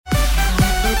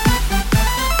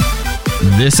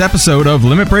This episode of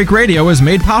Limit Break Radio is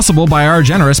made possible by our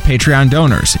generous Patreon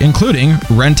donors, including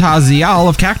Renta Zial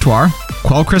of Cactuar,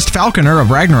 Quelchrist Falconer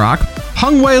of Ragnarok,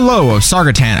 Hungwei Lo of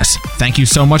Sargatanis. Thank you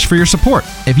so much for your support.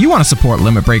 If you want to support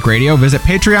Limit Break Radio, visit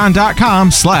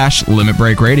patreon.com/Limit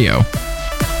Break Radio.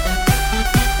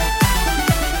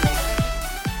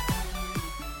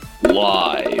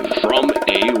 Live from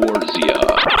Eorzea.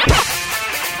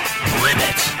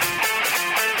 Limit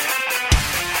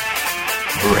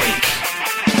Break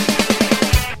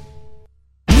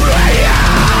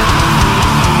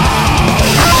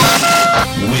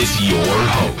with your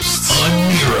hosts,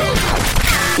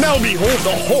 Unhero. Now behold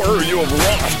the horror you have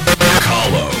wrought.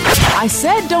 Kahlo. I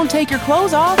said don't take your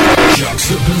clothes off.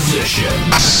 Juxtaposition.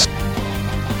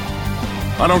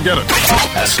 I don't get it.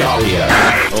 Ascalia.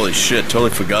 Holy shit,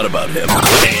 totally forgot about him.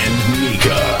 And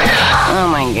Mika. Oh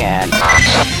my god.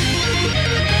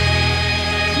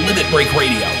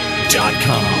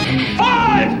 LimitBreakRadio.com.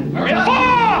 5,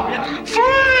 4,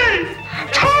 3,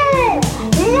 2,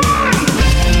 1.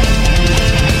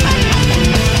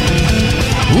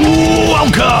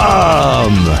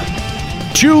 Welcome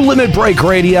to Limit Break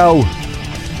Radio,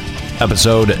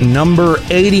 episode number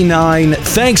 89.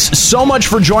 Thanks so much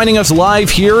for joining us live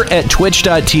here at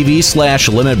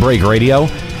twitch.tv/Limit Break Radio.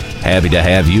 Happy to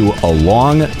have you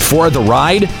along for the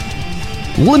ride.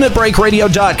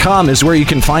 LimitBreakRadio.com is where you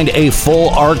can find a full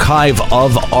archive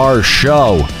of our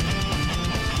show.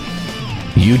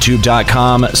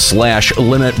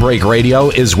 YouTube.com/Limit Break Radio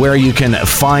is where you can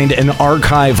find an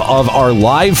archive of our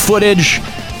live footage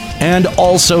and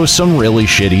also some really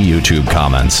shitty YouTube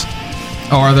comments.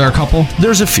 Oh, are there a couple?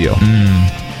 There's a few.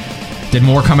 Did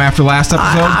more come after last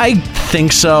episode? I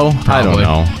think so. Probably. I don't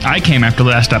know. I came after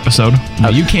last episode. No,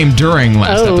 you came during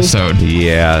last episode.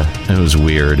 Yeah, it was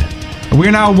weird. We're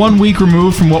now 1 week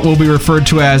removed from what will be referred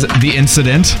to as the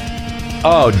incident.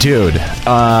 Oh, dude.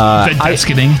 The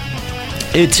desketing.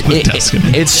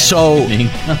 It's so...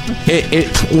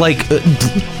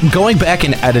 going back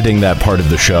and editing that part of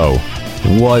the show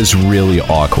was really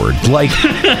awkward. Like,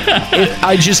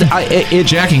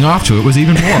 jacking off to it was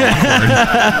even more awkward.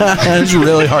 It's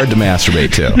really hard to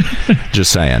masturbate to.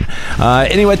 Just saying.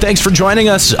 Anyway, thanks for joining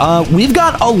us. We've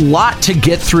got a lot to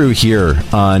get through here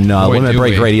on Limit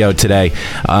Break Radio today.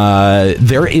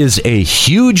 There is a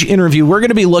huge interview. We're going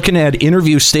to be looking at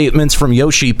interview statements from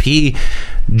Yoshi-P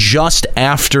just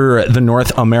after the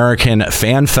North American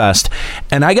FanFest.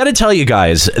 And I got to tell you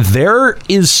guys, there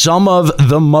is some of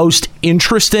the most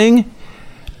interesting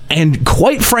and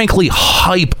quite frankly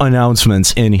hype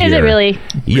announcements in here. Is it really?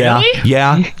 Yeah. Really?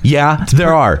 Yeah,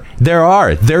 there are.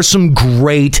 There's some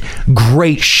great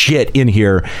shit in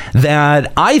here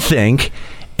that I think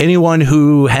anyone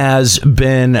who has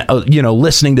been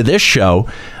listening to this show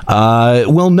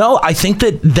will know. I think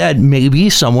that maybe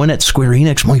someone at Square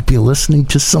Enix might be listening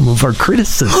to some of our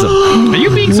criticism. Are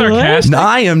you being sarcastic? No,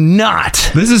 I am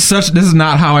not. This is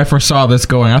not how I foresaw this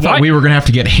going. I thought we were going to have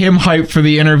to get him hyped for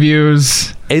the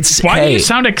interviews. Why do you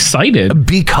sound excited?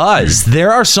 Because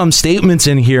there are some statements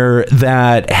in here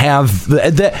that have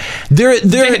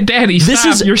Daddy,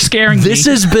 stop! You're scaring me. This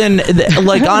has been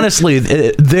like, honestly,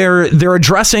 they're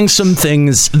addressing some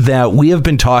things that we have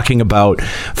been talking about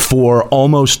for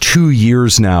almost 2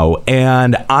 years now,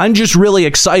 and I'm just really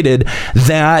excited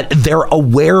that they're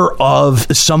aware of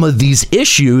some of these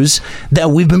issues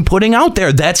that we've been putting out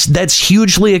there. That's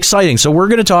hugely exciting. So we're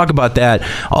going to talk about that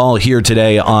all here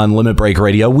today on Limit Break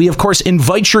Radio. We, of course,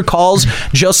 invite your calls,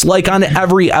 just like on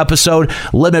every episode.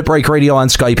 Limit Break Radio on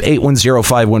Skype,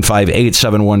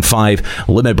 810-515-8715,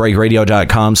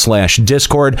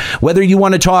 limitbreakradio.com/Discord. Whether you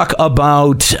want to talk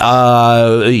about,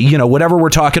 whatever we're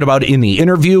talking about in the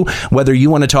interview, whether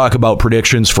you want to talk about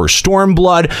predictions for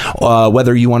Stormblood,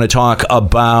 whether you want to talk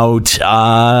about,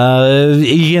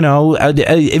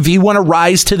 if you want to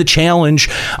rise to the challenge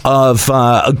of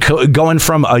going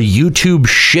from a YouTube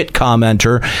shit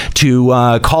commenter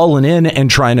to calling in and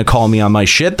trying to call me on my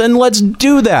shit, then let's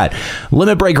do that.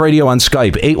 Limit Break Radio on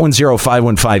Skype,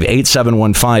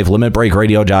 810-515-8715,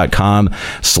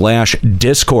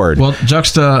 limitbreakradio.com/Discord. Well,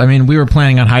 we were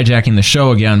planning on hijacking the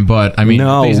show again, but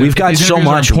no, we've got so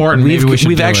much.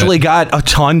 We've actually got a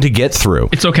ton to get through.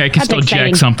 It's okay. I can still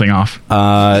jack something off.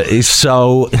 Damn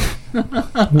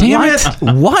it!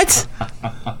 What?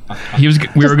 We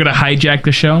were going to hijack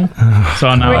the show,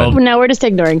 so now we're just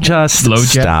ignoring. Just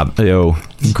stop. Ew,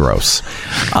 gross.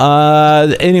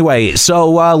 Anyway, so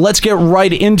let's get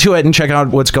right into it and check out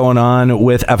what's going on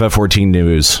with FF14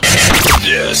 news.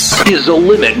 This is a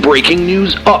Limit Breaking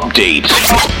News Update.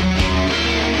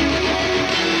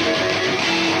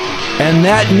 And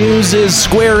that news is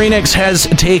Square Enix has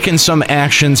taken some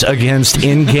actions against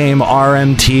in-game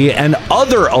RMT and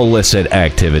other illicit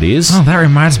activities. Oh, that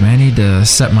reminds me. I need to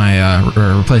set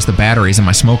my replace the batteries in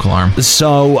my smoke alarm.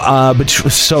 So,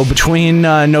 between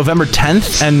November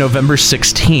 10th and November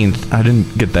 16th, I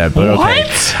didn't get that, but okay.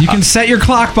 What? You can set your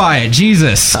clock by it.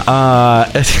 Jesus.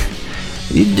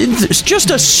 It's just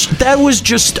that was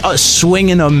just a swing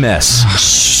and a miss.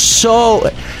 So,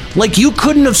 like, you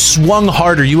couldn't have swung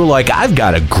harder. You were like, I've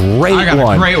got a great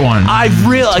one.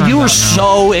 You were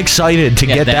so excited to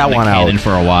get that one out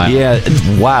for a while. Yeah,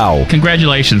 wow.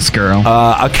 Congratulations, girl.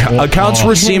 Accounts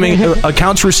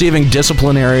receiving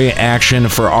disciplinary action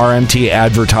for RMT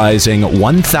advertising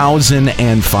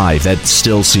 1,005. That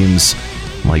still seems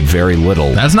like very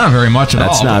little. That's not very much at all.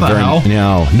 That's not very.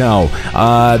 No.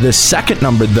 The second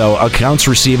number, though, accounts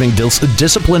receiving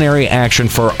disciplinary action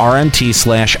for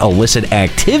RMT/illicit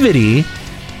activity.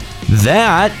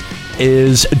 That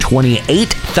is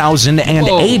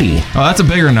 28,080. Oh, that's a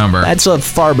bigger number. That's a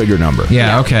far bigger number.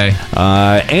 Yeah. Okay.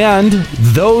 And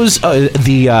those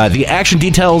the action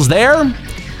details there.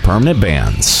 Permanent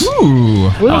bans. Ooh.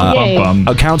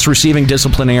 Accounts receiving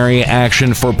disciplinary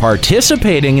action for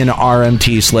participating in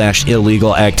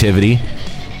RMT/illegal activity,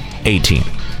 18.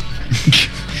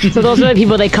 So those are the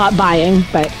people they caught buying,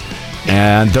 but...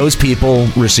 And those people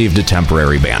received a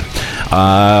temporary ban.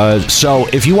 So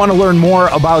if you want to learn more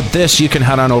about this, you can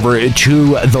head on over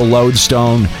to the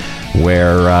Lodestone,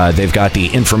 where they've got the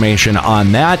information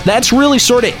on that. That's really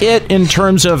sort of it in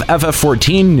terms of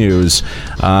FF14 news,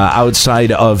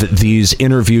 outside of these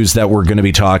interviews that we're going to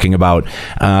be talking about.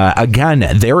 Again,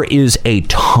 there is a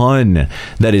ton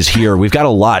that is here. We've got a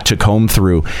lot to comb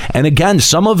through. And again,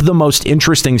 some of the most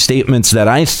interesting statements that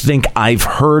I think I've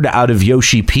heard out of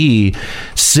Yoshi-P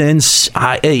since,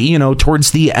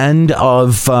 towards the end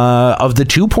of the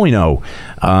 2.0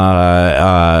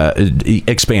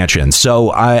 expansion.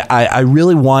 So I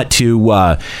really want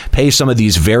to pay some of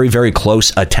these very, very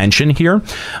close attention here.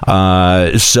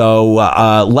 So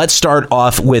let's start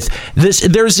off with this.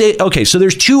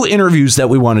 There's two interviews that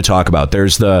we want to talk about.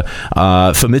 There's the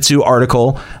Famitsu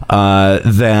article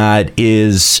that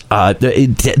is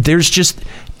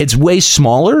it's way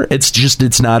smaller.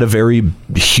 It's not a very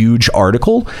huge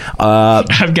article.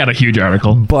 I've got a huge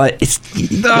article, but it's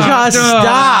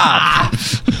stop.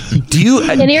 Do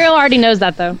you? Nero already knows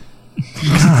that, though.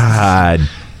 God.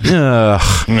 Ugh.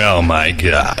 Oh my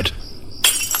God.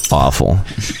 Awful.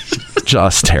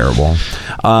 Just terrible.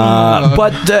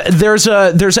 But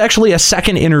there's actually a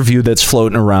second interview that's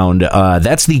floating around.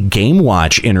 That's the Game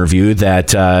Watch interview that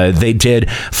they did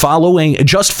following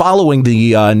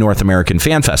the North American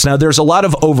FanFest. Now, there's a lot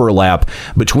of overlap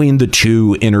between the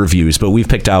two interviews, but we've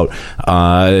picked out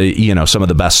some of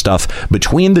the best stuff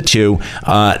between the two.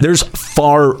 There's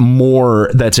far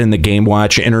more that's in the Game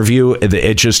Watch interview.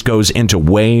 It just goes into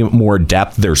way more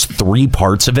depth. There's 3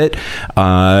 parts of it,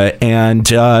 and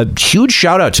huge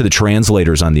shout out to the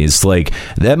translators on these. Like,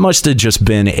 that must have just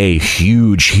been a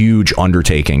huge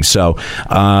undertaking. So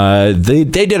they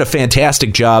did a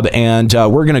fantastic job, and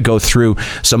we're going to go through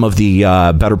some of the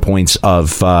better points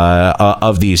of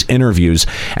these interviews.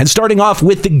 And starting off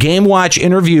with the Game Watch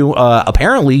interview,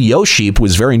 apparently Yoshi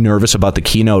was very nervous about the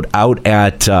keynote out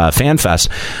at FanFest.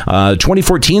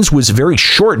 2014's was very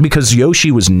short because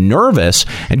Yoshi was nervous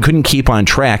and couldn't keep on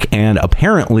track, and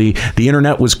apparently the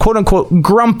internet was quote unquote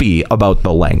grumpy about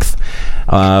the length.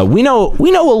 We know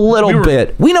a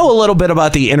little bit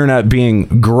about the internet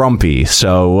being grumpy.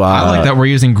 So I like that we're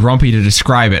using grumpy to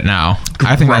describe it now.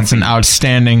 I think that's an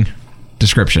outstanding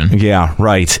description. Yeah,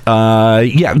 right.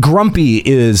 Grumpy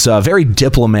is a very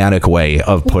diplomatic way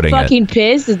of putting it. Fucking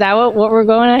pissed? Is that what we're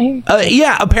going at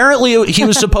here? Apparently he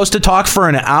was supposed to talk for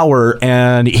an hour,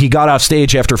 and he got off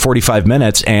stage after 45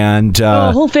 minutes, and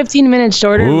a whole 15 minutes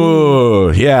shorter.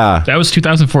 Ooh, yeah. That was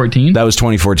 2014? That was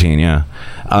 2014, yeah.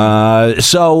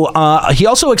 So he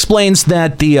also explains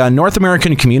that the North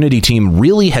American community team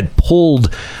really had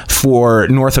pulled for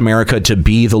North America to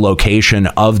be the location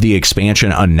of the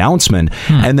expansion announcement,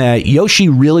 and that Yoshi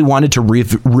really wanted to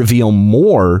reveal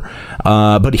more,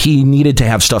 but he needed to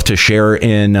have stuff to share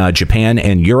in Japan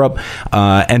and Europe,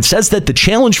 and says that the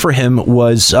challenge for him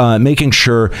was making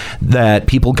sure that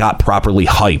people got properly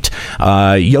hyped.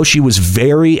 Yoshi was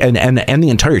and the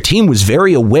entire team was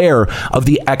very aware of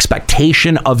the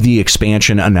expectation of the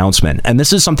expansion announcement, and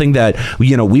this is something that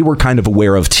we were kind of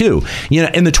aware of too.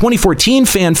 In the 2014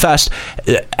 FanFest, FanFest,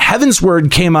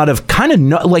 Heavensward came out of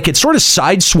kind of like it sort of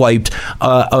sideswiped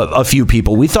a few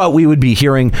people. We thought we would be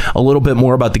hearing a little bit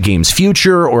more about the game's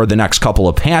future or the next couple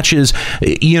of patches.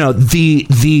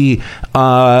 The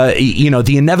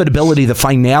inevitability, the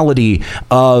finality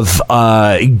of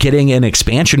getting an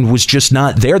expansion was just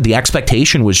not there. The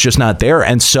expectation was just not there,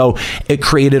 and so it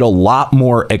created a lot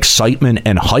more excitement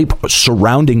and hype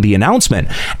surrounding the announcement.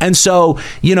 And so,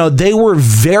 they were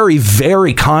very,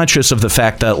 very conscious of the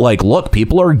fact that, like, look,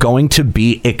 people are going to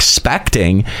be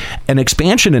expecting an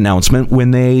expansion announcement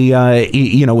when they,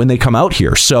 when they come out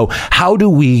here. So how do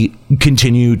we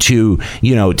continue to,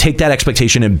 take that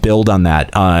expectation and build on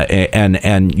that,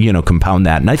 and compound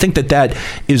that? And I think that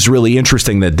is really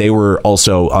interesting that they were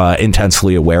also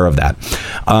intensely aware of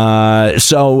that.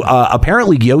 So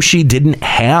apparently Yoshi didn't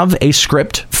have a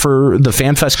script for the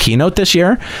FanFest keynote this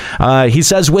year. He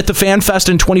says, with the FanFest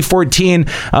in 2014,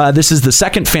 this is the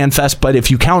second FanFest, but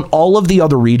if you count all of the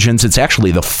other regions, it's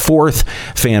actually the fourth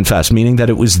FanFest, meaning that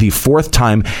it was the fourth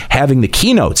time having the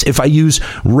keynotes. If I use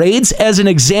raids as an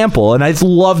example, and I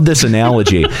love this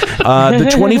analogy, the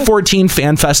 2014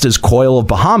 FanFest is Coil of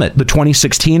Bahamut. The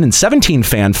 2016 and 17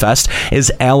 FanFest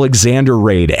is Alexander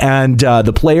Raid. And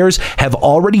the players have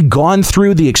already gone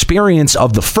through the experience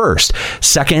of the first,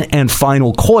 second, and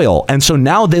final Coil. And so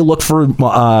now they look for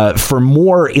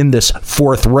more in this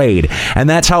fourth raid. And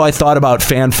that's how I thought about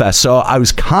FanFest. So I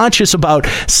was conscious about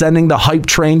sending the hype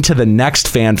train to the next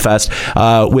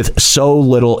FanFest with so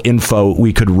little info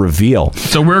we could reveal.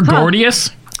 So we're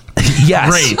Gordius? Yes,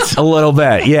 great. A little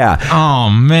bit, yeah. Oh,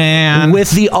 man.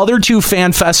 With the other two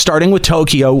FanFests, starting with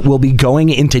Tokyo, we'll be going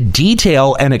into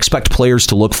detail and expect players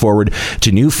to look forward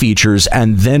to new features,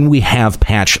 and then we have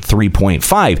patch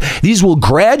 3.5. These will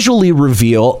gradually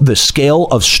reveal the scale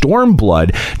of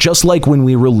Stormblood, just like when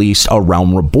we released A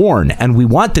Realm Reborn, and we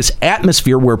want this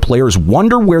atmosphere where players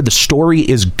wonder where the story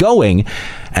is going,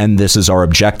 and this is our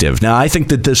objective. Now, I think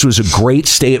that this was a great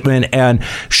statement and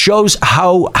shows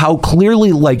how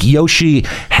clearly, like, Yoshi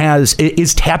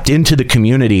is tapped into the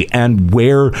community and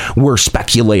where we're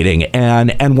speculating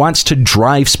and wants to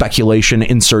drive speculation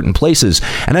in certain places.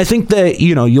 And I think that,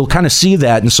 you'll kind of see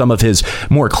that in some of his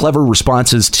more clever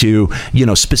responses to,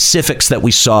 specifics that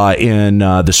we saw in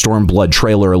the Stormblood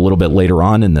trailer a little bit later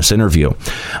on in this interview.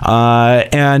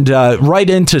 And right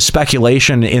into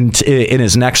speculation in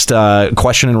his next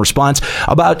question and response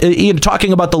about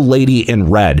talking about the lady in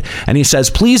red. And he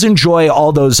says, please enjoy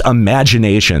all those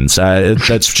imaginations.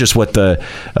 That's just what the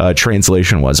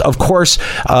translation was. Of course,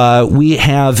 we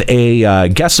have a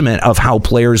guesstimate of how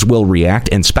players will react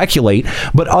and speculate,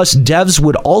 but us devs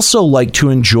would also like to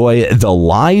enjoy the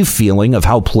live feeling of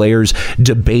how players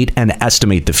debate and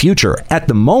estimate the future. At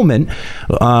the moment,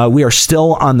 we are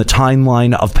still on the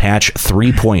timeline of patch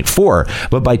 3.4,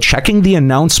 but by checking the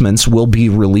announcements we'll be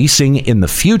releasing in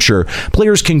the future,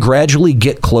 players can gradually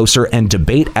get closer and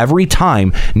debate every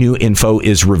time new info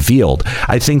is revealed.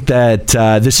 I think that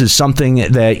this is something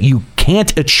that you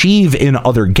can't achieve in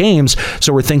other games,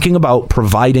 so we're thinking about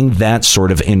providing that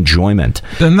sort of enjoyment.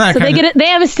 So they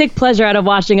have a sick pleasure out of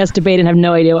watching us debate and have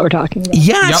no idea what we're talking about.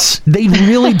 Yes, yep. They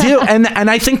really do. And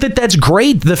I think that that's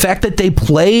great. The fact that they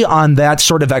play on that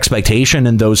sort of expectation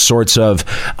and those sorts of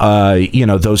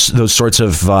those sorts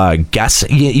of guess,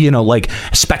 like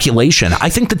speculation. I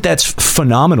think that that's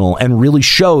phenomenal and really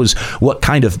shows what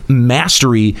kind of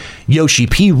mastery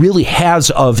Yoshi-P really has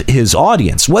of his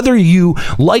audience. Whether you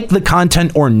like the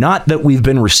content or not that we've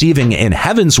been receiving in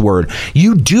Heavensward,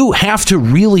 you do have to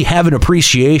really have an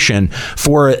appreciation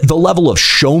for the level of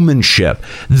showmanship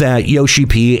that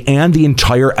Yoshi-P and the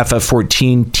entire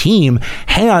FF14 team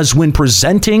has when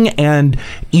presenting and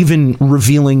even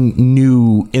revealing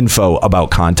new info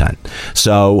about content.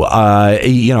 So,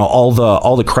 all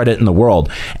the credit in the world.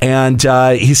 And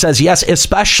he says, yes,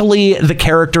 especially the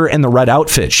character in the red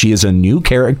outfit. She is a new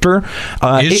character.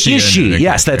 Is she?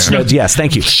 Yes, yes,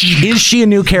 thank you. Is she a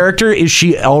new character? Is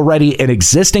she already an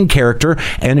existing character?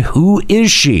 And who is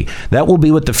she? That will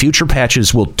be what the future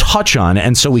patches will touch on.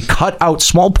 And so we cut out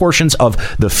small portions of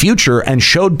the future and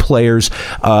showed the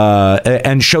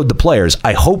players.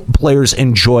 I hope players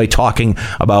enjoy talking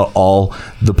about all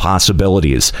the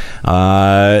possibilities.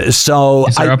 So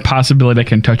is there a possibility that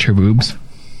can touch her boobs?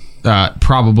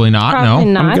 Probably not. Probably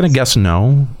no. Not. I'm going to guess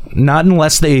no. Not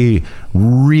unless they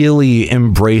really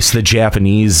embrace the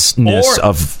Japanese-ness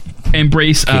of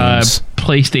embrace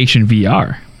PlayStation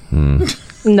VR.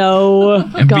 No.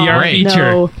 VR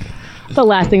feature. No. the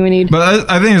last thing we need. But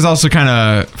I think it's also kind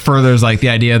of furthers like the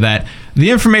idea that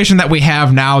the information that we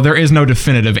have now, there is no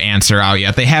definitive answer out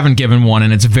yet. They haven't given one,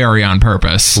 and it's very on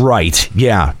purpose. Right.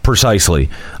 Yeah, precisely.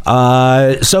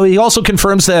 So he also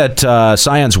confirms that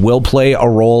Scions will play a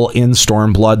role in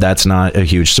Stormblood. That's not a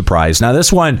huge surprise. Now,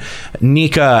 this one,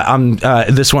 Nika,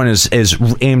 this one is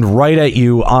aimed right at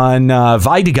you on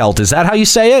Videgelt. Is that how you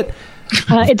say it?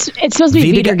 It's supposed to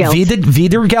be Vidergelt.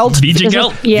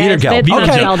 Vidergelt? Yeah, it's not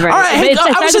spelled right. All right, hey,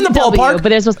 I was in the ballpark. But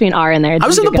there's supposed to be an R in there. I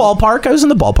was in the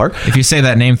ballpark. If you say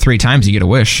that name 3 times, you get a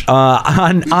wish.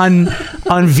 On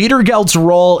Vidergelt's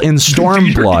role in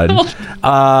Stormblood,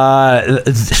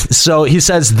 so he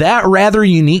says that rather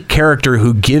unique character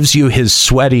who gives you his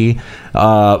sweaty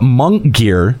monk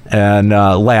gear and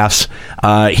laughs.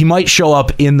 He might show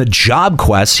up in the job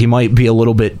quests. He might be a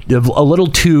little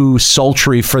too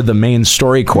sultry for the main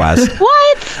story quest.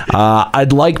 What?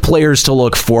 I'd like players to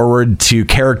look forward to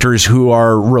characters who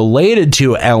are related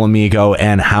to Alamigo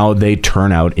and how they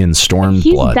turn out in Stormblood.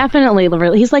 He's definitely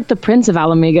he's like the Prince of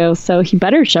Alamigo, so he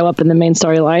better show up in the main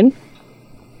storyline.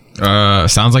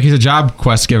 Sounds like he's a job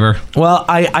quest giver. Well,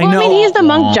 I know. I mean, he's the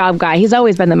monk job guy. He's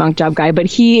always been the monk job guy, but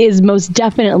he is most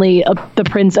definitely the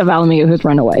Prince of Alamigo who's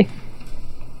run away.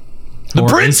 The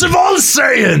Prince of all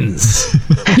Saiyans!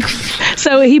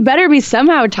 So he better be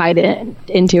somehow tied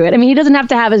into it. I mean, he doesn't have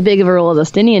to have as big of a role as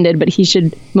Justinian did, but he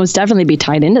should most definitely be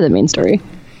tied into the main story.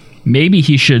 Maybe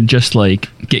he should just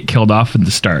get killed off at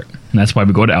the start, and that's why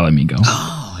we go to Alamigo.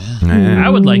 I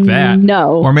would like that.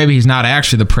 No. Or maybe he's not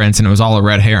actually the prince and it was all a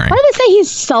red herring. Why did they say he's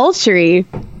sultry?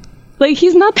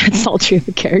 He's not that sultry of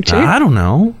a character. I don't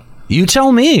know. You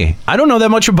tell me. I don't know that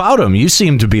much about him. You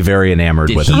seem to be very enamored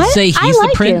with him. Did he say he's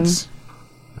the prince?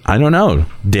 I don't know.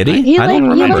 Did he? I don't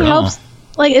remember. He helps,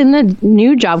 in the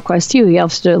new job quest too. He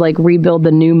helps to rebuild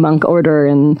the new monk order,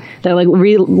 and they're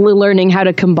learning how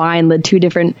to combine the two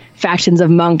different factions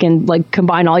of monk and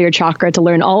combine all your chakra to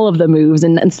learn all of the moves,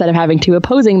 and instead of having two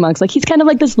opposing monks, he's kind of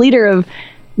like this leader of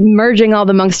merging all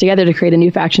the monks together to create a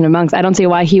new faction of monks. I don't see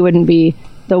why he wouldn't be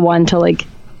the one to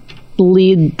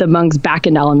lead the monks back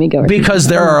into Alamigo. Because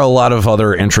there are a lot of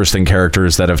other interesting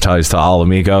characters that have ties to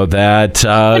Alamigo that.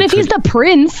 But if he's the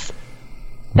prince,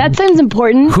 that sounds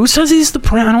important. Who says he's the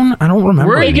prince? I don't remember.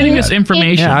 Where are you getting this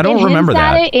information? I don't remember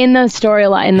that. It in the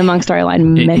storyline, in the monk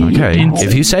storyline. Okay,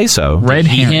 if you say so. Red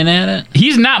herring. Hint at it.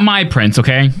 He's not my prince,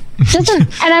 okay?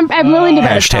 And I'm willing to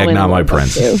bet it's hashtag not my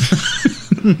prince.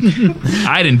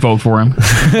 I didn't vote for him.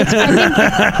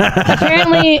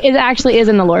 Apparently, it actually is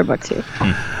in the lore book too.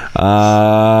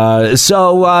 All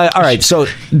right. So,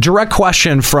 direct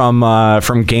question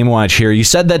from Game Watch here. You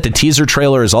said that the teaser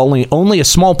trailer is only a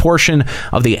small portion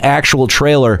of the actual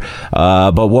trailer,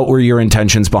 but what were your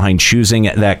intentions behind choosing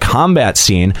that combat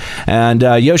scene? And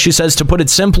Yoshi says, to put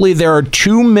it simply, there are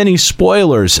too many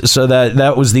spoilers, so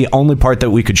that was the only part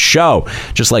that we could show.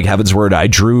 Just like Heaven's Word, I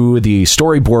drew the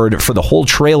storyboard for the whole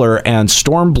trailer, and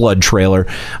Stormblood trailer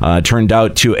turned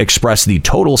out to express the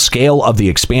total scale of the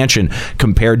expansion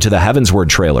compared to the Heaven's Word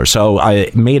trailer. So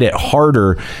I made it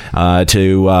harder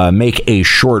to make a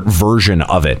short version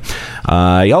of it.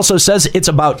 He also says it's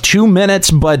about 2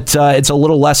 minutes, but it's a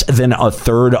little less than a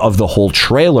third of the whole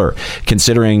trailer,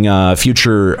 considering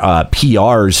future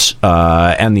PRs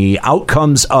and the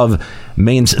outcomes of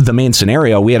the main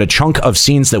scenario. We had a chunk of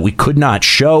scenes that we could not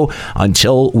show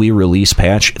until we release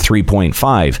patch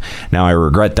 3.5. Now, I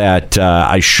regret that.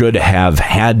 I should have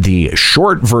had the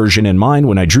short version in mind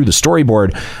when I drew the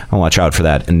storyboard. I'll watch out for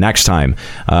that next time.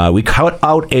 We cut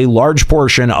out a large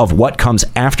portion of what comes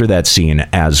after that scene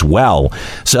as well.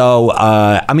 So,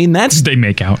 that's... They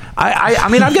make out.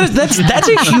 That's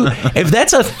a huge... If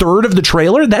that's a third of the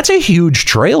trailer, that's a huge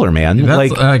trailer, man.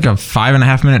 That's like a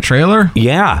 5.5 minute trailer?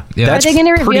 Yeah. Are they going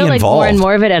to reveal more and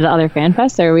more of it at other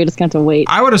FanFests, or are we just going to have to wait?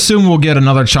 I would assume we'll get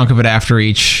another chunk of it after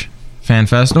each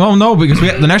FanFest. Well, no, because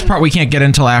the next part we can't get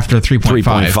until after 3.5.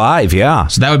 3.5, yeah.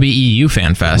 So that would be EU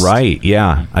FanFest. Right,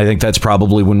 yeah. I think that's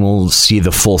probably when we'll see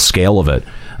the full scale of it.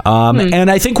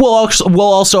 And I think we'll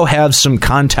also have some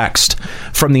context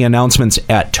from the announcements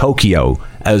at Tokyo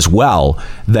as well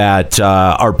that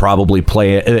are probably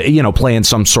playing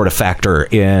some sort of factor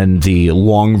in the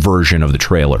long version of the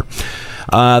trailer.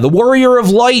 The Warrior of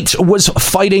Light was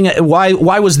fighting. Why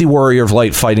was the Warrior of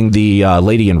Light fighting the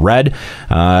Lady in Red?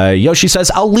 Yoshi says,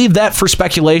 I'll leave that for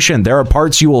speculation. There are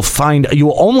parts you will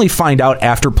only find out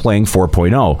after playing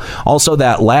 4.0. Also,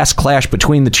 that last clash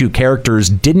between the two characters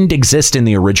didn't exist in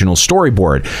the original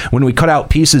storyboard. When we cut out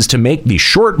pieces to make the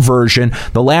short version,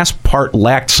 the last part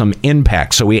lacked some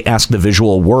impact, so we asked the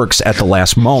visual works at the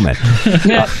last moment.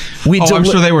 I'm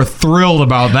sure they were thrilled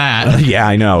about that. Yeah,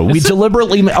 I know. We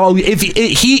deliberately...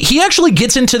 he actually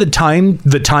gets into the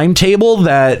timetable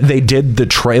that they did the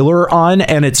trailer on,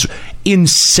 and it's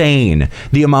insane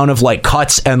the amount of like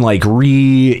cuts and like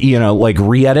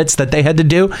re-edits that they had to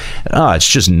do. It's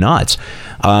just nuts.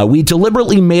 We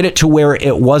deliberately made it to where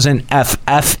it wasn't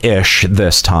FF-ish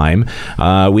this time.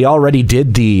 We already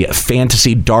did the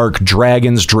fantasy dark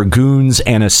dragons, dragoons,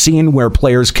 and a scene where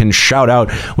players can shout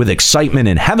out with excitement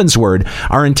in Heavensward.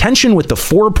 Our intention with the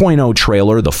 4.0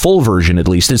 trailer, the full version at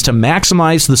least, is to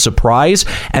maximize the surprise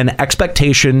and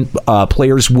expectation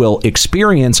players will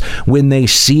experience when they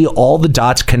see all the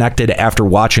dots connected after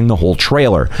watching the whole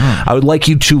trailer. I would like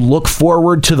you to look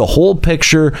forward to the whole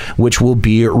picture, which will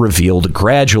be revealed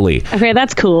gradually. Okay,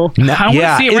 that's cool. I want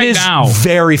to see it now.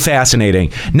 Very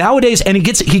fascinating. Nowadays, and he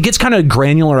gets kind of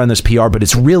granular on this PR, but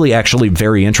it's really actually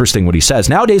very interesting what he says.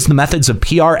 Nowadays, the methods of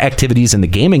PR activities in the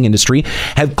gaming industry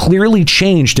have clearly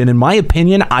changed, and in my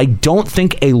opinion, I don't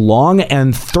think a long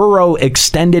and thorough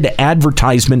extended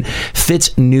advertisement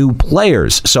fits new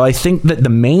players. So I think that the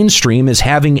mainstream is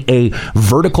having a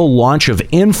vertical launch of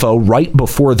info right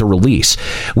before the release.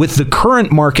 With the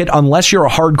current market, unless you're a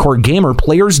hardcore gamer,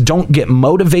 players don't get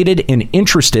motivated and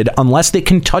interested unless they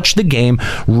can touch the game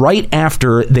right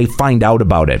after they find out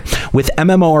about it. With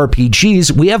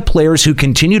MMORPGs, we have players who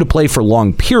continue to play for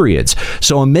long periods,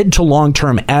 so a mid to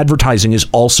long-term advertising is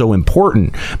also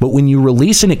important. But when you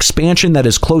release an expansion that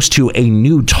is close to a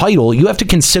new title, you have to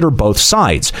consider both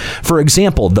sides. For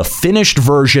example, the finished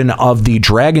version of the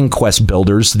Dragon Quest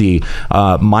builders, the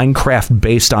Minecraft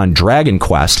based on Dragon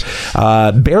Quest,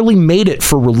 barely made it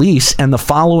for release, and the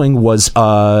following was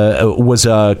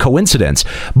a coincidence.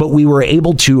 But we were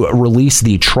able to release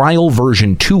the trial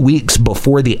version 2 weeks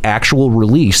before the actual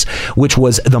release, which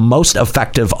was the most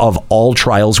effective of all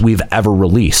trials we've ever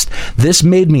released. This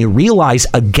made me realize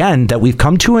again that we've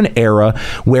come to an era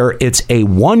where it's a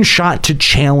one-shot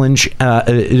challenge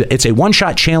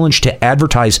to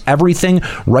advertise everything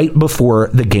right before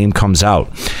the game comes out.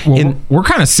 Well, we're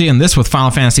kind of seeing this with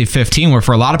Final Fantasy XV, where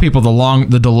for a lot of people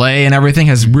the delay and everything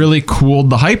has really cooled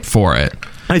the hype for it.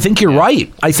 I think you're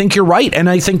right. And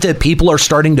I think that people are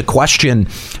starting to question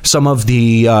some of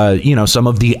the,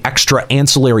 extra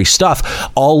ancillary stuff,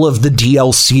 all of the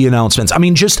DLC announcements. I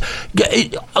mean, just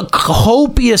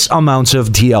copious amounts of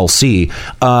DLC,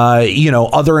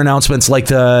 other announcements like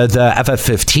the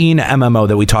FF15 MMO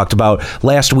that we talked about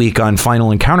last week on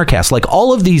Final Encountercast. Like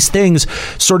all of these things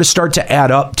sort of start to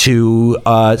add up to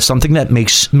something that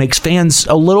makes fans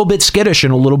a little bit skittish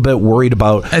and a little bit worried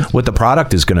about what the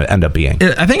product is going to end up being.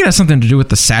 I think it has something to do with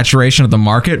the saturation of the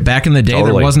market. Back in the day,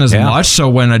 there wasn't as much, so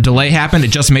when a delay happened, it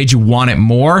just made you want it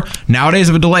more. Nowadays,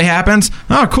 if a delay happens,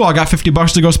 oh, cool, I got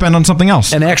 $50 to go spend on something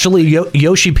else. And actually,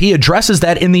 Yoshi-P addresses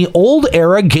that in the old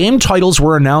era, game titles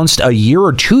were announced a year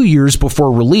or 2 years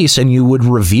before release, and you would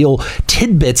reveal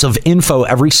tidbits of info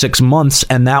every 6 months,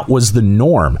 and that was the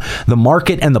norm. The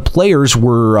market and the players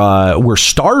were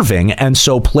starving, and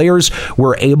so players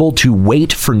were able to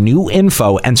wait for new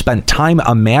info and spend time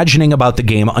imagining about the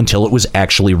game until it was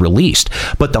actually released.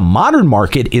 But the modern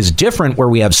market is different, where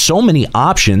we have so many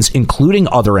options, including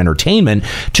other entertainment,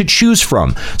 to choose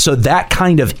from. So that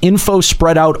kind of info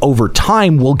spread out over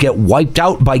time will get wiped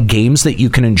out by games that you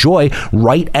can enjoy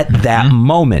right at that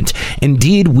moment.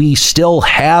 Indeed, we still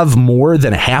have more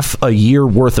than half a year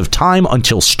worth of time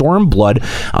until Stormblood,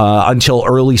 until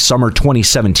early summer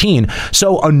 2017.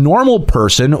 So a normal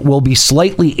person will be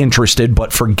slightly interested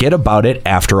but forget about it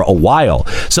after a while.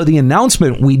 So the announcement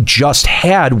we just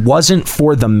had wasn't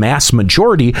for the mass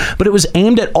majority, but it was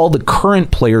aimed at all the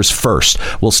current players first.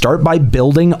 We'll start by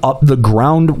building up the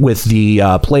ground with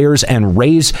the players and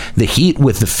raise the heat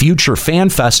with the future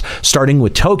FanFest, starting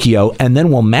with Tokyo, and then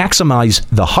we'll maximize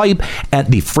the hype at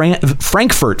the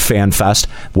Frankfurt FanFest.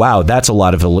 Wow, that's a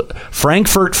lot of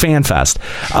Frankfurt FanFest.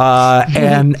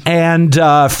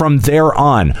 And from there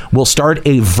on, we'll start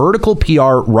a vertical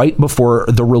PR right before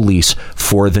the release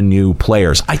for the new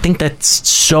players. I think that's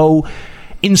so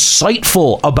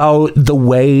insightful about the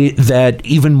way that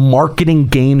even marketing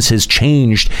games has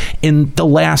changed in the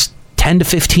last 10 to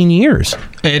 15 years.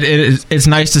 It's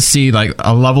nice to see like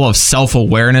a level of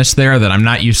self-awareness there that I'm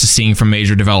not used to seeing from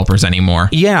major developers anymore.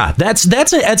 Yeah, that's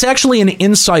actually an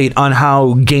insight on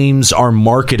how games are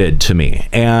marketed to me,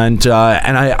 and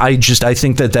I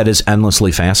think that is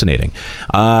endlessly fascinating.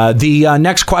 The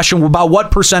next question about what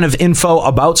percent of info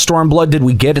about Stormblood did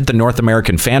we get at the North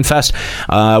American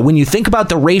FanFest? When you think about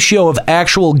the ratio of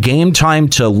actual game time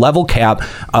to level cap,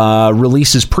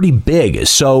 release is pretty big,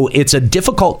 so it's a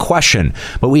difficult question direction,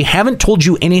 but we haven't told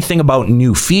you anything about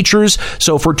new features.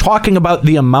 So if we're talking about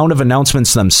the amount of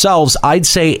announcements themselves, I'd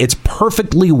say it's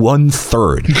perfectly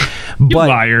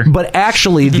 1/3. But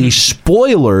actually, the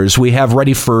spoilers we have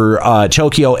ready for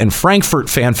Tokyo and Frankfurt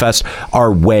FanFest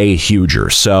are way huger.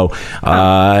 So, we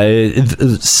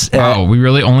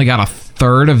really only got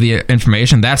 1/3 of the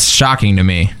information. That's shocking to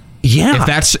me. Yeah,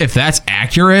 if that's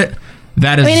accurate,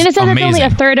 that is. I mean, it's amazing. only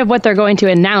 1/3 of what they're going to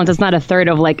announce. It's not 1/3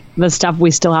 of like the stuff we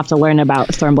still have to learn about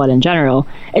Stormblood in general.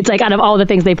 It's like out of all the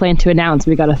things they plan to announce,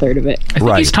 we got 1/3 of it. I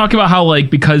think he's talking about how like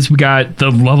because we got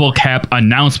the level cap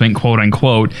announcement, quote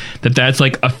unquote, that's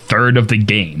like 1/3 of the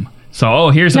game. So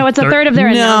here's it's 1/3 of their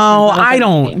announcement. No,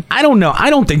 I don't know.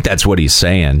 I don't think that's what he's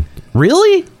saying.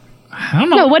 Really? I don't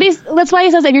know. No, that's why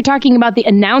he says if you're talking about the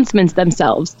announcements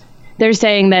themselves. They're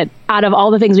saying that out of all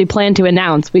the things we plan to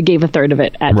announce, we gave 1/3 of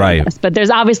it at FanFest. But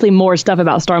there's obviously more stuff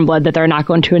about Stormblood that they're not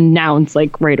going to announce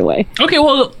like right away. Okay,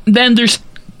 well then there's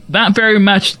not very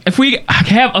much. If we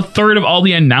have 1/3 of all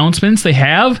the announcements they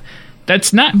have,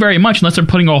 that's not very much unless they're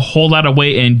putting a whole lot of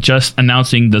weight in just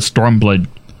announcing the Stormblood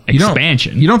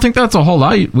expansion. You don't think that's a whole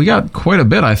lot? We got quite a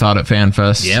bit, I thought, at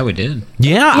FanFest. Yeah, we did.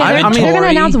 Yeah, they're going to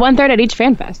announce 1/3 at each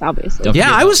FanFest, obviously.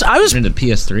 I was into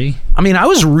PS3. I mean, I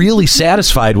was really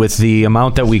satisfied with the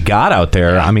amount that we got out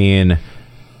there. I mean,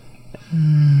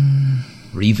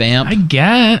 revamp. I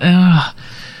get.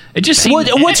 It just seems.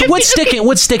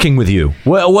 What's sticking with you?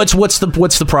 What's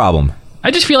the problem?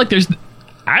 I just feel like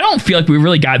I don't feel like we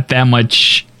really got that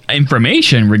much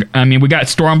information. I mean, we got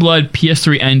Stormblood,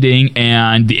 PS3 ending,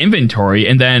 and the inventory,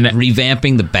 and then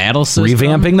revamping the battle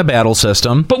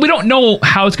system. But we don't know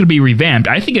how it's going to be revamped.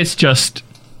 I don't think it's going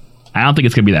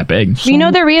to be that big. We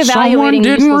know they're reevaluating. Someone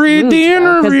didn't read the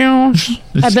interview.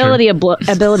 Ability bloat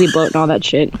and all that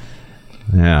shit.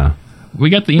 Yeah, we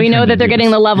got the. We know that they're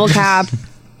getting the level cap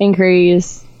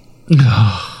increase.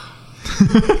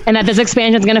 And that this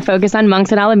expansion is going to focus on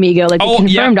monks and Alamigo, like we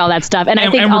confirmed all that stuff. And I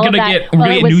think we're going to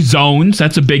get new zones.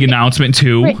 That's a big announcement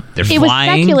too. Right. It was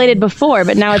speculated before,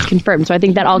 but now it's confirmed. So I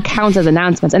think that all counts as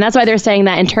announcements, and that's why they're saying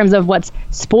that in terms of what's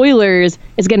spoilers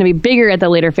is going to be bigger at the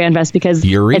later FanFest because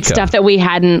it's stuff that we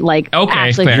hadn't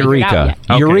actually figured out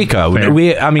yet. Eureka.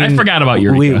 I forgot about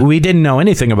Eureka. We didn't know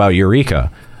anything about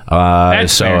Eureka.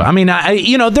 That's fair. I mean,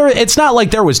 it's not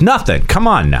like there was nothing. Come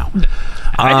on now.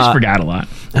 I just forgot a lot.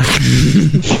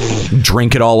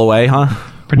 Drink it all away, huh?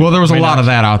 Well, there was a lot of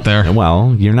that out there.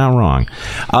 Well, you're not wrong.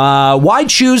 Why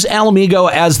choose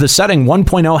Alamigo as the setting?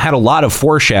 1.0 had a lot of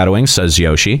foreshadowing, says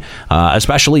Yoshi,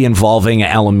 especially involving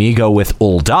Alamigo with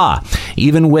Ul'dah.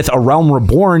 Even with A Realm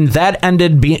Reborn, that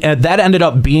ended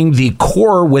up being the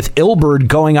core with Ilberd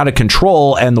going out of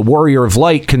control and the Warrior of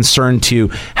Light concerned to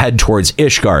head towards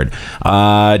Ishgard.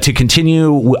 To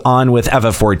continue on with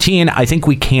FF14, I think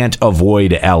we can't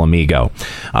avoid Alamigo.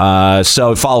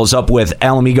 So it follows up with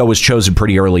Alamigo was chosen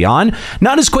pretty early on,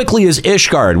 not as quickly as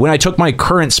Ishgard. When I took my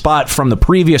current spot from the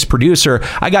previous producer,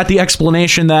 I got the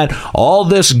explanation that all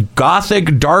this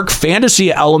gothic dark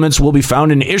fantasy elements will be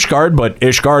found in Ishgard, but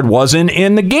Ishgard wasn't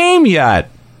in the game yet.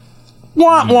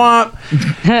 Womp womp.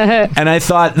 And I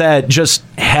thought that just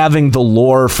having the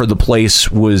lore for the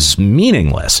place was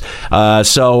meaningless.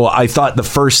 So I thought the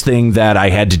first thing that I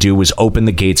had to do was open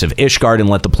the gates of Ishgard and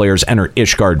let the players enter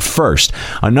Ishgard first.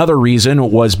 Another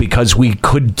reason was because we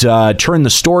could turn the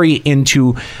story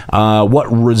into what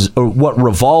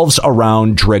revolves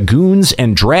around dragoons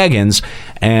and dragons,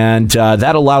 and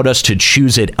that allowed us to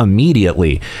choose it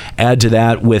immediately. Add to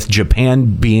that, with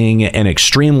Japan being an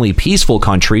extremely peaceful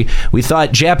country, we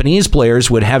thought Japanese players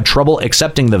would have trouble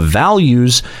accepting the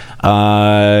values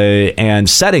and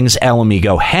settings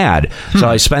Alamigo had. So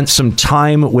I spent some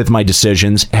time with my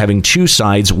decisions, having two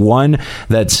sides, one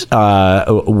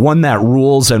that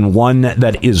rules and one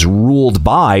that is ruled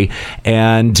by,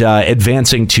 and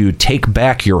advancing to take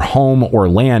back your home or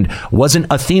land wasn't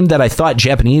a theme that I thought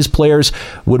Japanese players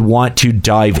would want to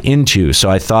dive into. So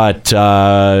I thought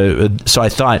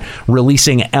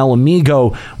releasing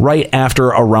Alamigo right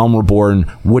after A Realm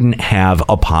Reborn wouldn't have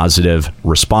a positive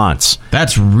response.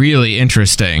 That's really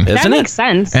interesting. That makes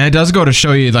sense. And it does go to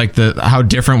show you how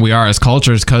different we are as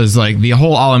cultures, because the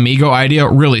whole Alamigo idea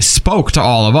really spoke to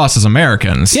all of us as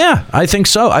Americans. Yeah, I think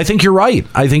so. I think you're right.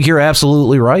 I think you're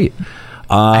absolutely right.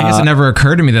 I guess it never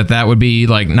occurred to me that would be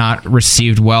like not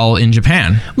received well in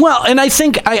Japan. Well, and I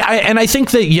think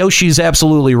that Yoshi's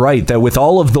absolutely right that with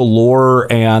all of the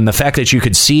lore and the fact that you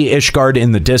could see Ishgard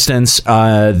in the distance,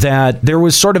 that there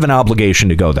was sort of an obligation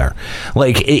to go there.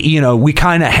 Like, we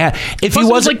kind of had.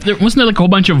 Wasn't there like a whole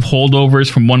bunch of holdovers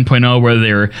from 1.0 where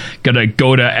they're gonna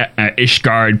go to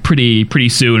Ishgard pretty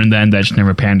soon, and then that just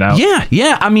never panned out.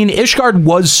 Yeah. I mean, Ishgard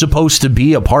was supposed to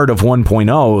be a part of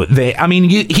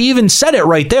 1.0. He even said it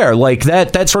right there. Like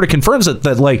that sort of confirms it,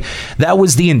 that like that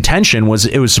was the intention.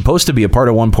 It was supposed to be a part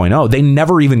of 1.0. They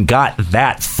never even got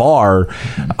that far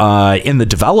in the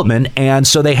development, and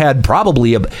so they had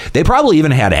probably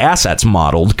even had assets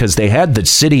modeled, because they had the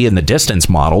city in the distance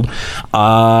modeled,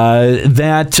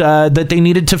 that they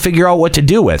needed to figure out what to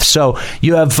do with. So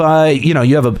you have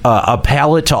a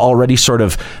palette to already sort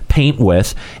of paint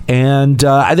with, and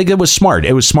I think it was smart.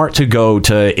 It was smart to go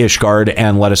to Ishgard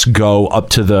and let us go up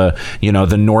to the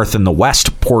north and the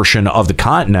west portion of the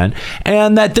continent,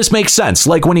 and that this makes sense.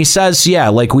 Like when he says,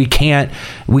 like we can't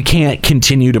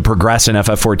continue to progress in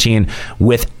FF14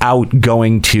 without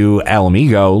going to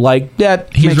Alamigo. Like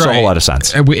that makes a whole lot of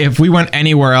sense. If we went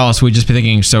anywhere else, we'd just be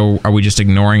thinking, so are we just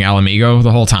ignoring Alamigo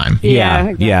the whole time? Yeah,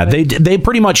 exactly. Yeah. They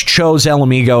pretty much chose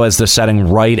Alamigo as the setting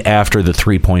right after the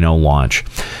 3.0 launch.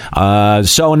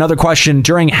 So another question: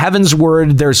 during Heaven's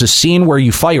Word, there's a scene where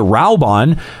you fight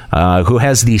Raubon, who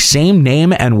has the same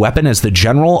name and weapon as the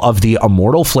general of the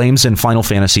Immortal Flames in Final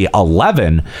Fantasy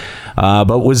XI.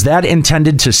 But was that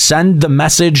intended to send the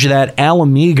message that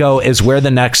Alamigo is where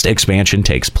the next expansion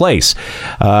takes place?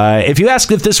 If you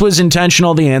ask if this was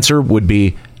intentional, the answer would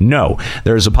be no.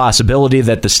 There's a possibility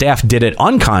that the staff did it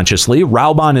unconsciously.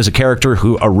 Raubon is a character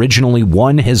who originally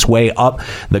won his way up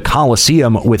the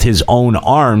Colosseum with his own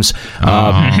arms.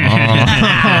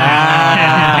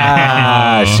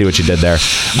 I see what you did there.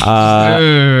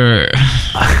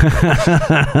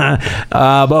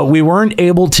 But we weren't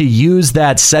able to use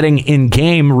that setting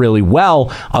in-game really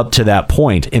well up to that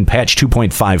point. In patch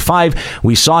 2.55,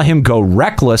 we saw him go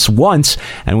reckless once,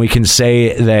 and we can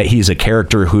say that he's a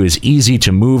character who is easy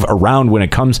to move around when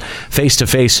it comes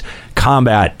face-to-face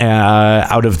combat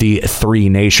out of the three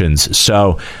nations.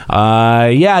 So,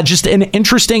 just an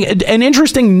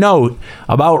interesting note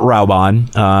about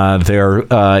Raubon.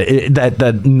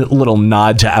 That little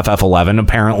nod to FF11,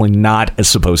 apparently not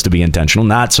supposed to be intentional,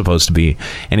 not supposed to be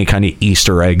any kind of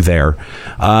Easter egg there.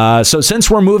 So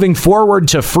since we're moving forward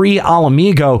to free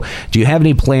Alamigo, do you have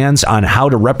any plans on how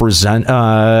to represent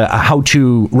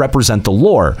the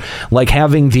lore, like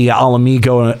having the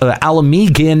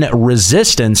Alamigan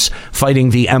resistance fighting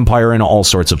the Empire in all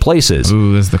sorts of places?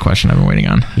 Ooh, this is the question I've been waiting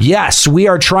on. Yes, we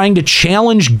are trying to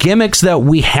challenge gimmicks that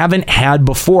we haven't had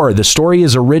before. The story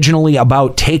is originally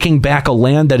about taking back a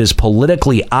land that is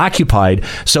politically occupied,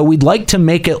 so we'd like to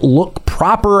make it look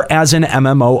proper as an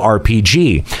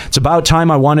MMORPG. It's about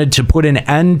time I wanted to put an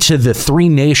end to the three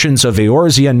nations of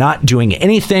Eorzea not doing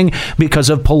anything because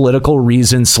of political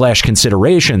reasons /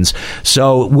 considerations.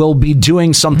 So we'll be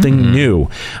doing something new.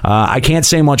 I can't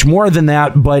say much more than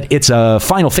that, but it's a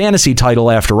Final Fantasy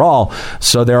title after all,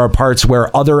 so there are parts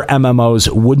where other MMOs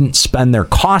wouldn't spend their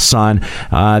costs on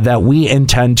that we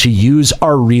intend to use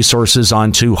our resources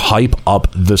on to hype up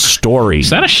the story. Is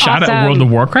that a shot at World of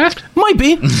Warcraft? Might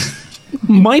be.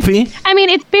 Might be. I mean,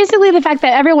 it's basically the fact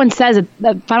that everyone says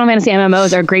that Final Fantasy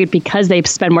MMOs are great because they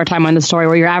spend more time on the story,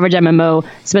 where your average MMO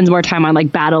spends more time on like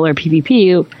battle or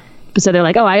PvP. So they're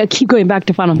like, oh, I keep going back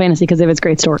to Final Fantasy because of its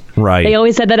great story. Right. They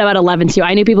always said that about 11 too.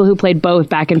 I knew people who played both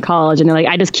back in college, and they're like,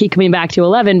 I just keep coming back to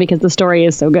 11 because the story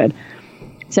is so good.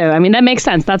 So, I mean, that makes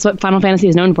sense. That's what Final Fantasy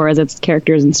is known for, is its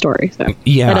characters and story. So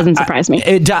that doesn't surprise me.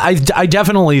 I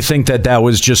definitely think that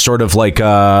was just sort of like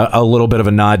a little bit of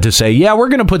a nod to say, yeah, we're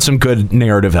going to put some good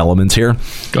narrative elements here.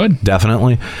 Good.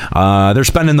 Definitely. They're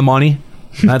spending the money.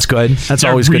 That's good. That's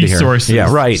always good to hear.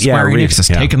 Yeah, right. Square Enix is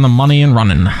taking the money and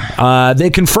running. They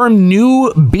confirmed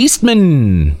new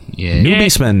Beastmen. New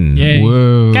Beastmen.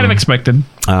 Whoa. Kind of expected.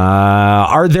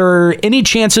 Are there any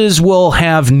chances we'll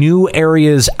have new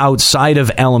areas outside of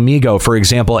Alamigo? For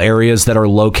example, areas that are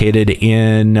located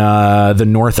in the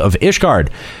north of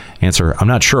Ishgard? Answer: I'm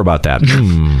not sure about that.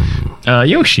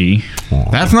 Yoshi.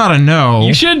 That's not a no.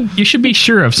 You should be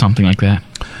sure of something like that.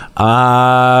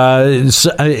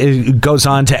 So it goes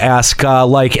on to ask,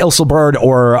 like Ilsilberd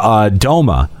or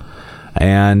Doma.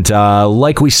 And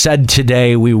like we said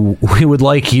today, we would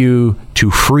like you to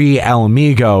free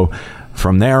Alamigo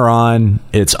From there on,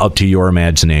 it's up to your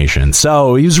imagination.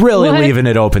 So he's really leaving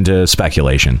it open to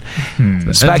speculation.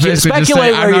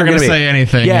 Speculate where you're going to say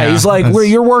anything. Yeah, he's like, where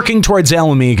you're working towards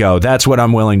El Amigo. That's what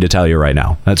I'm willing to tell you right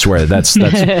now. That's what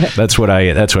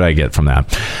I get from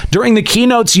that. During the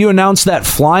keynotes, you announced that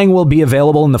flying will be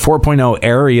available in the 4.0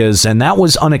 areas, and that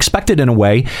was unexpected in a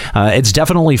way. It's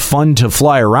definitely fun to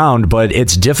fly around, but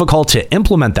it's difficult to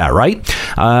implement that, right?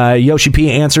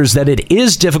 Yoshi-P answers that it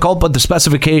is difficult, but the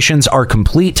specifications are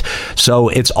complete, so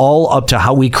it's all up to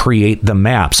how we create the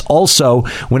maps. Also,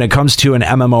 when it comes to an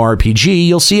MMORPG,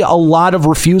 you'll see a lot of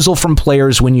refusal from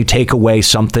players when you take away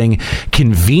something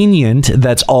convenient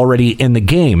that's already in the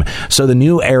game. So the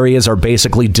new areas are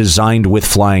basically designed with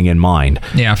flying in mind.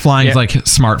 Yeah, flying is like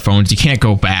smartphones. You can't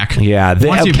go back. Yeah.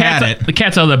 Once you've had it. The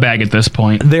cat's out of the bag at this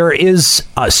point. There is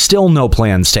still no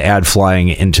plans to add flying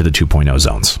into the 2.0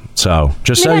 zones. So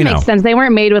just so you know. That makes sense. They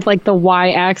weren't made with like the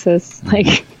Y-axis.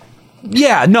 Like...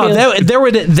 Yeah, no, there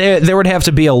would have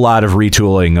to be a lot of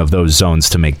retooling of those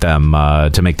zones to make them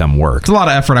work. It's a lot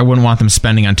of effort I wouldn't want them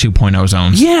spending on 2.0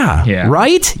 zones. Yeah.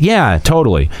 Right? Yeah,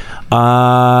 totally.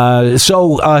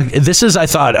 So this is, I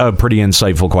thought, a pretty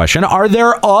insightful question. Are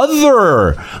there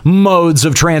other modes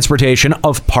of transportation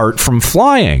apart from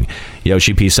flying?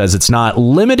 Yoshi-P says it's not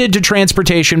limited to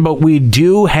transportation, but we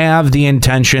do have the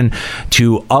intention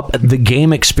to up the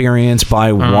game experience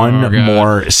by one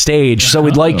more stage. So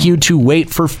we'd like you to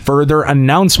wait for further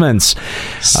announcements.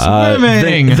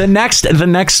 Swimming. The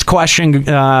next question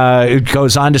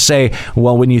goes on to say,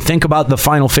 well, when you think about the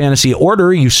Final Fantasy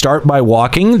order, you start by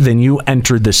walking, then you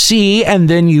enter the sea, and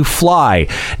then you fly.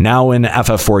 Now in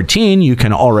FF14, you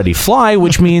can already fly,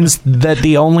 which means that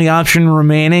the only option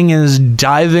remaining is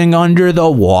diving under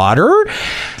the water.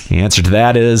 The answer to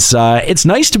that is it's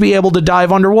nice to be able to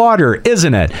dive underwater,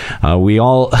 isn't it? We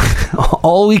all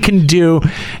we can do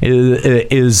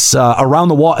is around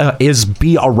the water is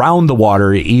be around the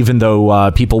water, even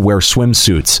though people wear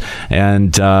swimsuits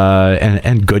and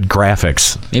good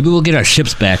graphics. Maybe we'll get our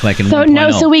ships back like in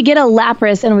 1.0. So we get a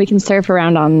Lapras and we can surf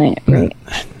around on it, right?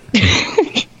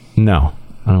 No.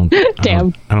 I don't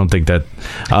think that.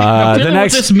 The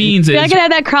next, what this means is I can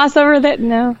have that crossover. That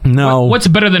no. What's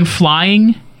better than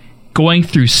flying? Going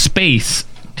through space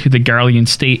to the Garlean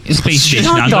space station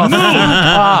on the moon.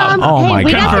 Oh my god!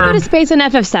 We got to go to space in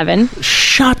FF7.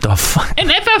 Shut the fuck. And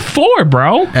FF4,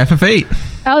 bro. FF8.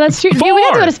 Oh, that's true. We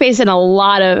got to go to space in a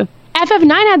lot of.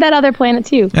 FF9 had that other planet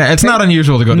too. Yeah, it's not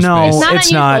unusual to go to space. No, it's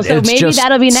unusual, not. So it's maybe just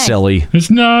that'll be next. Silly. It's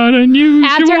not unusual.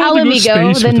 After El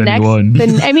Amigo, the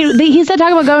next. He said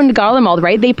talking about going to Garlemald,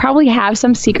 right? They probably have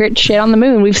some secret shit on the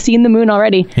moon. We've seen the moon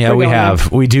already. Yeah, we have.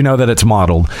 There. We do know that it's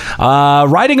modeled.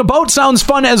 Riding a boat sounds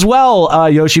fun as well.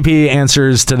 Yoshi-P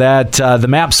answers to that. The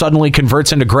map suddenly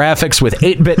converts into graphics with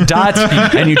 8-bit dots,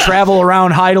 and you travel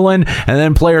around Hydaelyn, and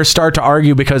then players start to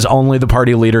argue because only the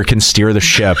party leader can steer the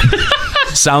ship.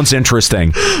 Sounds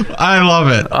interesting. I love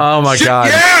it. Oh my god!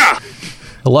 Yeah.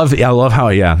 I love how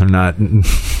they're not.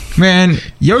 Man,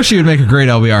 Yoshi would make a great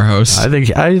LBR host. I think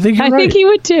you're right. I think he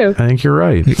would too. I think you're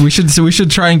right. We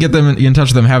should try and get them in touch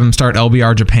with them. Have them start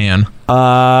LBR Japan.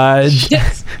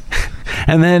 Yes.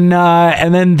 And then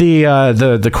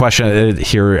the question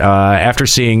here, after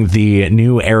seeing the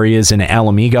new areas in El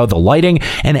Amigo, the lighting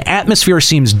and atmosphere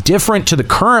seems different to the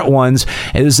current ones.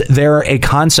 Is there a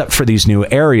concept for these new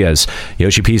areas?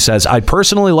 Yoshi-P says, I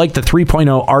personally like the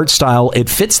 3.0 art style. It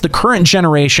fits the current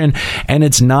generation and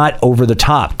it's not over the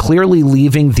top, clearly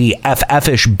leaving the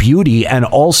FF-ish beauty and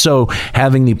also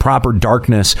having the proper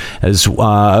darkness as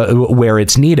where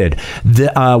it's needed.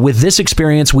 With this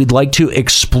experience, we'd like to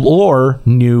explore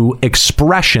new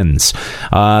expressions.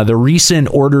 The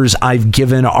recent orders I've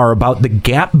given are about the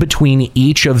gap between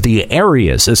each of the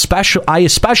areas. I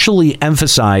especially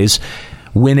emphasize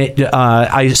when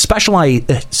I'm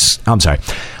sorry.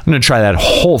 I'm going to try that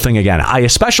whole thing again. I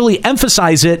especially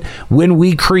emphasize it when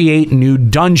we create new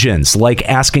dungeons, like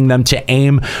asking them to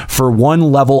aim for one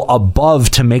level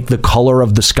above to make the color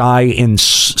of the sky in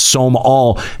some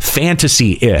all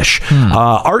fantasy-ish.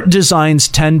 Art designs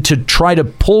tend to try to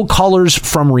pull colors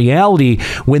from reality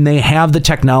when they have the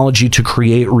technology to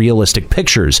create realistic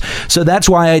pictures. So that's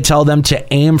why I tell them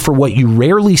to aim for what you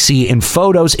rarely see in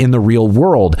photos in the real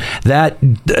world. That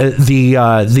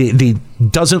the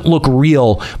doesn't look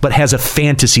real, but has a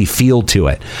fantasy feel to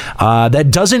it. That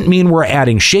doesn't mean we're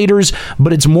adding shaders,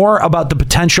 but it's more about the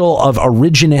potential of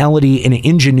originality and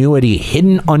ingenuity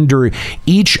hidden under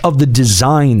each of the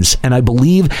designs. And I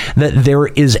believe that there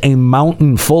is a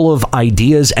mountain full of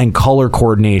ideas and color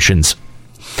coordinations.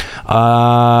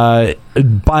 by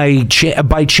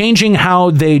changing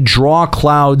how they draw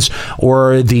clouds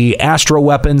or the astro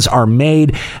weapons are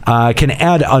made, can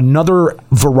add another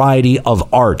variety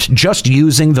of art. Just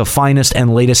using the finest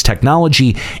and latest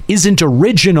technology isn't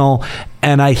original,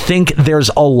 and I think there's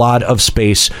a lot of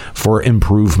space for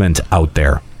improvement out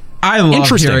there. I love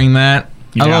hearing that.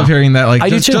 Yeah. I love hearing that.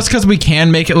 Like, just because we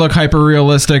can make it look hyper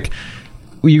realistic,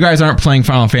 you guys aren't playing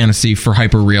Final Fantasy for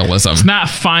hyper realism. It's not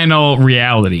final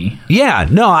reality. Yeah,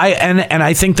 no,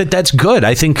 I think that's good.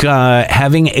 I think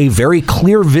having a very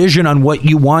clear vision on what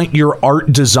you want your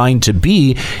art design to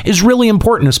be is really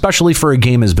important, especially for a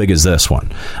game as big as this one.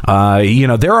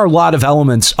 There are a lot of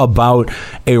elements about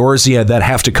Eorzea that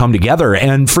have to come together,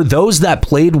 and for those that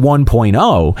played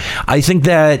 1.0, I think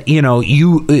that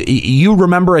you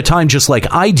remember a time just like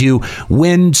I do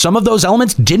when some of those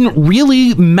elements didn't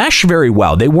really mesh very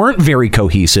well. They weren't very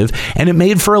cohesive, and it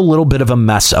made for a little bit of a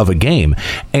mess of a game.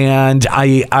 And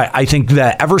I think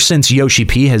that ever since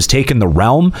Yoshi-P has taken the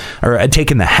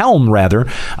helm, rather,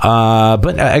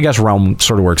 but I guess realm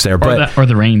sort of works there. Or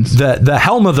the reins. The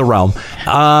helm of the realm.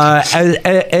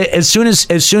 As soon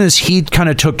as he kind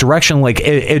of took direction, like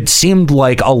it seemed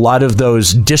like a lot of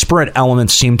those disparate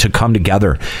elements seemed to come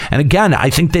together. And again, I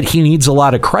think that he needs a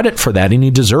lot of credit for that, and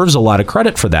he deserves a lot of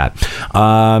credit for that.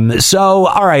 So,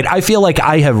 all right, I feel like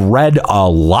I have read a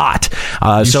lot.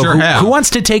 Who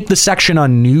wants to take the section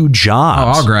on new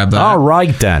jobs? Oh, I'll grab that. All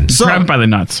right, then. Grab it by the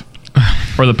nuts.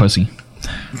 Or the pussy.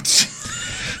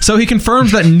 So he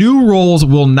confirms that new roles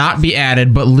will not be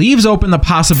added, but leaves open the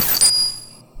possibility.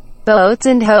 Boats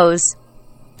and hose.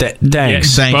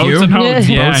 Thanks. Thank boats you. And hose.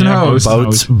 Yeah, boats and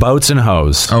hose. Boats and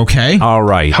hose. Okay. All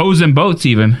right. Hose and boats,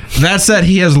 even. That said,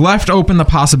 he has left open the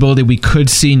possibility we could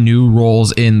see new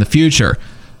roles in the future.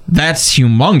 That's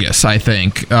humongous, I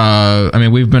think.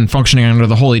 We've been functioning under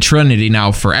the Holy Trinity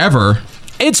now forever.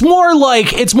 It's more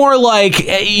like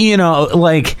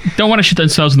don't want to shoot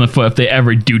themselves in the foot if they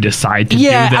ever do decide to do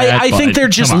that. I think they're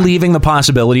just leaving the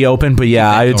possibility open. But yeah,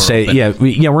 I would say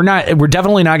we're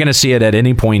definitely not going to see it at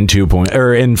any point in 2.0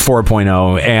 or in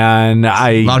 4.0. And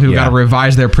a lot of people got to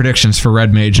revise their predictions for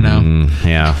Red Mage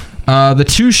now. The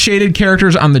two shaded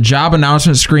characters on the job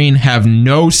announcement screen have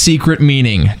no secret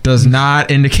meaning. Does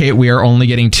not indicate we are only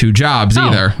getting 2 jobs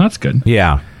either. That's good.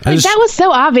 Yeah. That was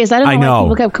so obvious. I don't know why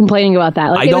people kept complaining about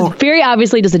that. It was very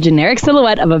obviously just a generic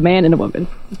silhouette of a man and a woman.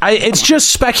 It's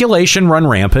just speculation run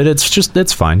rampant.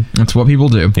 It's fine. That's what people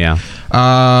do. Yeah.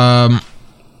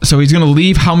 So he's going to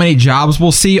leave how many jobs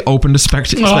we'll see open to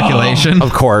speculation.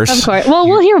 Of course. Well,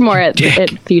 we'll hear more at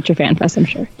future FanFest, I'm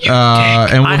sure.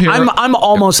 And we'll hear. I'm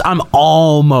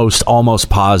almost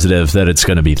positive that it's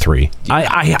going to be 3.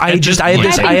 I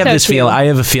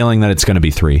have a feeling that it's going to be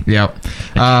 3. Yep.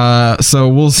 So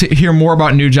we'll hear more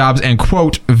about new jobs and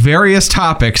quote various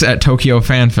topics at Tokyo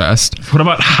FanFest. What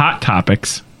about hot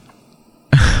topics?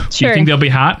 Sure. Do you think they'll be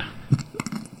hot?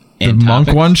 The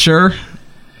monk one, sure.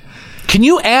 Can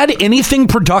you add anything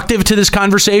productive to this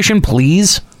conversation,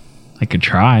 please? I could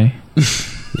try.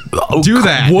 Do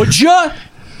that. Would you?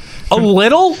 A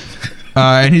little?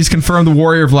 And he's confirmed the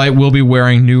Warrior of Light will be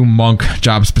wearing new monk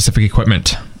job-specific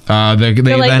equipment.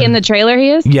 In the trailer he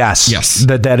is? Yes.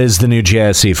 That is the new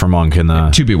GISC for Monk in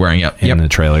the... To be wearing, in the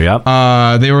trailer, yep.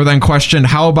 They were then questioned,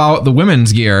 how about the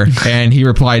women's gear? And he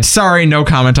replied, sorry, no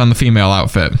comment on the female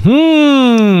outfit.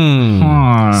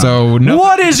 So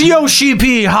what is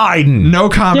Yoshi-P hiding? No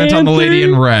comment on the lady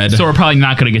in red. So we're probably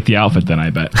not going to get the outfit then, I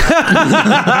bet.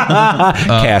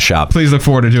 Cash out. Please look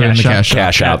forward to doing the cash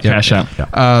out. Cash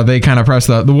out. They kind of pressed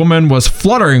the woman was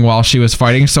fluttering while she was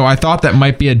fighting, so I thought that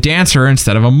might be a dancer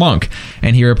instead of a monk.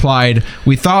 And he replied,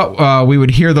 we thought we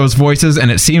would hear those voices, and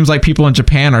it seems like people in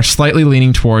Japan are slightly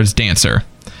leaning towards dancer.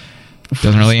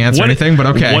 Doesn't really answer anything, but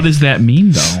okay. What does that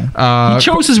mean, though? He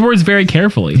chose his words very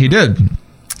carefully. He did.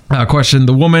 Question,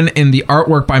 the woman in the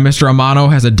artwork by Mr. Amano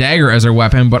has a dagger as her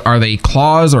weapon, but are they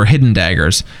claws or hidden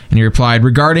daggers? And he replied,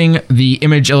 regarding the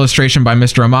image illustration by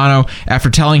Mr. Amano, after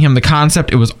telling him the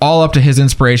concept, it was all up to his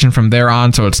inspiration from there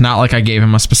on, so it's not like I gave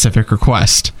him a specific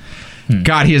request.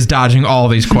 God, he is dodging all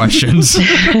these questions.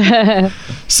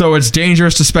 So it's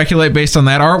dangerous to speculate based on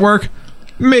that artwork?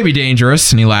 Maybe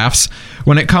dangerous, and he laughs.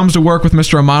 When it comes to work with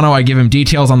Mr. Amano, I give him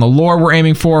details on the lore we're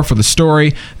aiming for the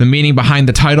story, the meaning behind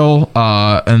the title,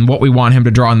 and what we want him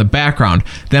to draw in the background.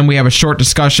 Then we have a short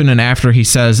discussion, and after he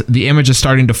says, the image is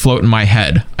starting to float in my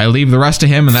head. I leave the rest to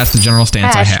him, and that's the general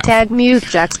stance I have. Hashtag mute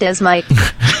Juxta's Mike.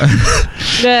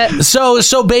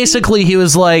 So basically he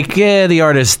was like, yeah, the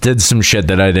artist did some shit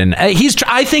that I didn't.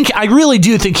 I really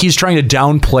do think he's trying to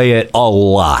downplay it a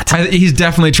lot. He's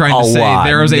definitely trying to say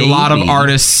there is a lot of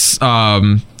artists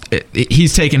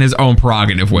he's taking his own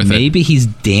prerogative with it. Maybe he's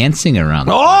dancing around.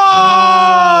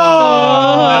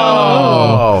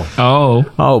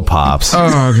 Oh, Pops.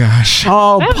 Oh, gosh.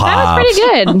 Oh, That Pops. was pretty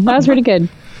good. That was pretty good.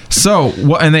 So,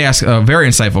 and they ask a very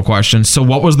insightful question. So,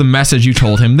 what was the message you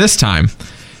told him this time?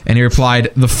 And he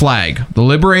replied, the flag. The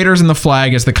liberators and the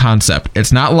flag is the concept.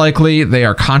 It's not likely they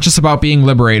are conscious about being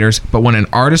liberators, but when an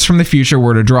artist from the future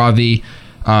were to draw they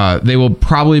will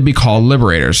probably be called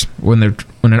liberators. When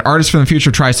an artist from the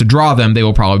future tries to draw them, they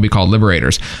will probably be called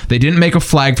liberators. They didn't make a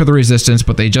flag for the resistance,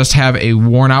 but they just have a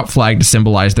worn-out flag to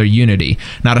symbolize their unity.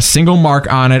 Not a single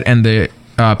mark on it, and the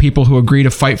people who agree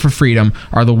to fight for freedom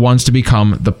are the ones to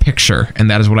become the picture. And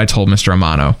that is what I told Mr.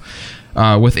 Amano.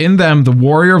 Within them, the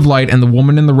warrior of light and the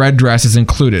woman in the red dress is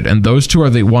included, and those two are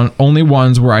the only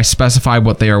ones where I specify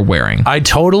what they are wearing. I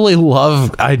totally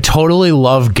love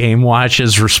Game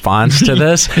Watch's response to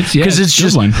this because it's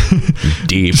just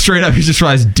deep. Straight up, he just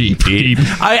tries deep.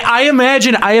 I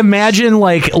imagine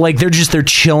like they're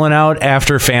chilling out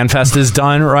after FanFest is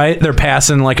done, right? They're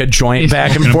passing like a joint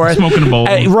back and forth, smoking a bowl,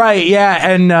 right? Yeah,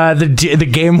 and the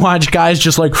Game Watch guy's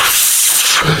just like.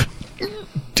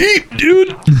 Deep, dude.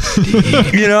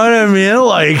 You know what I mean?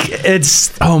 Like,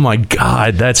 it's, oh my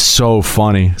God, that's so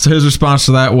funny. So his response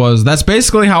to that was, that's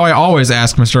basically how I always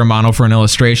ask Mr. Amano for an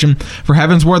illustration. For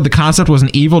heaven's word, the concept was an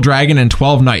evil dragon and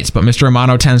 12 knights, but Mr.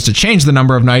 Amano tends to change the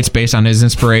number of knights based on his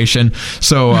inspiration.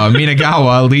 So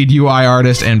Minagawa, lead UI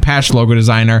artist and patch logo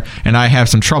designer, and I have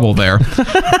some trouble there.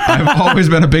 I've always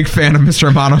been a big fan of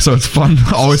Mr. Amano, so it's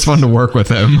always fun to work with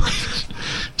him.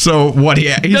 So what he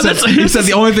said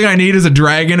the only thing I need is a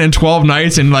dragon and 12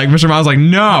 knights, and like Mr. Miles like,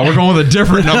 no, we're going with a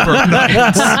different number of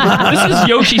knights. This is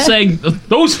Yoshi saying,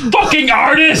 those fucking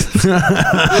artists.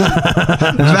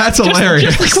 That's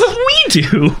hilarious. Just like what we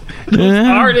do. Those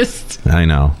artists. I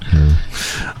know.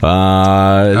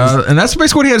 And that's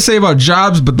basically what he had to say about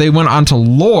jobs, but they went on to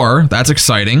lore. That's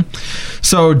exciting.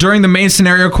 So during the main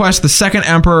scenario quest, the second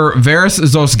emperor, Varus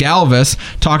Zosgalvis,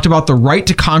 talked about the right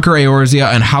to conquer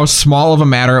Eorzea and how small of a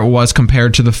matter it was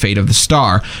compared to the fate of the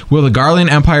star. Will the Garlean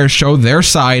Empire show their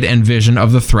side and vision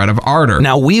of the threat of Ardor?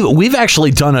 Now, we've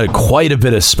actually done quite a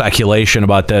bit of speculation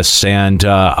about this and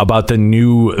about the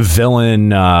new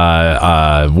villain,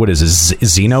 what is it,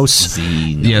 Xenos?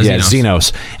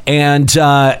 Xenos. And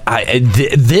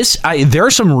there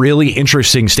are some really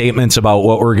interesting statements about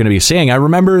what we're going to be seeing. I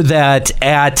remember that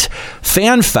at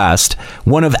FanFest,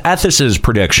 one of Ethis's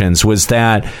predictions was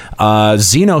that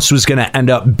Xenos was going to end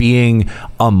up being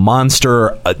a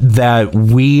monster that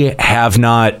we have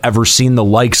not ever seen the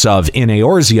likes of in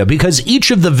Eorzea, because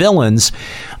each of the villains,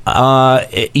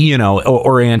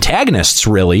 or antagonists,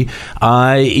 really,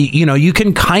 you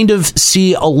can kind of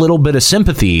see a little bit of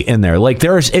sympathy in there. Like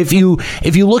there's, if you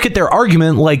look at their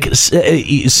argument, like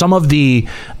some of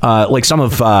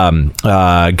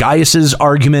Gaius's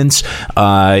arguments,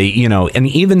 and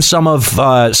even some of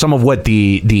what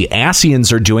the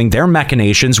Asians are doing, their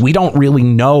machinations, we don't really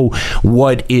know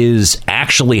what is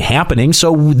actually happening.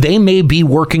 So they may be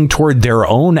working toward their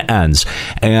own ends,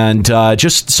 and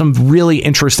just some really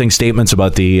interesting statements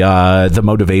about the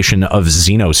motivation of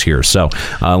Xenos here. So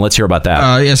let's hear about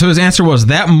that. So his answer was,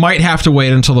 that might have to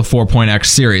wait until the 4.x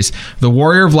series. The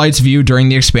Warrior of Light's view during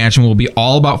the expansion will be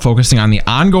all about focusing on the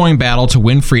ongoing battle to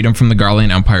win freedom from the Garlean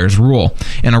Empire's rule.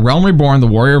 In A Realm Reborn, the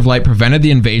Warrior of Light prevented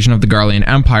the invasion of the Garlean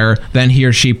Empire, then he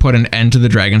or she put an end to the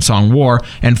Dragon Song War,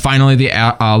 and finally the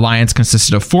alliance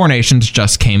consisted of 4 nations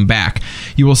just came back.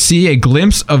 You will see a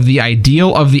glimpse of the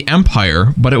ideal of the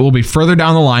Empire, but it will be further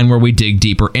down the line where we dig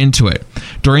deeper into it.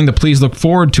 During the Please Look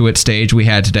Forward to It stage we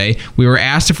had today, we were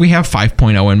asked if we have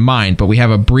 5.0 in mind, but we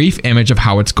have a brief image of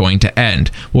how it's going to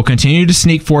end. We'll continue to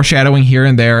sneak foreshadowing here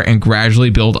and there and gradually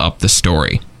build up the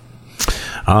story.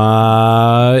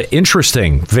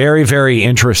 Interesting. Very, very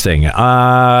interesting.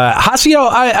 Hasio,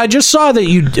 I just saw that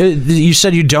you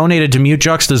said you donated to Mute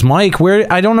Juxta's mic. Where,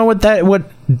 I don't know what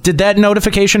did that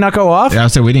notification not go off? Yeah,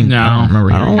 so we didn't. No. I don't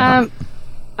remember hearing it.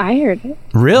 I heard it.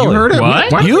 Really? You heard it?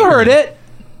 What? You heard it?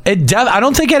 I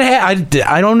don't think it had.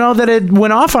 I don't know that it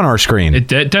went off on our screen. It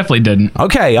definitely didn't.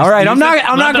 Okay, all right. I'm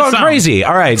not going crazy.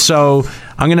 All right, so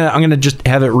I'm gonna just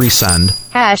have it resend.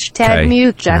 #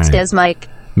 Mute Juxta's mic.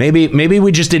 Maybe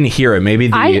we just didn't hear it. Maybe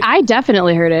I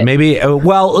definitely heard it. Maybe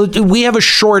we have a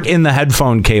short in the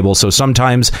headphone cable, so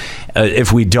sometimes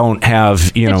if we don't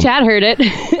have, the chat heard it.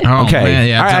 Okay, man,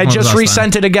 yeah, all right, I just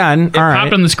resent it again. It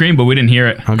popped on the screen, but we didn't hear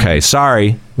it. Okay,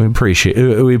 sorry. We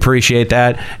appreciate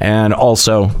that, and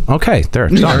also, okay, there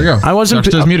we go. I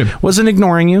wasn't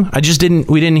ignoring you. I just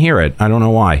we didn't hear it. I don't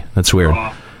know why. That's weird.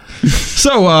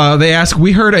 So they ask,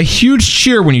 we heard a huge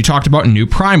cheer when you talked about new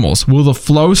primals. Will the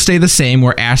flow stay the same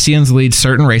where Asians lead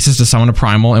certain races to summon a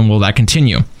primal, and will that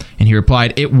continue? And he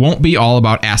replied, it won't be all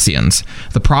about Asians.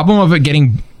 The problem of it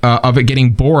getting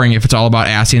boring if it's all about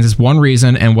Asians is one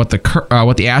reason, and what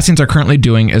the Asians are currently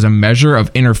doing is a measure of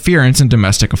interference in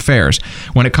domestic affairs.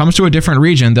 When it comes to a different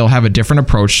region, they'll have a different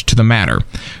approach to the matter.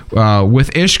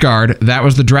 With Ishgard, that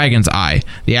was the Dragon's Eye.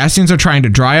 The Asians are trying to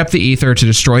dry up the ether to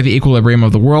destroy the equilibrium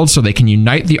of the world so they can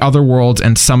unite the other worlds,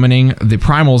 and summoning the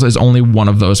primals is only one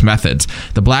of those methods.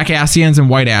 The Black Asians and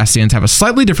White Asians have a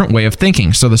slightly different way of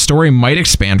thinking, so the story might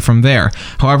expand from there.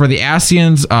 However, the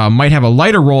Asians might have a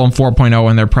lighter role in 4.0,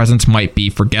 and their presence might be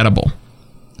forgettable.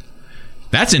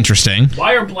 That's interesting.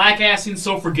 Why are Black Asians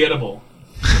so forgettable?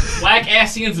 Black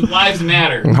Asians' lives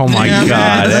matter. Oh my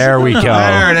God! There we go.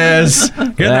 There it is.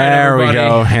 Good there night, we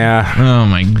go. Yeah. Oh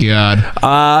my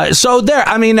God. So there.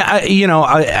 I mean,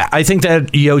 I think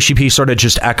that Yoshi-P sort of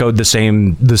just echoed the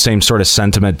same sort of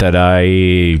sentiment that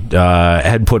I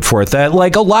had put forth. That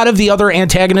like a lot of the other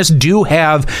antagonists do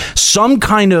have some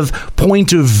kind of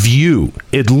point of view,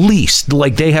 at least.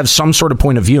 Like they have some sort of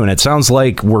point of view, and it sounds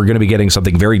like we're going to be getting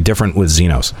something very different with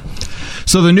Xenos.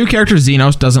 So the new character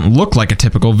Xenos doesn't look like a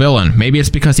typical villain. Maybe it's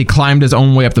because he climbed his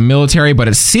own way up the military, but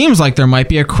it seems like there might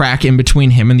be a crack in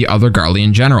between him and the other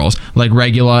Garlean generals, like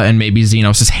Regula, and maybe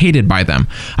Xenos is hated by them.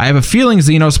 I have a feeling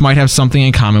Xenos might have something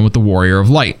in common with the Warrior of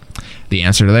Light. The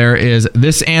answer there is,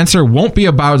 this answer won't be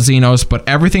about Xenos, but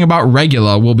everything about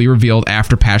Regula will be revealed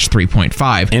after patch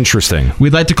 3.5. Interesting.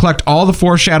 We'd like to collect all the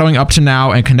foreshadowing up to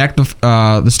now and connect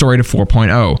the story to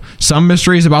 4.0. Some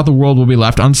mysteries about the world will be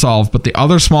left unsolved, but the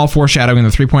other small foreshadowing in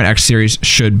the 3.x series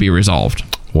should be resolved.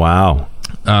 Wow.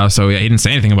 So yeah, he didn't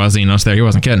say anything about Xenos there. He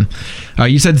wasn't kidding.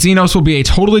 You said Xenos will be a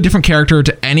totally different character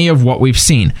to any of what we've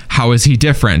seen. How is he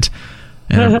different?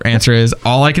 And the answer is,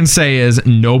 all I can say is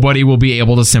nobody will be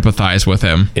able to sympathize with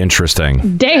him.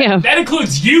 Interesting. Damn. That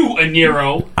includes you,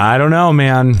 Aniro. I don't know,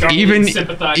 man. Even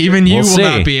you will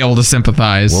not be able to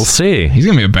sympathize. We'll see. He's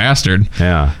going to be a bastard.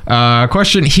 Yeah.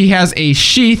 Question. He has a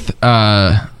sheath,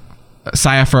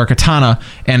 saya for a katana,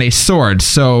 and a sword.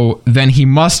 So then he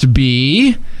must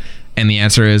be... And the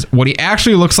answer is, what he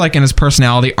actually looks like and his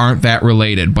personality aren't that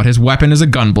related, but his weapon is a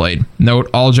gunblade. Note,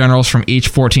 all generals from each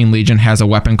 14 Legion has a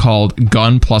weapon called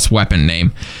gun plus weapon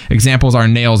name. Examples are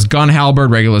Nail's gun halberd,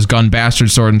 Regula's gun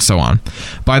bastard sword, and so on.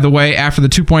 By the way, after the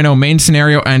 2.0 main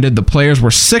scenario ended, the players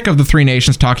were sick of the three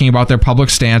nations talking about their public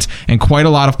stance, and quite a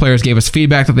lot of players gave us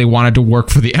feedback that they wanted to work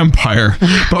for the Empire.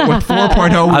 But with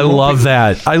 4.0... I love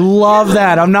that. I love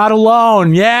that. I'm not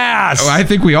alone. Yes! I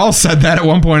think we all said that at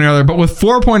one point or another, but with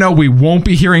 4.0, we won't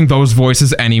be hearing those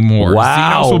voices anymore.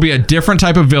 Wow. Xenos will be a different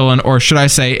type of villain, or should I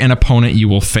say, an opponent you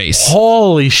will face.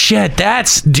 Holy shit.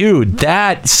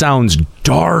 That sounds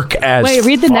dark as Wait,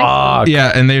 read the fuck. next one.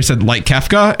 Yeah, and they said, like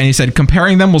Kefka, and he said,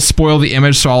 comparing them will spoil the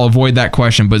image, so I'll avoid that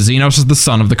question, but Xenos is the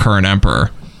son of the current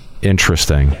emperor.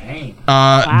 Interesting. These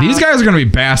guys are going to be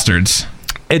bastards.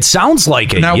 It sounds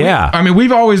like it, now, yeah.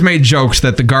 We've always made jokes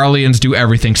that the Garleans do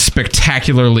everything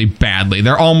spectacularly badly.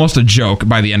 They're almost a joke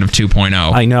by the end of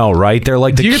 2.0. I know, right? They're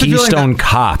like the Keystone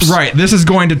Cops. Right, this is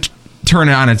going to turn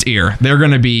it on its ear. They're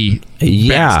going to be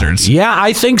bastards. Yeah,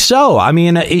 I think so. I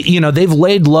mean, they've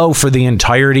laid low for the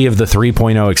entirety of the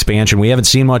 3.0 expansion. We haven't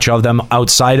seen much of them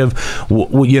outside of,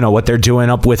 what they're doing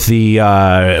up with the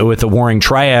Warring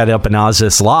Triad up in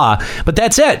Aziz La. But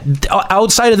that's it.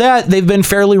 Outside of that, they've been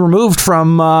fairly removed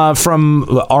from our, They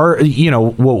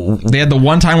had the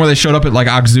one time where they showed up at like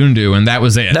Oxundu, and that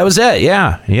was it. That was it,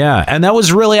 yeah. And that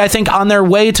was really, I think, on their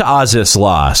way to Aziz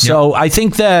La. So I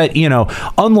think that,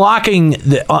 unlocking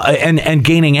and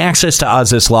gaining access to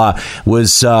Aziz La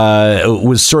was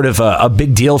sort of a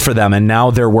big deal for them, and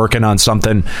now they're working on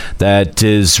something that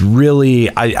is really,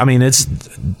 it's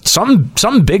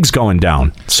something big's going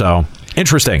down. So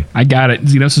interesting. I got it.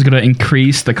 Xenos is going to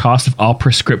increase the cost of all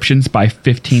prescriptions by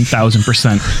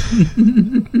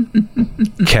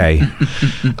 15,000%. Okay.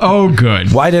 Oh,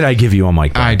 good. Why did I give you a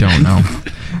mic? I don't know.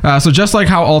 So just like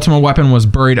how Ultima Weapon was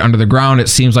buried under the ground, it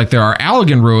seems like there are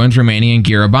Allegan ruins remaining in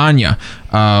Girabanya.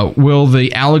 Will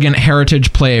the Allegan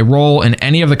heritage play a role in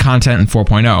any of the content in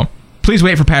 4.0? Please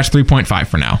wait for patch 3.5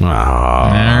 for now. All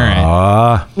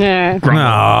right.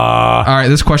 All right,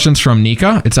 this question's from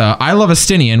Nika. It's I love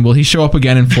Astinian. Will he show up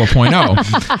again in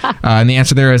 4.0? And the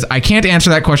answer there is, I can't answer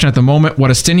that question at the moment.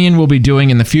 What Astinian will be doing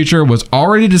in the future was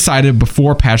already decided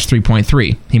before patch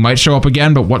 3.3. He might show up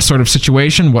again, but what sort of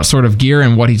situation, what sort of gear,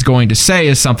 and what he's going to say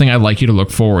is something I'd like you to look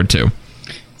forward to.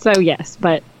 So yes,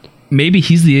 but... Maybe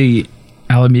he's the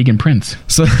Alamegan Prince.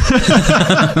 So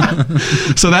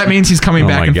that means he's coming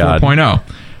back in 4.0.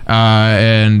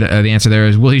 And the answer there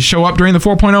is, will he show up during the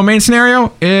 4.0 main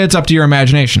scenario? It's up to your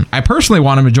imagination. I personally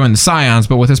want him to join the Scions,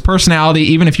 but with his personality,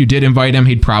 even if you did invite him,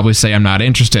 he'd probably say I'm not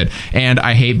interested. And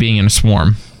I hate being in a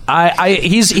swarm.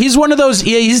 He's one of those.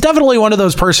 Yeah, he's definitely one of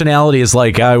those personalities.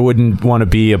 Like, I wouldn't want to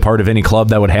be a part of any club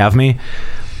that would have me.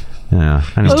 Yeah,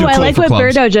 I like what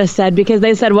Birdo just said, because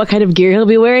they said what kind of gear he'll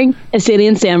be wearing.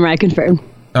 Assyrian Samurai confirmed.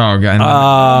 Oh, God.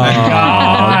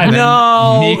 God.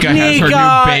 No. Nika has her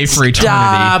new Bay for eternity.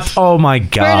 Stop. Oh, my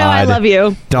God. Birdo, I love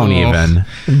you. Don't even.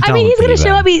 I mean, he's going to show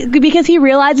up because he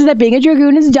realizes that being a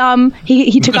Dragoon is dumb.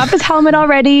 He took off his helmet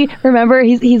already. Remember,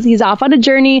 he's off on a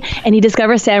journey, and he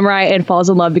discovers Samurai and falls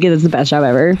in love because it's the best job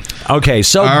ever. Okay,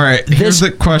 so... All right, here's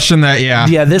the question that,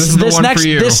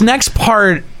 this next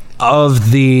part of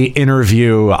the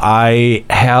interview, I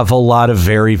have a lot of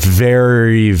very,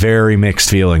 very, very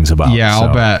mixed feelings about. Yeah,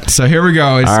 I'll bet. So here we go.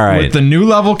 All right. With the new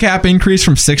level cap increase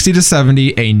from 60 to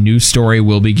 70, a new story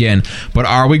will begin. But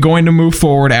are we going to move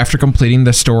forward after completing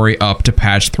the story up to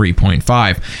patch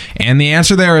 3.5? And the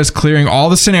answer there is clearing all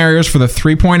the scenarios for the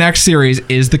 3.x series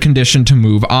is the condition to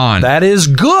move on. That is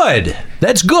good.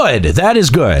 That's good. That is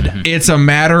good. It's a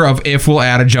matter of if we'll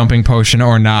add a jumping potion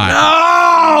or not.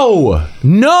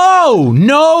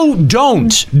 No,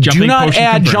 don't. Do not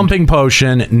add jumping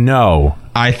potion. No.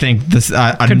 I think this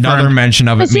another mention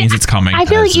of it means it's coming. I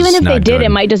feel like even if they did, it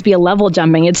might just be a level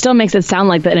jumping. It still makes it sound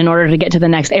like that in order to get to the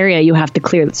next area, you have to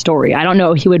clear the story. I don't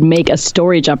know if he would make a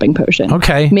story jumping potion.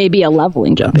 Okay. Maybe a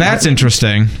leveling jumping That's potion.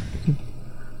 Interesting.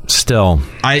 Still,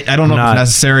 I don't know if it's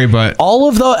necessary, but all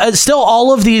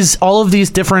of these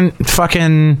different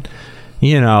fucking,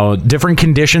 different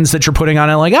conditions that you're putting on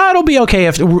it, like, it'll be okay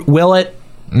if will it?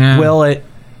 I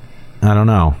don't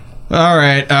know. All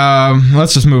right,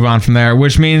 let's just move on from there,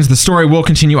 which means the story will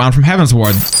continue on from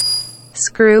Heavensward.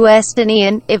 Screw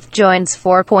Estinian. If joins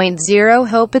 4.0,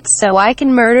 hope it's so I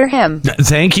can murder him.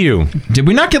 Thank you. Did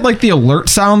we not get like the alert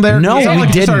sound there? No, we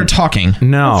didn't. Started talking.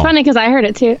 No. It's funny because I heard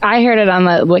it too. I heard it on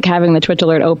the having the Twitch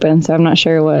alert open, so I'm not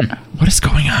sure what is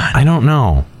going on. I don't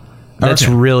know. That's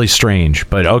really strange,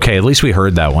 but okay, at least we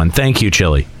heard that one. Thank you,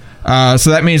 Chili. So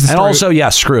that means the story... And also,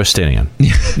 yes, screw Estinian.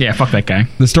 Yeah, fuck that guy.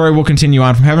 The story will continue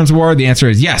on from Heavensward. The answer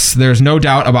is yes. There's no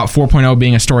doubt about 4.0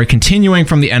 being a story continuing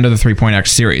from the end of the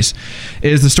 3.x series.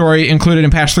 Is the story included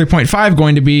in patch 3.5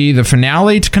 going to be the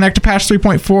finale to connect to patch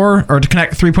 3.4 or to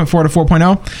connect 3.4 to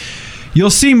 4.0? You'll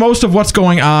see most of what's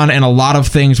going on, and a lot of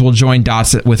things will join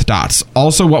dots with dots.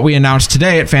 Also, what we announced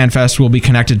today at FanFest will be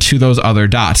connected to those other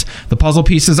dots. The puzzle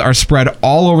pieces are spread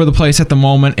all over the place at the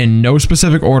moment in no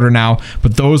specific order now,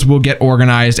 but those will get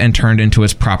organized and turned into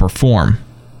its proper form.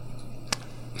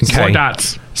 Okay. 4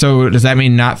 dots. So does that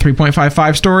mean not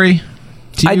 3.55 story?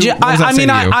 I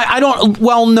don't.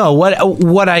 Well, no.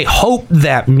 What I hope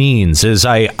that means is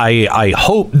I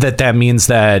hope that means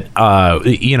that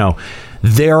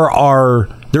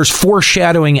there's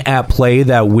foreshadowing at play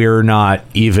that we're not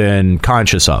even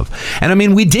conscious of. And I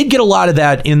mean, we did get a lot of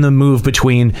that in the move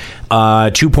between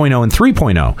 2.0 and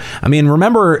 3.0. I mean,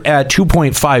 remember at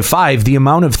 2.55, the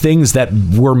amount of things that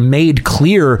were made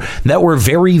clear that were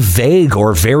very vague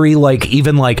or very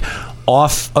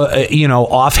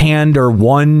offhand or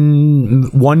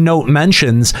one note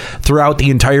mentions throughout the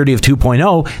entirety of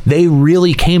 2.0, they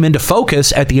really came into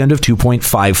focus at the end of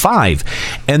 2.55.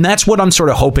 And that's what I'm sort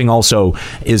of hoping also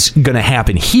is going to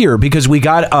happen here, because we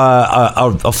got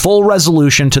a full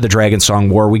resolution to the Dragonsong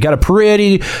War. We got a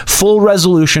pretty full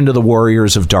resolution to the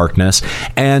Warriors of Darkness.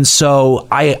 And so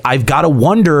I've got to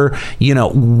wonder,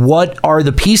 what are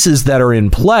the pieces that are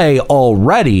in play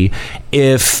already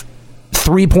if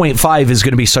 3.5 is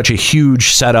going to be such a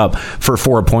huge setup for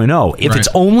 4.0. If it's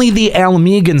only the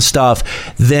Alamegan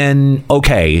stuff, then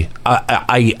okay,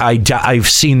 I've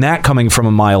seen that coming from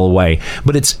a mile away.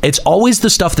 But it's always the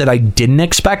stuff that I didn't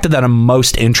expect that I'm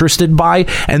most interested by,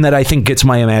 and that I think gets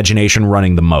my imagination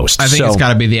running the most. I think it's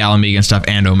got to be the Alamegan stuff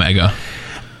and Omega.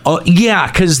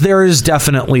 Yeah, because there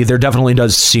definitely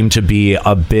does seem to be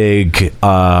a big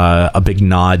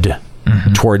nod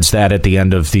towards that at the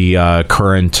end of the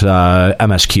current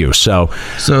MSQ.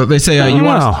 So they say you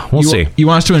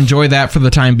want us to enjoy that for the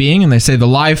time being, and they say the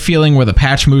live feeling where the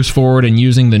patch moves forward and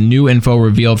using the new info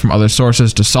revealed from other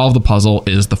sources to solve the puzzle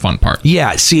is the fun part.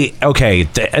 Yeah, see, okay,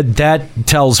 that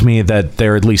tells me that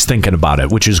they're at least thinking about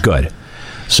it, which is good.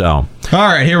 So, all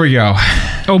right, here we go.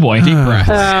 Oh boy, deep breaths.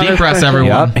 Deep breaths,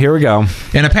 everyone. Yep, here we go.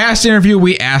 In a past interview,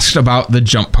 we asked about the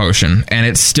jump potion, and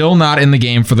it's still not in the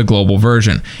game for the global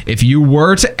version. If you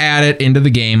were to add it into the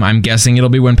game, I'm guessing it'll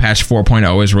be when patch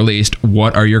 4.0 is released.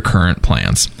 What are your current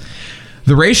plans?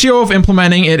 The ratio of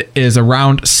implementing it is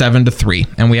around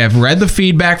 7-3, and we have read the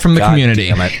feedback from the community.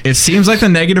 Damn it. It seems like the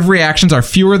negative reactions are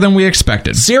fewer than we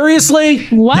expected. Seriously?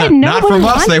 What? Not from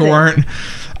us, they weren't.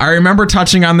 I remember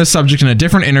touching on this subject in a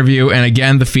different interview, and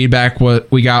again, the feedback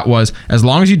we got was, as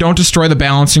long as you don't destroy the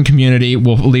balancing community,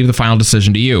 we'll leave the final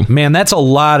decision to you. Man, that's a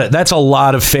lot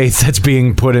of faith that's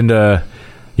being put into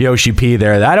Yoshi-P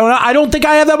there. I don't think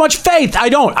I have that much faith.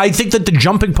 I think that the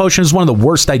jumping potion is one of the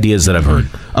worst ideas that I've heard.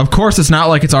 Of course, it's not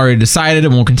like it's already decided,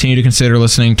 and we'll continue to consider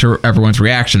listening to everyone's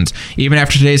reactions. Even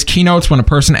after today's keynotes, when a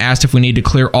person asked if we need to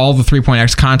clear all the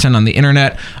 3.x content on the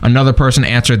internet, another person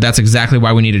answered that's exactly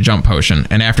why we need a jump potion.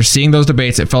 And after seeing those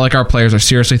debates, it felt like our players are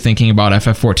seriously thinking about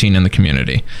FF14 in the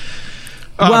community.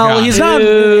 Oh, well,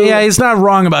 God. he's not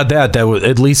wrong about that. That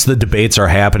at least the debates are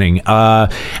happening. And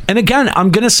again,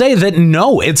 I'm going to say that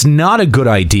no, it's not a good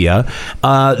idea.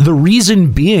 The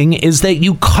reason being is that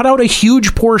you cut out a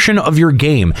huge portion of your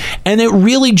game, and it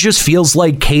really just feels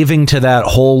like caving to that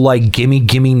whole like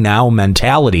gimme now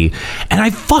mentality. And I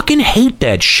fucking hate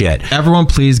that shit. Everyone,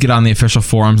 please get on the official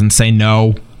forums and say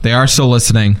no. They are still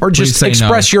listening. Or just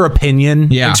express your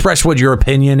opinion. Yeah. Express what your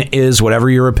opinion is, whatever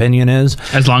your opinion is.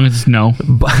 As long as it's no.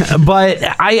 But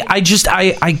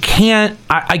I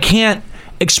can't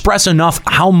express enough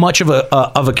how much of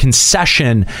a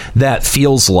concession that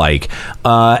feels like.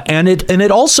 And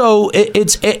it also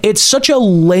it's such a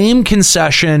lame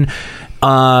concession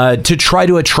to try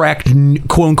to attract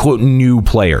quote unquote new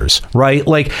players, right?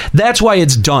 Like that's why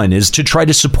it's done, is to try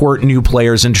to support new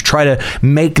players and to try to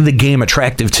make the game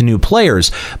attractive to new players.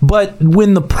 But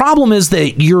when the problem is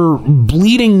that you're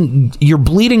bleeding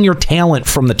your talent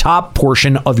from the top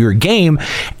portion of your game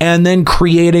and then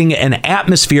creating an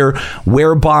atmosphere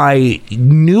whereby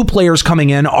new players coming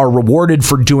in are rewarded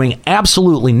for doing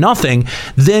absolutely nothing,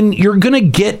 then you're gonna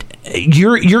get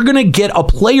a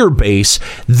player base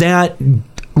that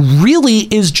really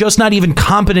is just not even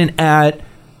competent at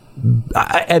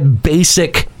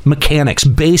basic mechanics,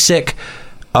 basic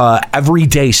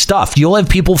everyday stuff. You'll have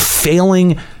people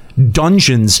failing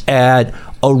dungeons at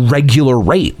a regular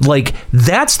rate. Like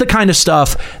that's the kind of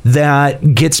stuff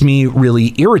that gets me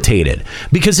really irritated,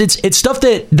 because it's stuff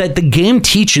that the game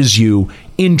teaches you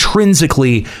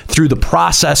intrinsically through the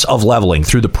process of leveling,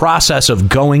 through the process of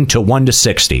going to 1 to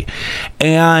 60.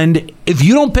 And if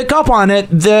you don't pick up on it,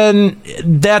 then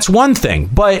that's one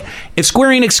thing. But if Square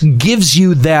Enix gives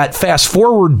you that fast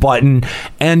forward button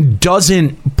and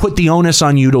doesn't put the onus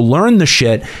on you to learn the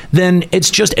shit, then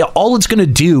it's just all it's going to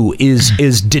do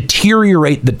is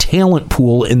deteriorate the talent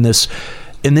pool in this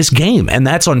game, and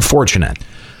that's unfortunate.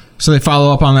 So they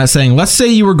follow up on that saying, let's say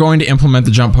you were going to implement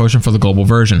the jump potion for the global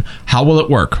version. How will it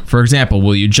work? For example,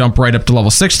 will you jump right up to level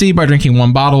 60 by drinking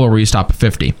one bottle, or will you stop at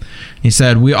 50? He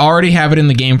said, we already have it in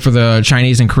the game for the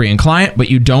Chinese and Korean client, but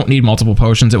you don't need multiple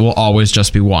potions. It will always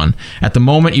just be one. At the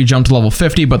moment, you jump to level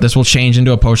 50, but this will change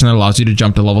into a potion that allows you to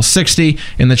jump to level 60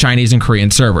 in the Chinese and Korean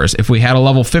servers. If we had a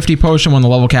level 50 potion when the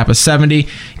level cap is 70,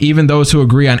 even those who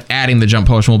agree on adding the jump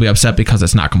potion will be upset because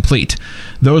it's not complete.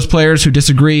 Those players who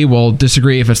disagree will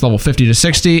disagree if it's level 50 to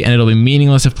 60, and it'll be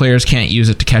meaningless if players can't use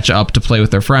it to catch up to play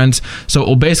with their friends. So it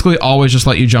will basically always just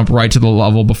let you jump right to the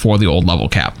level before the old level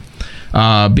cap.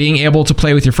 Being able to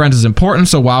play with your friends is important,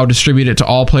 so WoW distributed it to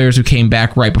all players who came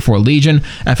back right before Legion.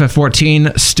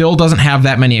 FF14 still doesn't have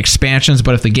that many expansions,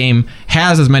 but if the game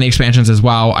has as many expansions as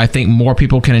WoW, I think more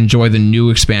people can enjoy the new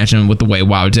expansion with the way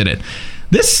WoW did it.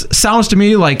 This sounds to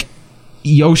me like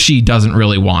Yoshi doesn't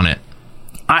really want it.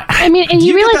 I mean, and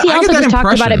you realize he also just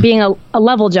talked about it being a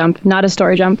level jump, not a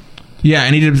story jump. Yeah,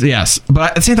 and he did, yes.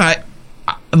 But at the same time,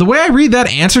 the way I read that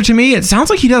answer to me, it sounds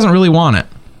like he doesn't really want it.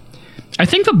 I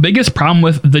think the biggest problem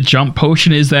with the jump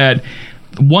potion is that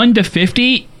 1 to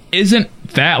 50 isn't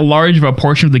that large of a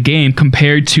portion of the game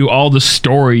compared to all the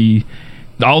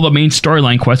main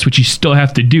storyline quests, which you still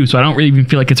have to do. So I don't really even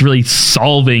feel like it's really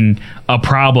solving a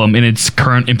problem in its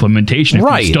current implementation.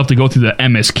 Right. You still have to go through the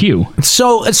MSQ.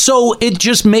 So it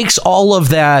just makes all of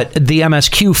that, the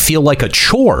MSQ, feel like a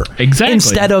chore. Exactly.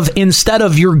 Instead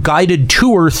of your guided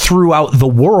tour throughout the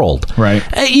world. Right.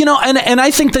 And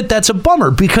I think that's a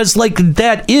bummer, because like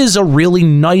that is a really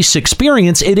nice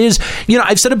experience. It is,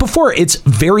 I've said it before, it's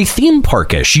very theme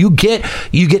parkish. You get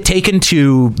taken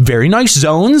to very nice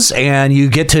zones, and you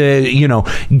get to,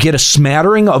 get a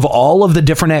smattering of all of the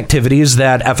different activities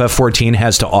that FF14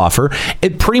 has to offer.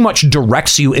 It pretty much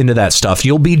directs you into that stuff.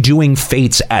 You'll be doing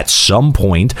fates at some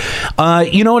point.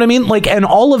 You know what I mean? Like, and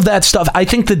all of that stuff, I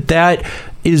think that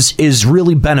is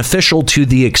really beneficial to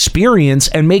the experience,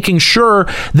 and making sure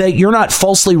that you're not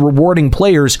falsely rewarding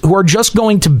players who are just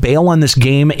going to bail on this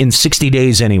game in 60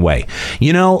 days anyway.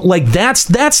 You know, like that's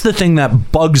the thing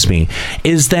that bugs me,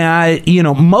 is that, you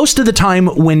know, most of the time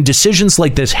when decisions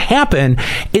like this happen,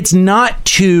 it's not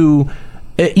to,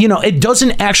 you know, it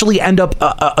doesn't actually end up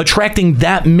attracting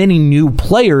that many new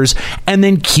players and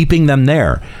then keeping them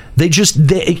there. They'll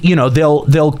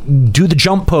do the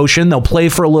jump potion, they'll play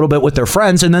for a little bit with their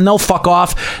friends, and then they'll fuck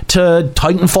off to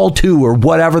Titanfall 2 or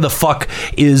whatever the fuck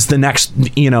is the next,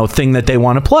 you know, thing that they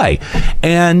want to play.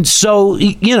 And so,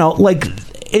 you know, like,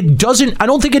 I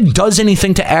don't think it does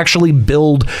anything to actually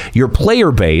build your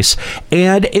player base,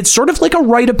 and it's sort of like a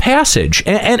rite of passage.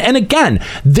 And again,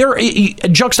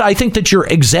 Juxta, I think that you're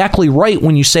exactly right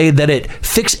when you say that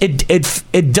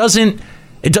it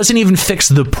doesn't even fix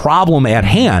the problem at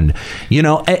hand, you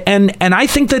know, and I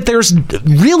think that there's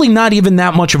really not even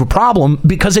that much of a problem,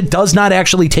 because it does not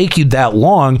actually take you that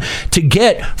long to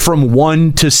get from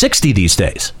 1 to 60 these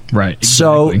days. Right. Exactly.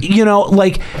 So, you know,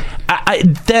 like,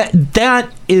 that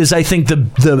is, I think,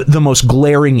 the most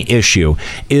glaring issue,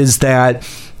 is that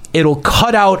it'll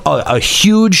cut out a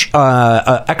huge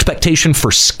expectation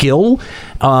for skill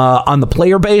on the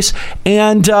player base,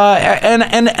 and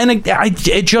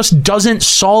it just doesn't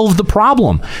solve the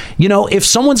problem. You know, if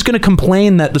someone's going to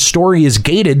complain that the story is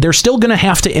gated, they're still going to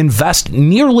have to invest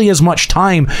nearly as much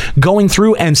time going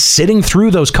through and sitting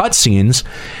through those cutscenes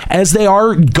as they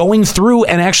are going through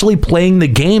and actually playing the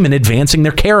game and advancing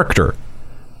their character.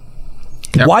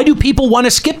 Yep. Why do people want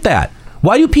to skip that?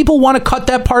 Why do people want to cut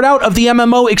that part out of the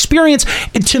MMO experience?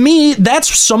 To me,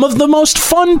 that's some of the most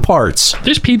fun parts.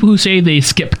 There's people who say they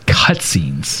skip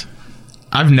cutscenes.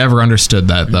 I've never understood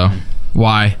that, though.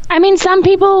 Why? I mean, some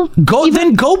people go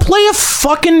play a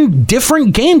fucking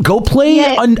different game. Go play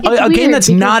a game that's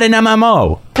not an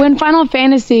MMO. When Final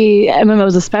Fantasy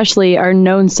MMOs especially are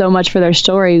known so much for their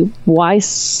story, why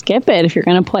skip it if you're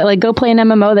going to play? Like, go play an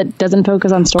MMO that doesn't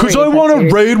focus on story. Because I want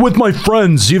to raid with my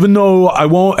friends, even though I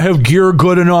won't have gear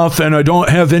good enough and I don't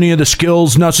have any of the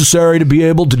skills necessary to be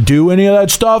able to do any of that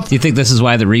stuff. Do you think this is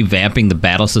why they're revamping the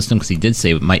battle system? Because he did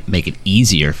say it might make it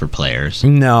easier for players.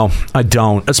 No, I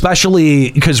don't.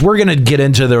 Especially because we're going to get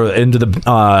into the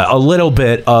a little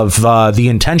bit of the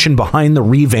intention behind the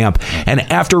revamp, and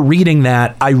after reading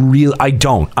that, I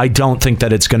don't think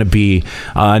that it's going to be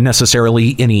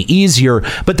necessarily any easier,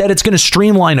 but that it's going to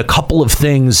streamline a couple of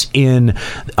things in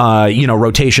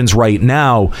rotations right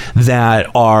now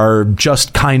that are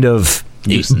just kind of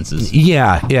nuisances.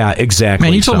 Yeah, exactly.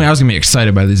 Man, you told me I was gonna be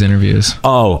excited by these interviews.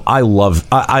 Oh, I love.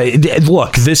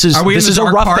 Look, this is a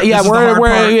rough. Part? Yeah,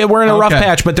 we're in a rough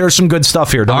patch, but there's some good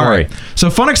stuff here. Don't worry. Right.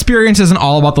 So, fun experience isn't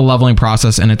all about the leveling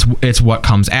process, and it's what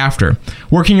comes after.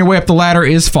 Working your way up the ladder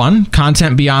is fun.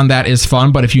 Content beyond that is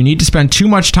fun, but if you need to spend too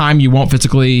much time, you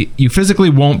physically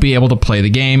won't be able to play the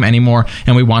game anymore,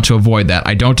 and we want to avoid that.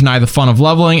 I don't deny the fun of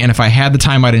leveling, and if I had the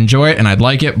time, I'd enjoy it and I'd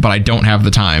like it, but I don't have the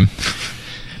time.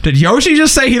 Did Yoshi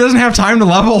just say he doesn't have time to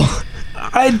level?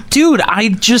 Dude, I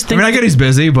just think... I mean, I get he's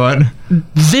busy, but...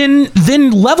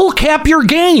 Then level cap your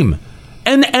game.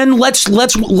 And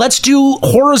let's do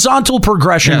horizontal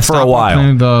progression for a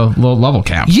while. The level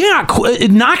cap. Yeah,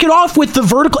 knock it off with the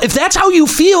vertical. If that's how you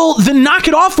feel, then knock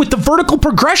it off with the vertical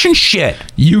progression shit.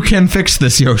 You can fix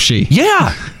this, Yoshi.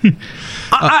 Yeah.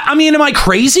 I mean, am I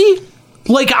crazy?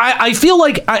 Like, I feel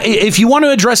like if you want to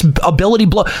address ability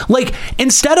blow, like,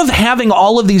 instead of having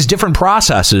all of these different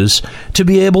processes to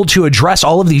be able to address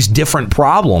all of these different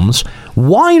problems,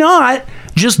 why not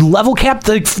just level cap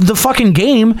the fucking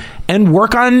game and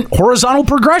work on horizontal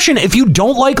progression if you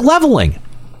don't like leveling?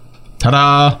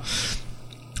 Ta-da!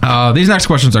 These next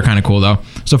questions are kind of cool, though.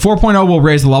 So 4.0 will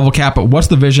raise the level cap, but what's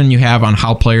the vision you have on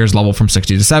how players level from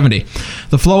 60 to 70?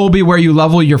 The flow will be where you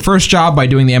level your first job by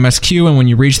doing the MSQ, and when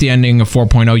you reach the ending of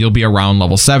 4.0, you'll be around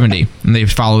level 70. And they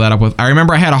follow that up with, I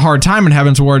remember I had a hard time in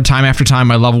Heaven's Ward. Time after time,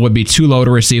 my level would be too low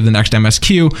to receive the next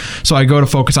MSQ, so I go to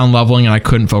focus on leveling, and I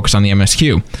couldn't focus on the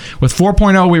MSQ. With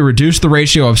 4.0, we reduced the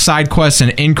ratio of side quests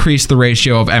and increased the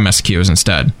ratio of MSQs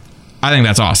instead. I think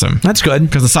that's awesome. That's good.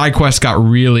 Because the side quests got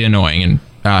really annoying in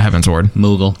Heaven's Ward.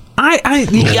 Moogle.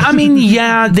 I mean,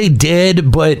 yeah, they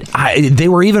did, but they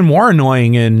were even more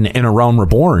annoying in A Realm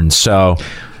Reborn. So,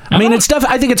 I mean, I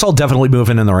think it's all definitely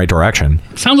moving in the right direction.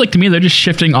 Sounds like to me they're just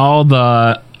shifting all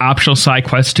the optional side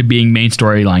quests to being main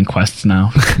storyline quests now.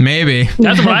 Maybe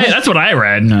that's what I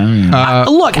read.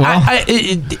 Look,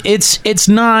 it's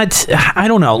not. I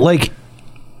don't know. Like,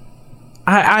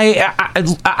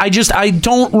 I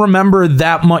don't remember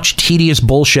that much tedious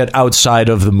bullshit outside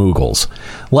of the Moogles.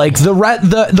 Like the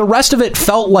rest of it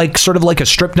felt like sort of like a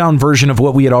stripped down version of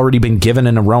what we had already been given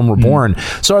in A Realm Reborn.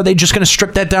 So are they just going to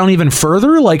strip that down even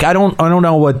further? Like I don't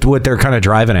know what they're kind of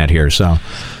driving at here. So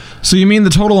you mean the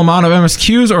total amount of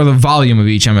MSQs or the volume of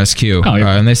each MSQ? Oh,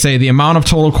 yeah. And they say the amount of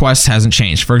total quests hasn't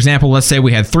changed. For example, let's say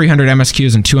we had 300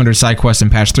 MSQs and 200 side quests in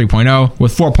patch 3.0.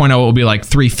 With 4.0, it will be like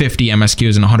 350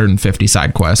 MSQs and 150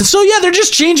 side quests. So yeah, they're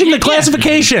just changing the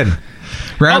classification.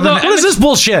 What is this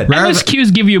bullshit?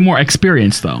 MSQs give you more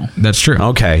experience, though. That's true.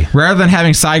 Okay. Rather than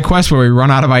having side quests where we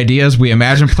run out of ideas, we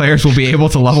imagine players will be able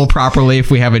to level properly if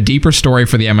we have a deeper story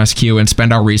for the MSQ and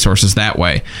spend our resources that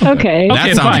way. Okay.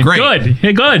 That sounds great.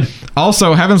 Good.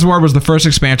 Also, Heaven's Ward was the first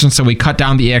expansion, so we cut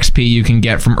down the XP you can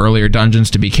get from earlier dungeons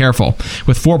to be careful.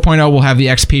 With 4.0, we'll have the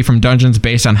XP from dungeons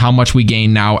based on how much we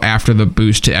gain now after the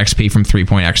boost to XP from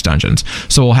 3.x dungeons.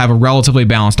 So we'll have a relatively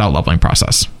balanced out leveling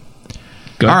process.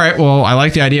 Good. All right, well, I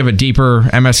like the idea of a deeper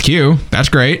MSQ. That's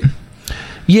great.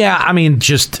 Yeah, I mean,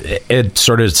 just it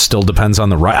sort of still depends on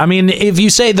the right. I mean, if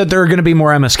you say that there are going to be more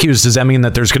MSQs, does that mean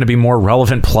that there's going to be more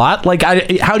relevant plot? Like,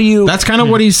 how do you? That's kind of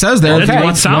what he says there. Okay. He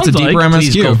wants a deeper MSQ.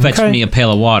 Please go fetch me a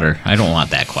pail of water. I don't want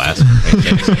that class.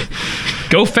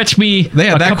 Go fetch me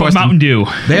a cup of Mountain Dew.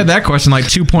 They had that question like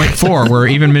 2.4, where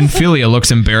even Minfilia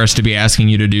looks embarrassed to be asking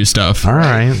you to do stuff. All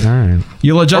right.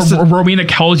 You'll adjust or Rowena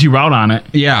calls you out on it.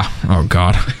 Yeah. Oh,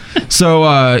 God.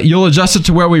 So you'll adjust it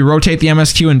to where we rotate the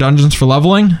MSQ in dungeons for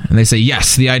leveling. And they say,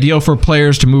 yes, the ideal for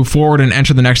players to move forward and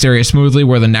enter the next area smoothly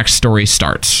where the next story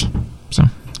starts. So,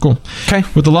 cool. Okay.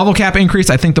 With the level cap increase,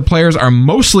 I think the players are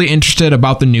mostly interested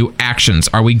about the new actions.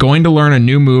 Are we going to learn a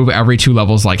new move every 2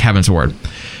 levels like Heaven's Ward?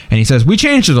 And he says, we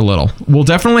changed it a little. We'll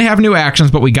definitely have new actions,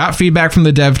 but we got feedback from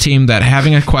the dev team that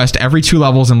having a quest every 2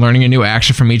 levels and learning a new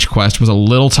action from each quest was a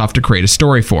little tough to create a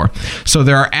story for. So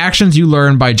there are actions you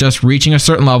learn by just reaching a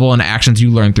certain level and actions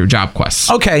you learn through job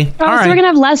quests. Okay. All right. So we're going to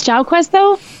have less job quests,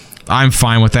 though? I'm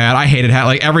fine with that. I hated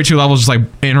like every 2 levels just like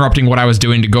interrupting what I was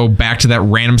doing to go back to that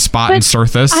random spot in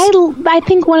Surthus. I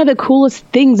think one of the coolest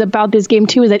things about this game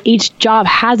too is that each job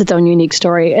has its own unique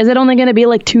story. Is it only going to be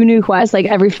like 2 new quests like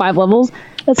every 5 levels?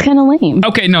 That's kind of lame.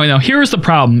 Okay, no. Here's the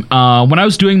problem. When I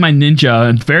was doing my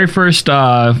ninja, very first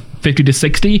 50 to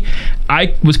 60,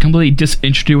 I was completely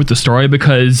disinterested with the story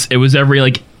because it was every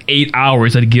like 8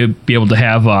 hours I'd be able to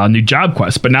have a new job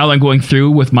quest. But now that I'm going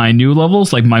through with my new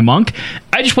levels, like my monk,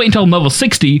 I just wait until I'm level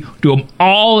 60, do them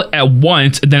all at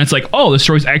once, and then it's like, oh, the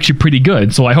story's actually pretty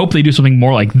good. So I hope they do something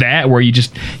more like that, where you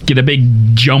just get a big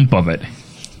jump of it.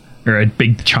 Or a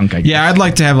big chunk, I guess. Yeah, I'd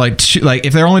like to have like 2, like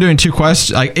if they're only doing 2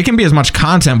 quests, like it can be as much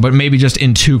content, but maybe just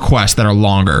in 2 quests that are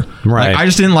longer. Right. Like, I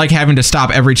just didn't like having to stop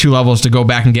every 2 levels to go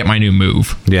back and get my new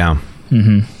move. Yeah.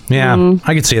 Mm-hmm. Yeah,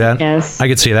 I could see that. Yes. I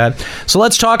could see that. So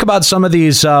let's talk about some of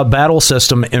these battle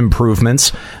system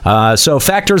improvements. So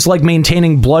factors like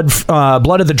maintaining blood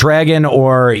of the dragon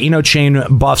or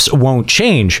Enochain buffs won't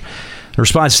change. The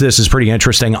response to this is pretty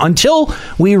interesting. Until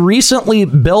we recently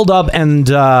build up and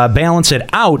balance it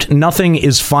out, nothing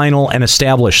is final and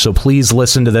established. So please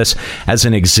listen to this as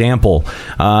an example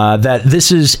that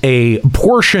this is a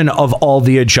portion of all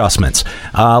the adjustments.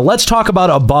 Let's talk about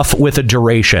a buff with a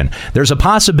duration. There's a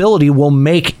possibility we'll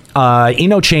make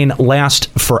Enochain last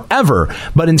forever,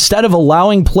 but instead of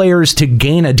allowing players to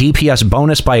gain a DPS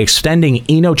bonus by extending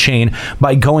Enochain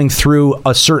by going through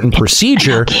a certain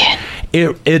procedure,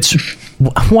 it's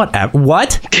what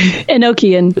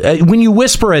Enochian. When you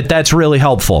whisper it, that's really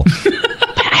helpful.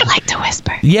 But I like to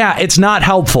whisper. Yeah, it's not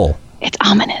helpful. It's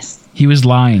ominous. He was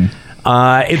lying.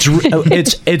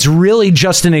 It's really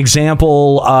just an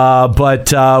example,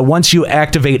 but once you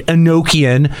activate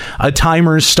Enochian, a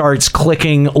timer starts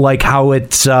clicking like how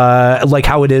it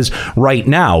is right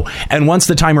now. And once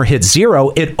the timer hits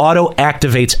 0, it auto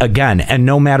activates again. And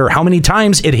no matter how many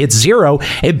times it hits 0,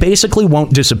 it basically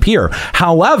won't disappear.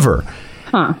 However,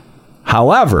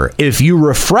 if you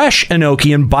refresh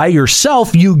Enochian by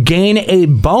yourself, you gain a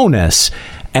bonus.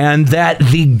 And that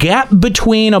the gap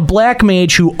between a black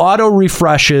mage who auto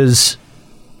refreshes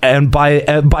and by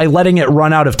letting it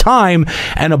run out of time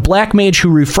and a black mage who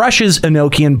refreshes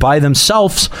Enochian by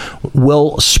themselves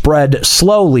will spread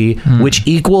slowly, which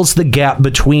equals the gap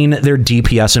between their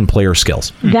DPS and player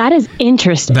skills. That is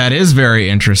interesting. That is very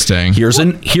interesting. Here's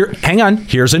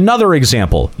another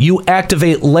example. You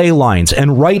activate ley lines,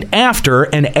 and right after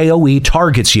an AoE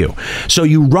targets you. So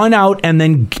you run out, and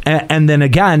then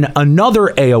again another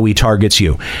AoE targets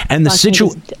you, and the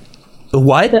situation.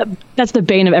 What? That's the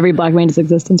bane of every black mage's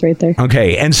existence right there.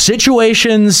 Okay, and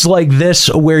situations like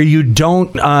this where you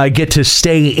don't get to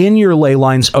stay in your ley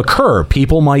lines occur.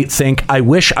 People might think, I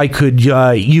wish I could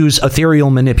use ethereal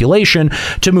manipulation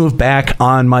to move back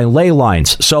on my ley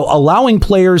lines. So allowing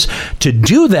players to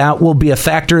do that will be a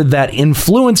factor that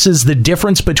influences the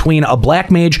difference between a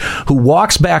black mage who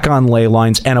walks back on ley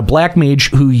lines and a black mage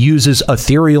who uses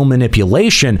ethereal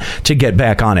manipulation to get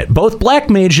back on it. Both black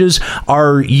mages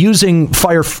are using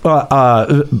Fire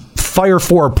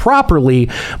 4 properly,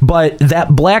 but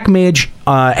that black mage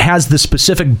has the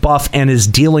specific buff and is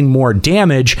dealing more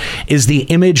damage is the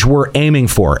image we're aiming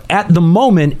for. At the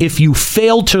moment, if you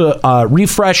fail to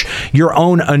refresh your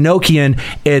own Enochian,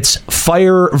 it's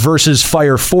Fire versus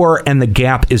Fire 4, and the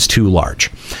gap is too large.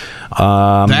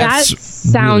 That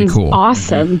sounds really cool.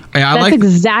 Awesome. Yeah, that's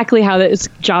exactly how this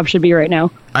job should be right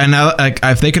now. And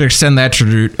if they could extend that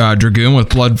to Dragoon with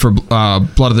Blood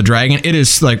of the Dragon, it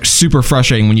is like super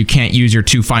frustrating when you can't use your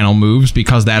 2 final moves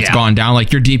because that's gone down.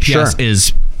 Like your DPS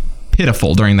is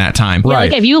pitiful during that time. Yeah,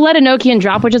 like if you let Enochian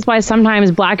drop, which is why sometimes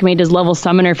Black Mage is level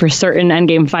summoner for certain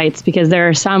endgame fights, because there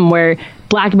are some where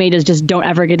Black Mages just don't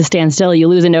ever get to stand still. You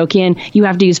lose Enochian, you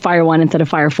have to use Fire 1 instead of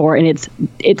Fire 4, and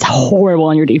it's horrible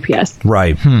on your DPS.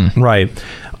 Right. Right.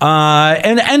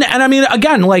 And I mean,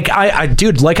 again, like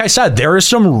dude, like I said, there is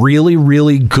some really,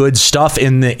 really good stuff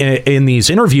in these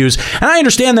interviews, and I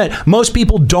understand that most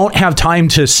people don't have time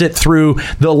to sit through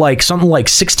the something like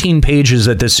 16 pages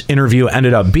that this interview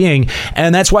ended up being,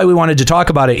 and that's why we wanted to talk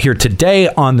about it here today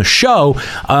on the show,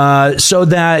 so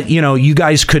that you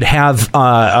guys could have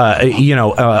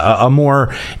a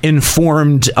more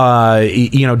informed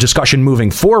discussion moving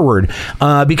forward,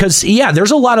 because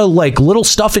there's a lot of little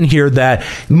stuff in here that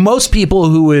most people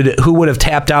who would have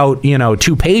tapped out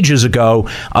 2 pages ago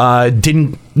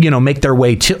didn't make their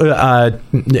way to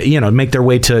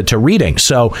reading.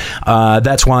 So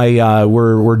that's why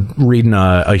we're reading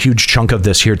a huge chunk of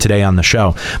this here today on the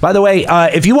show. By the way,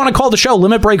 if you want to call the show,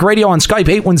 Limit Break Radio on Skype,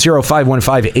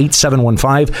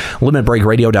 810-515-8715,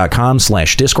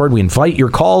 limitbreakradio.com/Discord. We invite your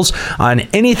calls on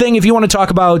anything. If you want to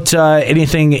talk about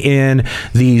anything in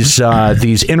these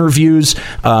interviews,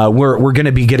 we're going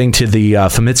to be getting to the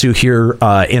Famitsu here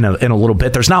in a little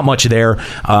bit. There's not much there.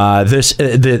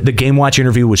 The Game Watch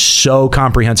interview was so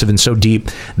comprehensive and so deep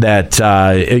that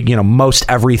most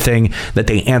everything that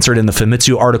they answered in the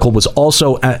Famitsu article was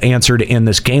also answered in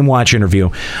this Game Watch interview.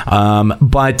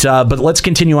 But let's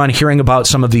continue on hearing about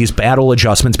some of these battle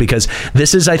adjustments, because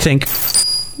this is, I think,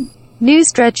 new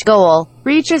stretch goal.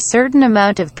 Reach a certain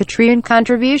amount of Patreon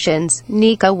contributions.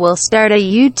 Nika will start a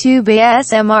YouTube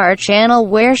ASMR channel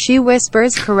where she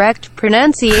whispers correct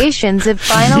pronunciations of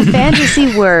Final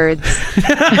Fantasy words.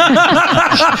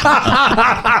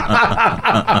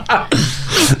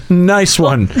 Nice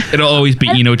one. It'll always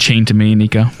be Chain to me,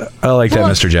 Nika. I like that,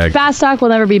 Mr. Jag. Fast talk will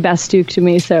never be best Duke to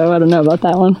me, so I don't know about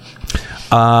that one.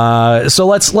 So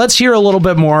let's hear a little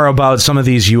bit more about some of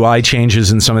these UI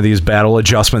changes and some of these battle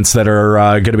adjustments that are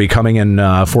going to be coming in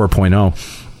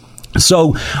 4.0.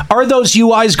 So are those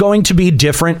UIs going to be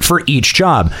different for each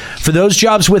job? For those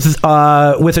jobs with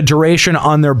a duration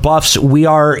on their buffs, we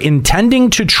are intending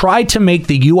to try to make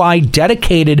the UI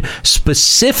dedicated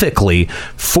specifically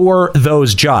for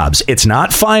those jobs. It's not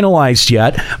finalized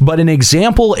yet, but an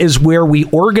example is where we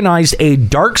organized a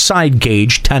dark side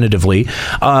gauge tentatively,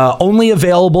 only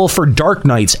available for Dark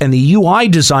Knights, and the UI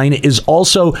design is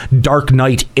also Dark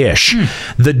Knight-ish.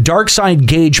 The dark side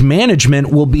gauge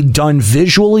management will be done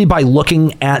visually by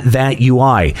looking at that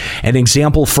UI. An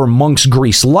example for Monk's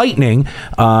Grease Lightning.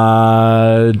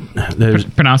 Pronounce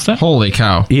that? Holy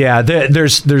cow! Yeah,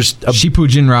 there's Shippu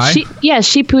Jinrai.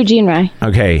 Shippu Jinrai.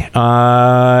 Okay,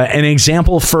 an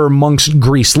example for Monk's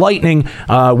Grease Lightning,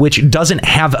 which doesn't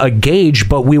have a gauge,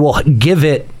 but we will give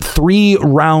it 3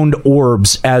 round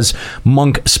orbs as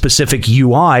monk specific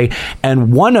UI,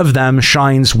 and one of them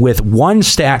shines with 1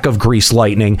 stack of Grease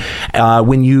Lightning.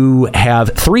 When you have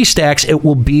 3 stacks, it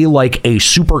will be like a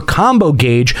super combo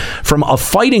gauge from a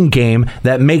fighting game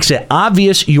that makes it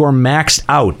obvious you're maxed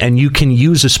out, and you can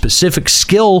use a specific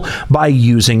skill by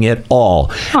using it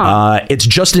all. It's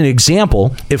just an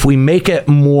example. If we make it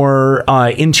more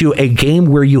into a game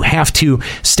where you have to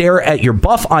stare at your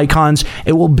buff icons,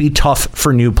 it will be tough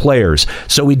for new players.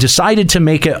 So we decided to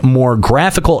make it more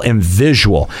graphical and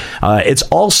visual. It's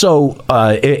also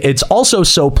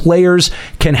so players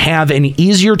can have an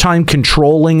easier time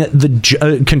controlling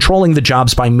the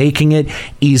jobs by making it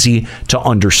easy to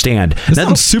understand. That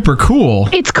sounds super cool.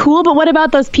 It's cool, but what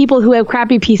about those people who have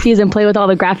crappy PCs and play with all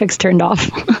the graphics turned off?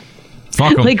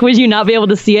 Fuck 'em. Like, would you not be able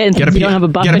to see it since you don't have a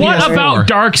buff anymore? What about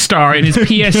Darkstar and his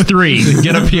PS3?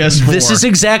 Get a PS4. This is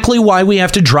exactly why we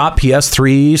have to drop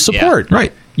PS3 support.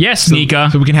 Right. Yes, Nika.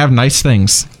 So we can have nice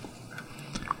things.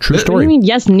 True What do story. you mean,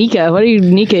 yes, Nika? What are you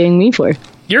Nikaing me for?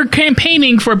 You're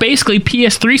campaigning for basically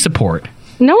PS3 support.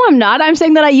 No, I'm not. I'm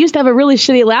saying that I used to have a really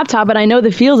shitty laptop, and I know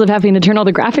the feels of having to turn all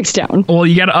the graphics down. Well,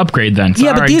 you got to upgrade then.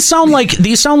 Yeah, but Sorry. these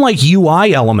sound like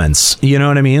UI elements. You know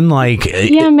what I mean? Like,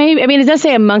 Yeah, maybe. I mean, it does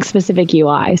say a monk-specific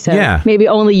UI, so Yeah. maybe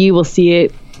only you will see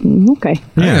it. Okay.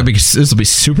 Yeah, because this will be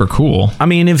super cool. I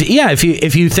mean, if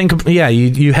you think,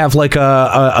 you have like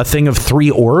a thing of 3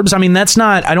 orbs. I mean, that's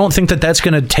not. I don't think that's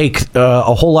going to take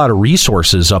a whole lot of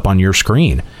resources up on your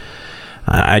screen.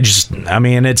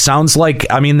 It sounds like,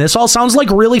 this all sounds like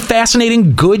really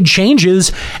fascinating, good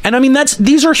changes. And I mean,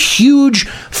 these are huge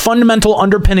fundamental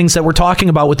underpinnings that we're talking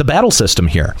about with the battle system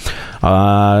here.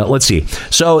 Let's see.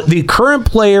 So the current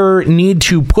player need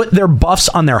to put their buffs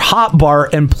on their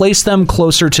hotbar and place them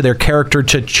closer to their character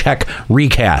to check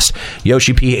recast.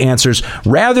 Yoshi-P answers,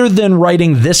 rather than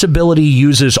writing this ability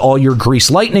uses all your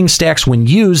grease lightning stacks when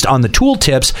used on the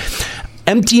tooltips,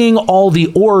 emptying all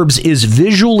the orbs is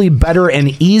visually better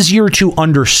and easier to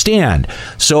understand.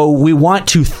 So we want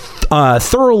to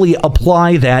thoroughly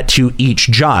apply that to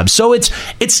each job. So it's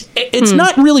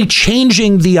not really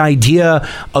changing the idea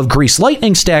of grease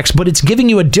lightning stacks, but it's giving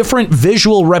you a different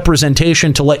visual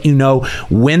representation to let you know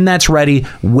when that's ready,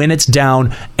 when it's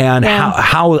down, and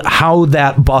how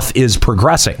that buff is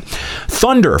progressing.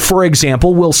 Thunder, for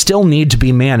example, will still need to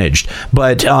be managed,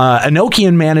 but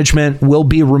Enochian management will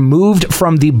be removed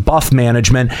from the buff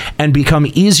management and become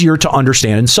easier to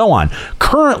understand, and so on.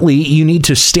 Currently, you need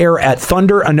to stare at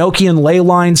Thunder, Enochian ley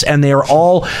lines, and they are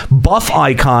all buff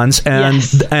icons,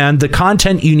 and the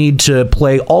content you need to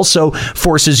play also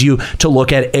forces you to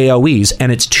look at AoEs,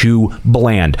 and it's too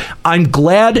bland. I'm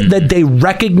glad that they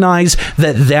recognize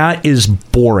that is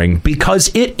boring,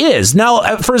 because it is.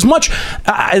 Now, for as much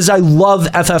as I love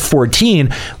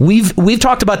FF14, we've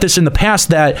talked about this in the past,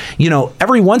 that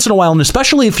every once in a while, and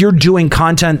especially if you're doing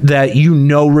content that you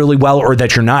know really well or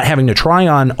that you're not having to try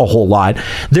on a whole lot,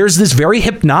 there's this very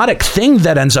hypnotic thing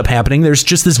that ends up happening. There's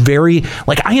just this very,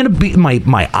 like, I end up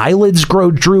my eyelids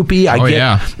grow droopy. I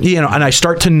and I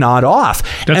start to nod off.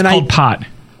 That's called pot.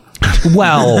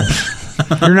 Well,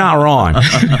 you're not wrong.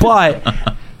 But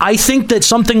I think that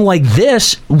something like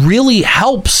this really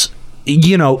helps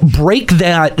break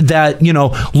that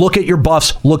look at your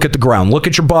buffs, look at the ground, look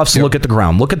at your buffs, look at the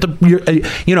ground, look at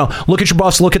look at your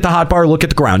buffs, look at the hotbar, look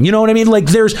at the ground. You know what I mean? Like,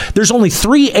 there's only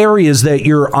 3 areas that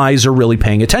your eyes are really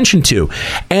paying attention to.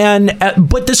 And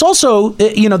but this also,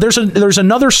 there's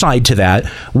another side to that,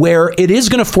 where it is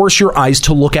going to force your eyes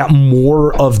to look at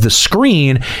more of the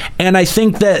screen. And I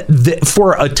think that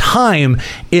for a time,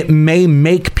 it may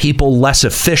make people less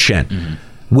efficient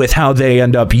with how they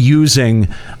end up using,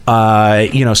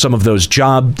 some of those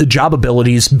job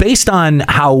abilities based on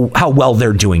how well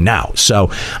they're doing now. So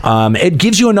it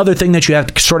gives you another thing that you have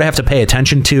to pay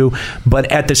attention to, but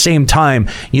at the same time,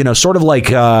 sort of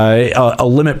like a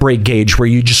limit break gauge, where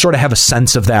you just sort of have a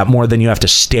sense of that more than you have to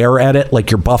stare at it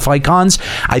like your buff icons.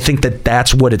 I think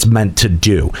that's what it's meant to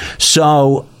do.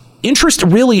 So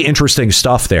really interesting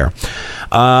stuff there.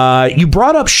 You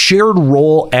brought up shared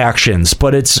role actions,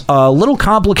 but it's a little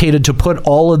complicated to put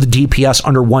all of the DPS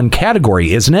under one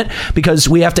category, isn't it? Because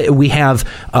we have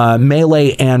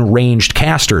melee and ranged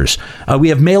casters. We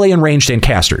have melee and ranged and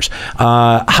casters.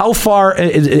 How far?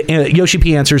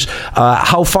 Yoshi-P answers.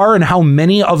 How far and how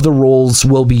many of the roles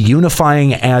will be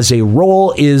unifying as a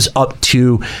role is up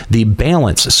to the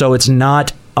balance. So it's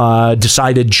not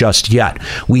decided just yet.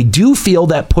 We do feel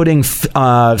that putting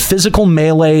physical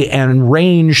melee and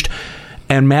ranged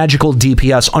and magical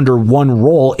DPS under one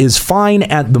role is fine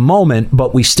at the moment,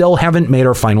 but we still haven't made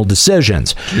our final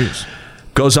decisions. Jeez.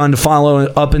 Goes on to follow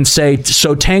up and say,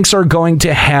 so tanks are going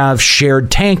to have shared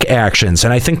tank actions.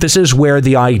 And I think this is where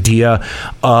the idea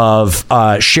of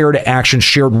shared actions,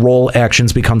 shared role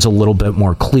actions becomes a little bit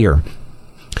more clear.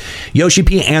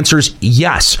 Yoshi-P answers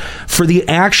yes. For the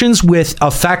actions with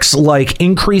effects like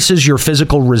increases your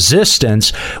physical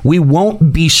resistance, we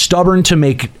won't be stubborn to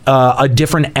make a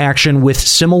different action with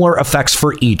similar effects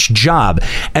for each job,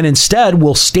 and instead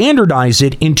we'll standardize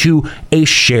it into a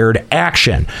shared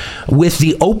action. With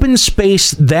the open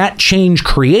space that change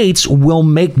creates, we'll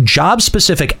make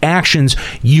job-specific actions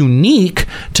unique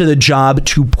to the job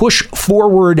to push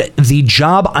forward the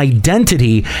job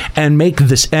identity and make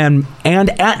this and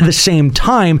at the same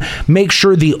time, make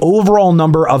sure the overall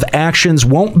number of actions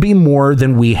won't be more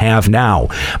than we have now.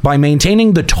 By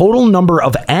maintaining the total number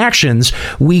of actions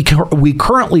we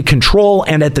currently control,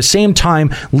 and at the same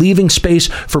time leaving space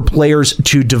for players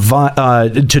to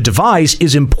devise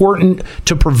is important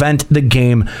to prevent the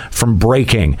game from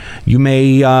breaking. You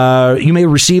may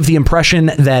receive the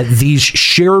impression that these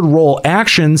shared role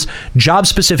actions,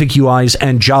 job-specific UIs,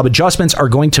 and job adjustments are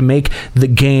going to make the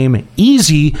game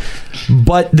easy,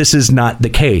 but this is not the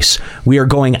case. We are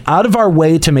going out of our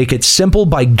way to make it simple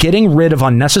by getting rid of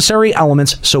unnecessary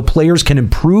elements so players can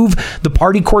improve the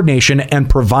party coordination and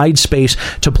provide space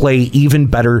to play even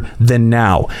better than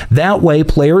now. That way,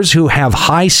 players who have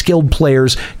high-skilled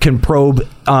players can probe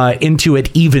into it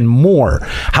even more.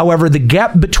 However, the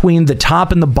gap between the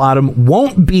top and the bottom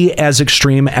won't be as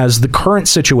extreme as the current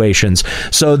situations,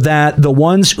 so that the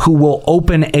ones who will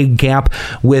open a gap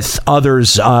with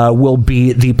others will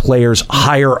be the players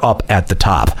higher up at the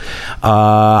top.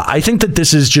 I think that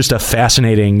this is just a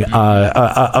fascinating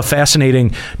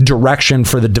direction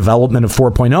for the development of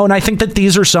 4.0, and I think that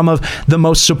these are some of the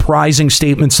most surprising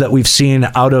statements that we've seen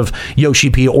out of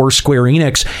Yoshi-P or Square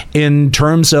Enix in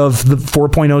terms of the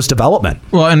 4.0's development.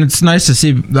 Well, and it's nice to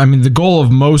see. I mean, the goal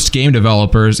of most game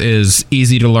developers is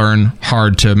easy to learn,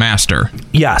 hard to master.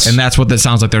 Yes. And that's what this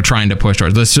sounds like they're trying to push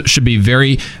towards. This should be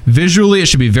very visually, it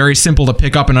should be very simple to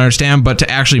pick up and understand, but to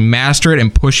actually master it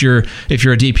and push if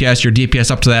you're a DPS, your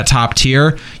DPS up to that top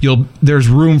tier, there's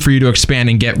room for you to expand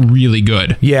and get really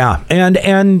good. Yeah. And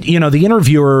the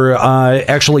interviewer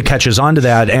actually catches on to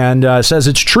that and says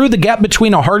it's true the gap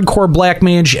between a hardcore black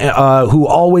mage who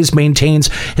always maintains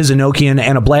his Enochian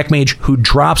and a black mage who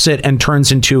drops it and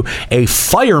turns into a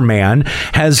fireman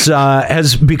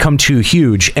has become too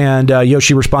huge. And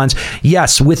Yoshi responds,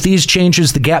 yes, with these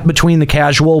changes, the gap between the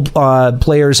casual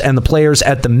players and the players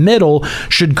at the middle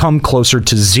should come closer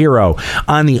to zero.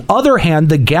 On the other hand,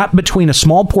 the gap between a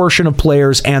small portion of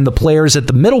players and the players at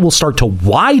the middle will start to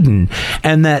widen,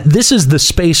 and that this is the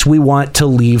space we want to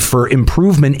leave for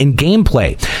improvement in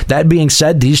gameplay. That being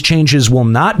said, these changes will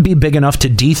not be big enough to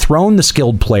dethrone the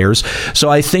skilled players, so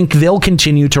I think they'll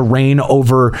continue to reign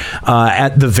over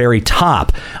at the very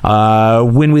top.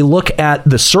 When we look at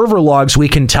the server logs, we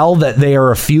can tell that they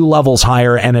are a few levels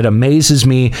higher, and it amazes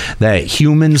me that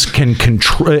humans can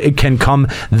come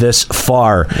this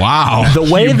far. Wow.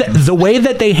 The way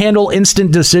that they handle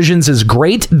instant decisions is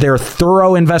great. Their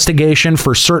thorough investigation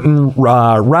for certain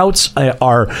routes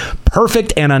are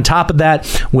perfect, and on top of that,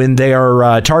 when they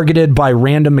are targeted by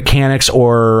random mechanics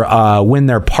or when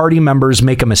their party members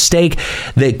make a mistake,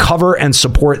 they cover and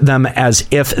support them as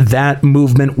if that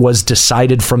movement was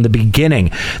decided from the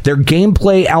beginning. Their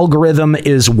gameplay algorithm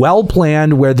is well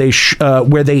planned, where they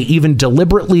even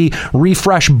deliberately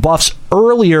refresh buffs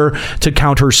earlier to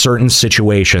counter certain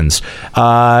situations.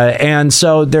 And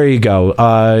so there you go.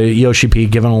 Yoshi-P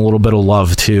giving a little bit of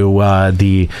love to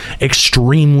the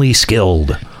extremely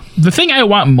skilled. The thing I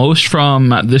want most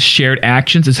from this shared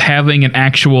actions is having an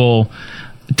actual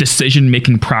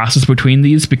decision-making process between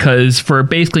these, because for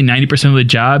basically 90% of the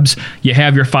jobs, you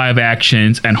have your 5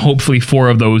 actions, and hopefully 4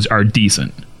 of those are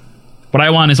decent. What I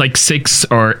want is like 6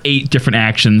 or 8 different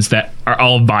actions that are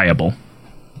all viable.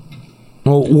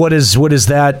 Well, what is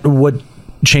that? What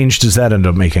change does that end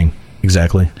up making?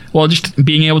 Exactly. Well, just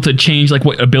being able to change like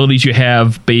what abilities you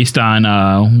have based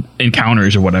on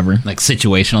encounters or whatever, like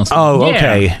situational stuff. Oh,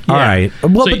 okay, yeah. All right.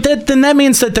 Well, so, but then that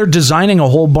means that they're designing a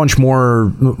whole bunch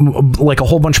more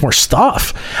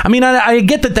stuff. I mean, I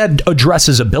get that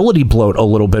addresses ability bloat a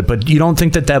little bit, but you don't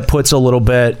think that puts a little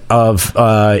bit of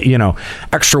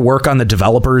extra work on the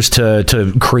developers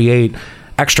to create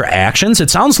extra actions?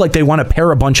 It sounds like they want to pare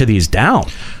a bunch of these down.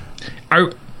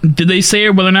 Did they say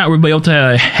whether or not we'll be able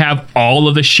to have all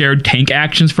of the shared tank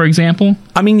actions, for example?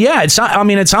 I mean, yeah, it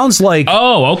sounds like.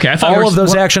 Oh, okay. I thought all of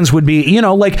those actions would be,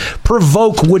 like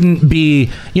provoke wouldn't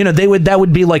be, that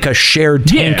would be like a shared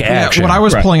tank action. Yeah, what I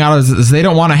was pulling out is they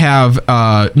don't want to have,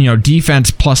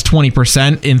 defense plus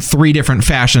 20% in 3 different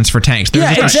fashions for tanks.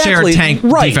 There's just exactly. a shared tank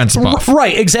defense buff.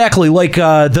 Right, exactly. Like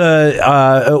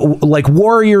like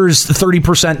Warriors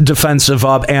 30% defensive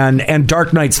up and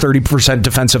Dark Knight's 30%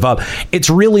 defensive up. It's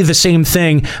really the same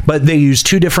thing, but they use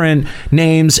 2 different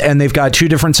names and they've got 2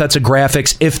 different sets of graphics.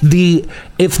 If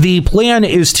the plan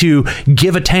is to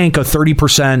give a tank a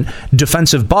 30%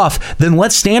 defensive buff, then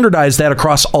let's standardize that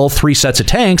across all 3 sets of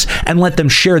tanks and let them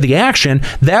share the action.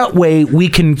 That way we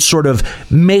can sort of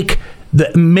make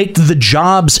make the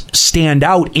jobs stand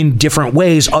out in different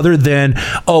ways other than,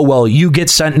 oh, well, you get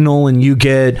Sentinel and you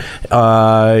get,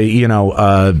 dark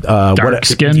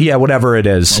skin? Yeah, whatever it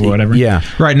is. Or whatever. Yeah.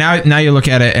 Right, now you look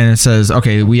at it and it says,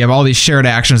 okay, we have all these shared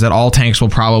actions that all tanks will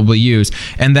probably use.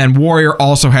 And then Warrior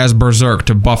also has Berserk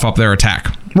to buff up their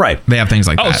attack. Right. They have things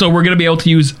like that. Oh, so we're going to be able to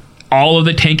use all of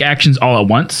the tank actions all at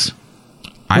once?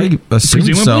 I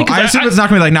assume so. I assume it's not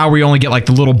going to be like now where you only get like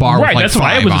the little bar right, with like that's what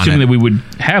I 5 was on assuming it. that we would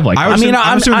have like I'm assuming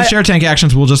the share tank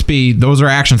actions will just be, those are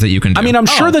actions that you can do. I mean, I'm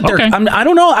sure that they're, okay. I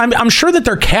don't know. I'm sure that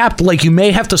they're capped. Like you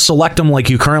may have to select them like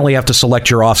you currently have to select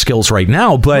your off skills right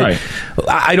now, but Right.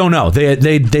 I don't know.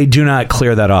 They do not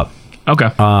clear that up. Okay.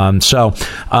 And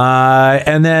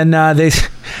then they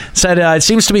said it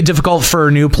seems to be difficult for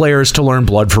new players to learn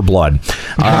Blood for Blood.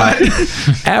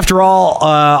 After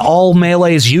all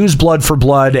melees use Blood for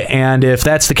Blood, and if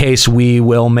that's the case, we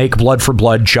will make Blood for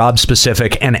Blood job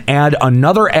specific and add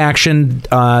another action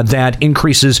that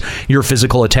increases your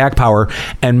physical attack power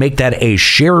and make that a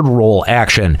shared role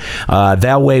action.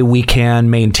 That way we can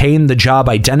maintain the job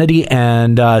identity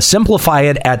and simplify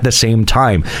it at the same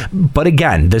time. But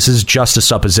again, this is just a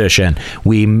supposition.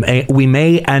 We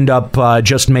may end up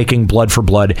just making Blood for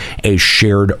Blood a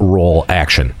shared role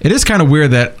action. It is kind of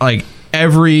weird that like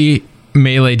every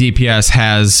melee DPS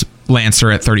has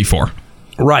Lancer at 34.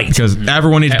 Right. Because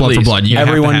everyone needs Blood for Blood.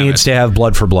 Everyone needs to have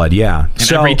Blood for Blood, yeah.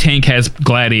 And every tank has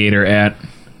Gladiator at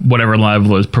whatever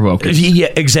level is provoked.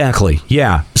 Yeah, exactly.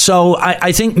 Yeah. So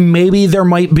I think maybe there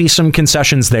might be some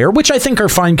concessions there, which I think are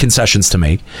fine concessions to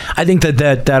make. I think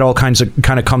that all kind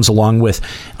of comes along with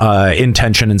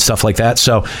intention and stuff like that.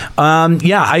 So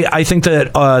I think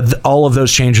that all of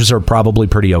those changes are probably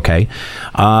pretty okay.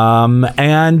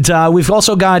 And we've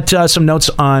also got some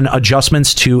notes on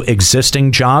adjustments to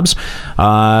existing jobs.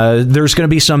 There's going to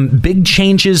be some big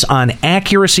changes on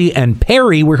accuracy and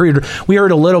parry. We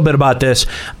heard a little bit about this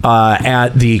at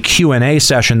the Q&A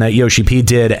session that Yoshi-P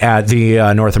did at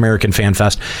the North American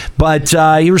FanFest. But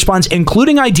he responds,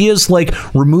 including ideas like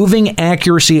removing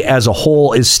accuracy as a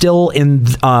whole is still in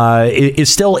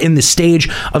the stage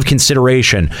of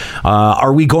consideration.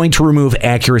 Are we going to remove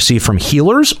accuracy from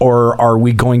healers, or are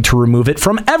we going to remove it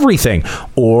from everything?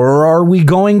 Or are we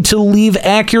going to leave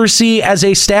accuracy as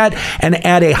a stat and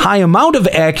add a high amount of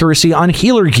accuracy on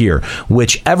healer gear?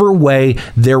 Whichever way,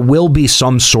 there will be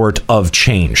some sort of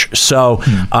change. So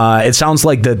it sounds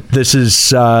like that this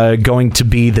is going to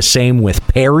be the same with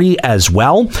parry as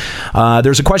well.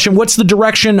 There's a question, what's the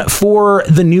direction for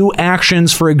the new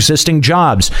actions for existing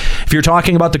jobs? If you're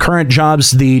talking about the current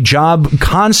jobs, the job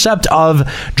concept of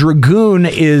Dragoon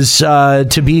is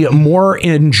to be more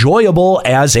enjoyable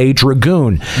as a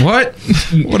Dragoon. What?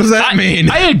 What does that mean?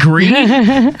 I agree.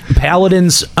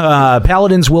 Paladins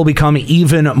will become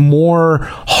even more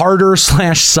harder /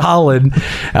 solid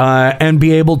and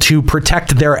be able to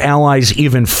protect their allies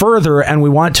even further, and we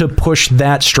want to push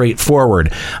that straight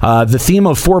forward. The theme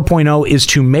of 4.0 is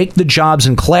to make the jobs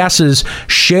and classes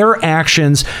share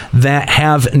actions that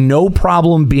have no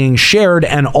problem being shared,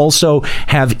 and also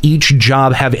have each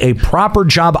job have a proper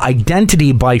job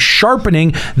identity by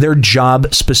sharpening their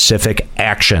job-specific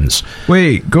actions.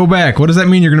 Wait, go back. What does that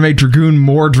mean? You're going to make Dragoon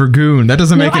more Dragoon? That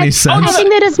doesn't make any sense. I think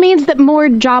that just means that more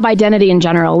job identity in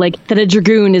general, like that a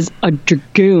Dragoon is a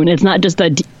Dragoon. It's not just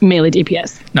a melee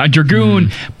DPS. Now,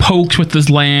 Dragoon pokes with his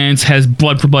lance, has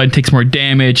Blood for Blood, takes more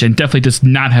damage, and definitely does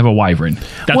not have a Wyvern.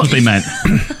 That's what they meant.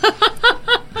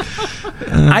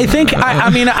 I think,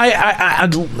 I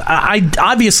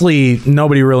obviously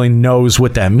nobody really knows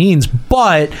what that means,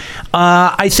 but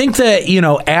I think that,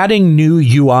 adding new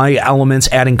UI elements,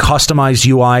 adding customized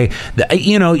UI,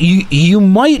 you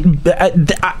might,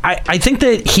 I think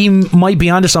that he might be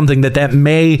onto something that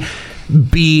may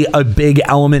be a big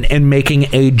element in making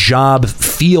a job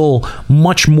feel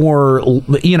much more,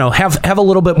 have a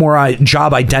little bit more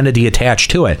job identity attached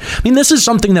to it. I mean, this is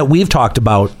something that we've talked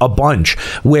about a bunch,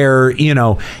 where,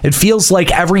 it feels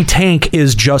like every tank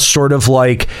is just sort of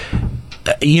like,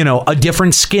 a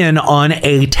different skin on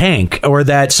a tank, or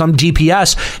that some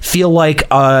DPS feel like,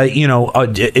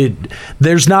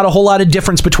 there's not a whole lot of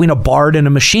difference between a bard and a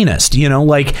machinist,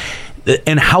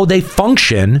 and how they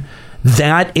function.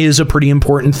 That is a pretty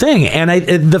important thing. And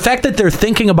the fact that they're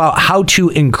thinking about how to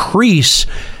increase,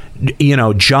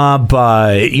 job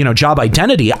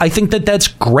identity, I think that that's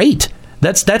great.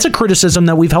 That's a criticism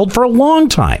that we've held for a long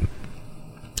time.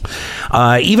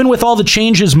 Even with all the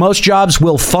changes, most jobs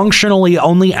will functionally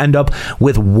only end up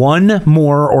with one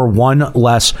more or one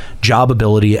less job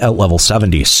ability at level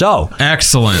 70. So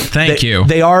excellent. Thank you.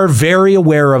 They are very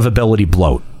aware of ability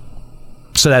bloat.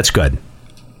 So that's good.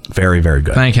 very, very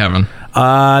good. Thank heaven.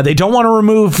 They don't want to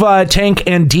remove tank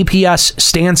and DPS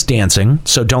stance dancing,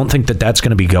 so don't think that that's going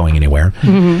to be going anywhere.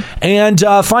 And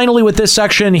finally, with this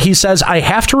section, he says, I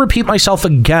have to repeat myself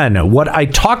again. What I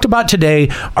talked about today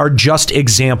are just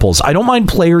examples. I don't mind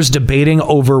players debating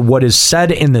over what is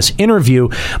said in this interview,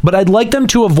 but I'd like them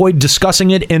to avoid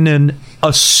discussing it in an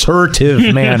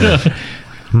assertive manner.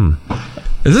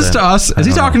 Is this to us? Is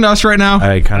he talking to us right now?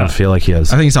 I kind of feel like he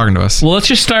is. I think he's talking to us. Well, let's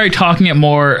just start talking it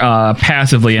more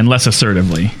passively and less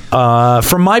assertively.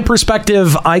 From my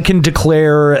perspective, I can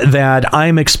declare that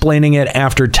I'm explaining it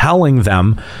after telling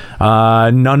them.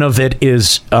 None of it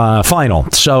is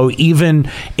final. So even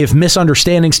if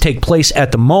misunderstandings take place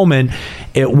at the moment,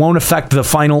 it won't affect the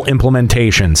final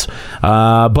implementations.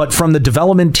 But from the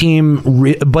development team,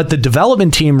 the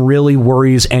development team really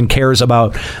worries and cares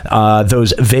about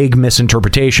those vague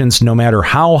misinterpretations, no matter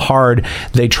how hard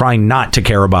they try not to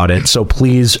care about it. So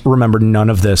please remember, none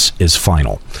of this is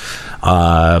final.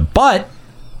 But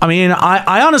I mean,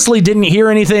 I honestly didn't hear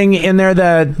anything in there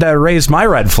that raised my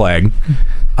red flag.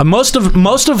 Most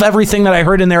of everything that I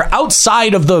heard in there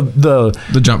outside of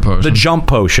the jump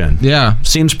potion,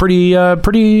 seems pretty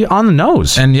on the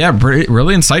nose, and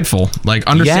really insightful. Like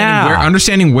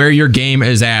understanding where your game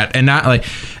is at, and not like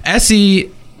SE.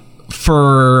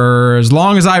 For as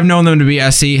long as I've known them to be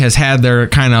SE, has had their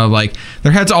kind of like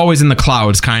their heads always in the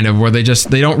clouds, kind of where they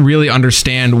don't really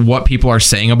understand what people are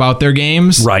saying about their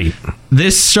games. Right.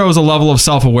 This shows a level of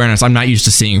self-awareness I'm not used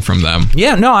to seeing from them.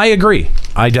 Yeah, no, I agree.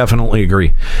 I definitely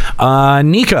agree.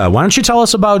 Nika, why don't you tell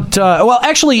us about... well,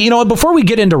 actually, you know what? Before we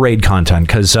get into raid content,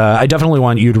 because I definitely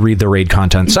want you to read the raid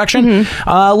content section,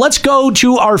 let's go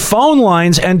to our phone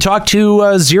lines and talk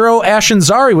to Zero, Ash, and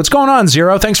Zari. What's going on,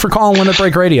 Zero? Thanks for calling Limit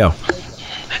Break Radio.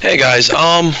 Hey, guys.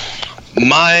 I've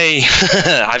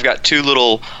got two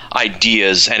little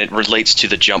ideas, and it relates to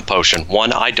the jump potion.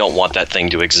 One, I don't want that thing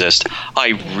to exist.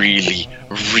 I really,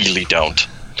 really don't.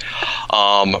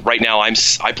 Right now, I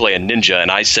play a ninja,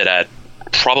 and I sit at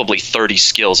probably 30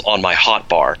 skills on my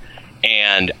hotbar,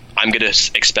 and I'm going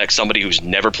to expect somebody who's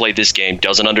never played this game,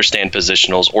 doesn't understand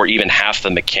positionals, or even half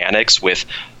the mechanics with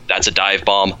that's a dive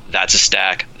bomb, that's a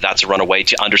stack, that's a runaway,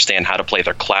 to understand how to play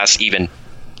their class even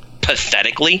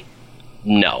pathetically.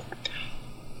 No.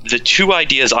 The two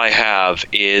ideas I have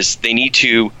is they need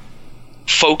to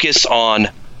focus on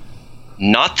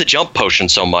not the jump potion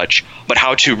so much, but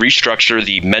how to restructure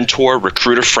the mentor,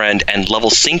 recruiter friend, and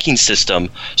level syncing system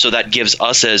so that gives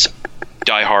us as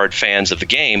diehard fans of the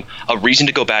game a reason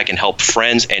to go back and help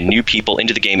friends and new people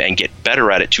into the game and get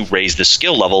better at it to raise the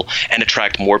skill level and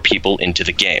attract more people into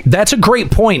the game. That's a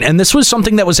great point, and this was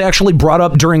something that was actually brought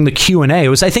up during the Q&A. It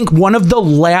was, I think, one of the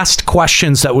last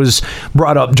questions that was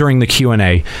brought up during the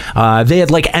Q&A. They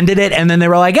had ended it, and then they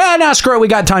were like, no, screw it, we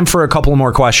got time for a couple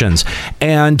more questions.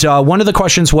 And one of the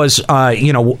questions was,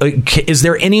 is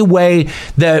there any way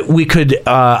that we could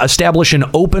establish an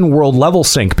open world level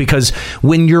sync? Because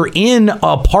when you're in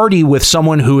a party with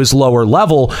someone who is lower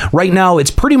level, right now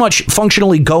it's pretty much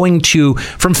functionally going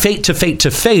from fate to fate to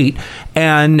fate,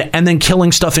 and then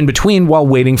killing stuff in between while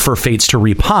waiting for fates to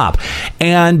repop.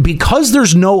 And because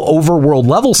there's no overworld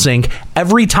level sync,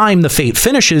 every time the fate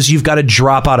finishes, you've got to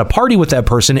drop out a party with that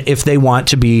person if they want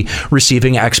to be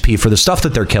receiving XP for the stuff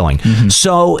that they're killing.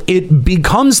 So it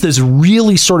becomes this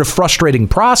really sort of frustrating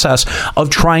process of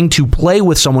trying to play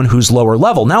with someone who's lower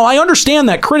level. Now, I understand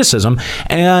that criticism,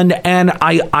 and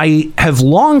I have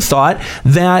long thought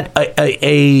that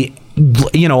a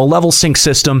level sync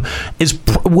system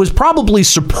was probably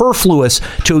superfluous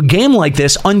to a game like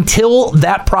this until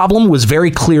that problem was very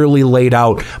clearly laid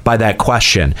out by that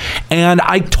question. And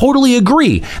I totally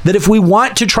agree that if we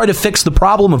want to try to fix the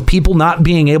problem of people not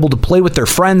being able to play with their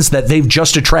friends that they've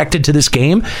just attracted to this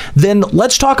game, then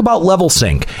let's talk about level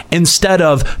sync instead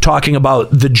of talking about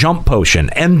the jump potion.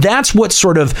 And that's what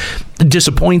sort of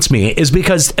disappoints me, is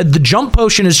because the jump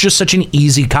potion is just such an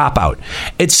easy cop-out.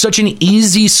 It's such an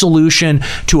easy solution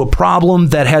to a problem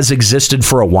that has existed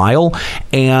for a while,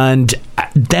 and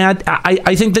that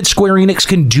I think that Square Enix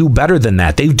can do better than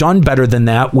that. They've done better than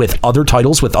that with other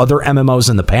titles, with other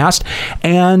MMOs in the past,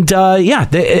 and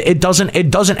it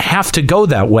doesn't have to go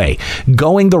that way.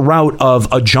 Going the route of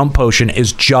a jump potion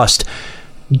is just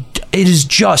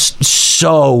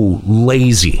so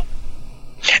lazy.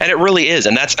 And it really is,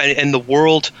 and the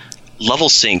world level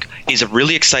sync is a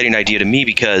really exciting idea to me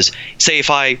because, say, if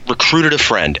I recruited a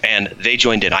friend and they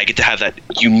joined in, I get to have that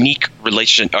unique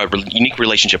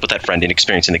relationship with that friend and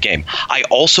experience in the game. I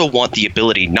also want the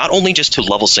ability not only just to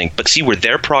level sync, but see where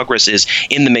their progress is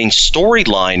in the main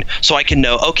storyline, so I can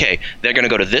know, okay, they're going to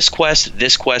go to this quest,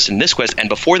 and this quest, and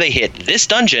before they hit this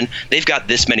dungeon, they've got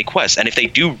this many quests. And if they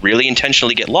do really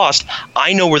intentionally get lost,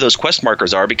 I know where those quest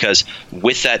markers are, because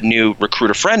with that new recruit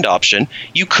a friend option,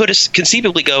 you could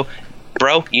conceivably go,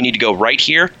 bro, you need to go right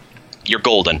here. You're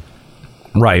golden.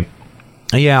 Right.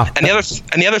 Yeah. And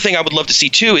the other thing I would love to see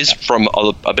too is from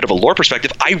a bit of a lore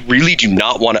perspective. I really do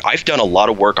not want to. I've done a lot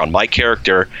of work on my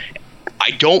character.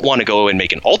 I don't want to go and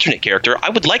make an alternate character. I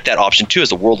would like that option too, as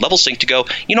the world level sync, to go,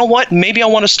 you know what? Maybe I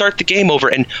want to start the game over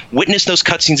and witness those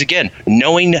cutscenes again,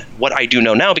 knowing what I do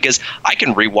know now, because I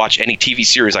can rewatch any TV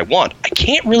series I want. I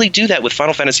can't really do that with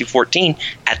Final Fantasy XIV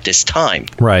at this time.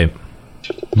 Right.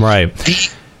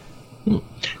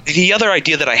 The other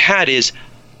idea that I had is,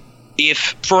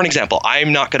 if, for an example,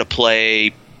 I'm not going to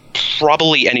play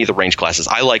probably any of the range classes.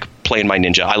 I like playing my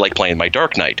ninja. I like playing my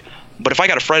Dark Knight. But if I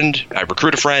got a friend, I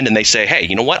recruit a friend, and they say, hey,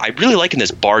 you know what? I really like in this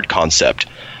bard concept.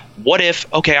 What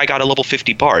if, okay, I got a level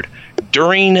 50 bard.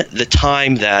 During the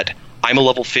time that I'm a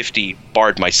level 50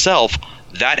 bard myself,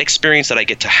 that experience that I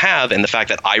get to have, and the fact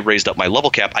that I raised up my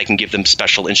level cap, I can give them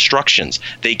special instructions.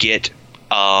 They get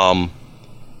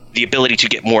the ability to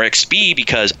get more XP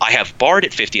because I have bard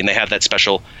at 50, and they have that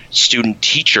special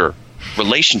student-teacher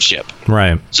relationship.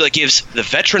 Right. So it gives the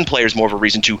veteran players more of a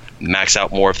reason to max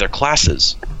out more of their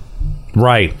classes.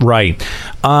 Right.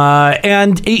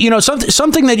 And, you know,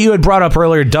 something that you had brought up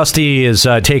earlier, Dusty is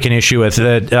taking issue with,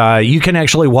 that you can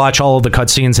actually watch all of the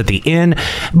cutscenes at the inn,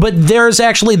 but there's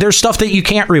stuff that you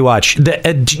can't rewatch.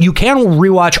 You can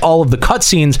rewatch all of the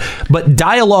cutscenes, but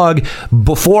dialogue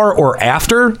before or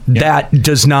after, that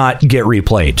does not get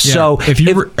replayed. Yeah. So if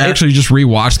you actually just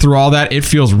rewatch through all that, it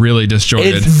feels really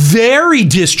disjointed. It's very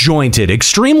disjointed,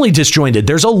 extremely disjointed.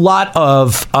 There's a lot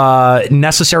of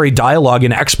necessary dialogue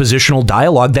and expositional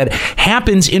dialogue that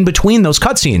happens in between those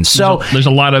cutscenes. So there's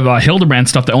a lot of Hildebrand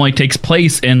stuff that only takes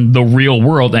place in the real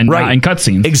world and not in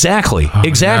cutscenes. Exactly. Yeah,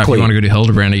 if you want to go to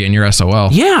Hildebrand again, you're SOL.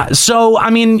 Yeah. So I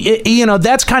mean, you know,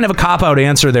 that's kind of a cop-out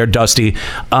answer there, Dusty.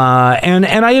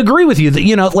 And I agree with you that,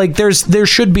 you know, like there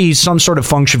should be some sort of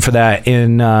function for that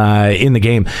in the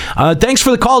game. Thanks for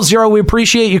the call, Zero. We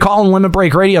appreciate you calling Limit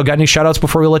Break Radio. Got any shout-outs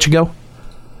before we let you go?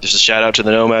 Just a shout-out to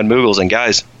the Nomad Moogles, and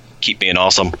guys, keep being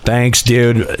awesome. Thanks,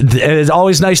 dude. It's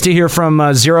always nice to hear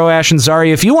from Zero, Ash, and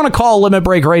Zari. If you want to call Limit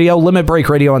Break Radio on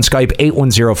Skype,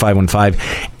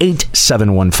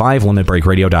 810-515-8715,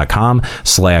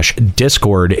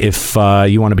 limitbreakradio.com/Discord if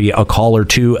you want to be a caller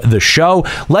to the show.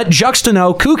 Let Juxta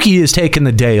know Kooky is taking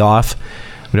the day off.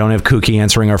 We don't have Kooky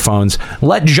answering our phones.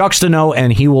 Let Juxta know,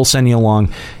 and he will send you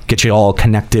along, get you all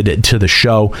connected to the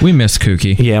show. We miss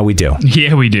Kooky. Yeah, we do.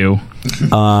 Yeah, we do.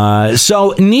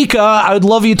 So, Nika, I would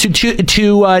love you to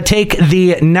take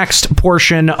the next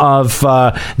portion of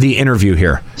the interview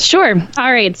here. Sure.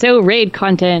 All right. So, raid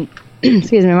content.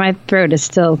 Excuse me, my throat is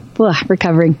still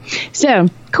recovering. So,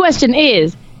 question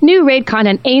is, new raid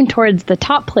content aimed towards the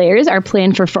top players are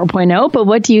planned for 4.0, but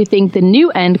what do you think the new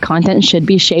end content should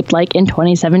be shaped like in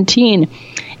 2017?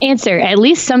 Answer, at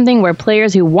least something where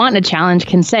players who want a challenge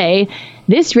can say,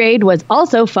 this raid was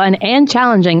also fun and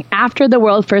challenging after the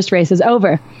world first race is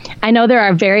over. I know there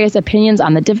are various opinions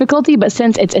on the difficulty, but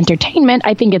since it's entertainment,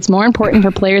 I think it's more important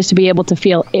for players to be able to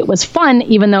feel it was fun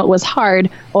even though it was hard,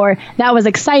 or that was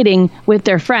exciting with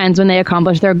their friends when they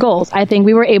accomplished their goals. I think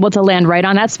we were able to land right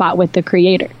on that spot with the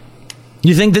creator.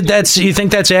 You think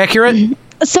that's accurate?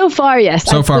 So far, yes.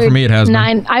 So far for me, it has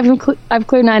 9. I've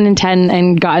cleared 9 and 10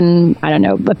 and gotten, I don't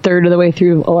know, a third of the way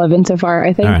through 11 so far,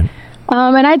 I think. All right.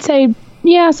 And I'd say,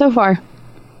 yeah, so far.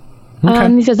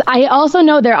 Okay. He says, I also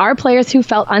know there are players who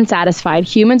felt unsatisfied.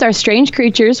 Humans are strange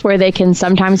creatures where they can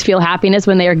sometimes feel happiness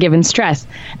when they are given stress.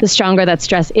 The stronger that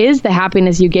stress is, the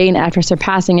happiness you gain after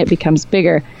surpassing it becomes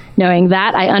bigger. Knowing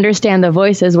that, I understand the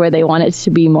voices where they want it to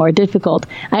be more difficult.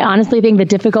 I honestly think the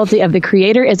difficulty of the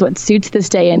creator is what suits this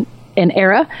day and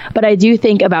era, but I do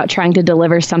think about trying to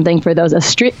deliver something for those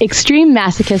extreme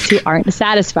masochists who aren't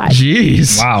satisfied.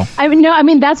 Jeez. Wow. I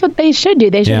mean, that's what they should do.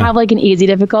 They should have like an easy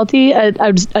difficulty,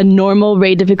 a normal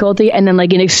raid difficulty, and then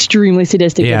like an extremely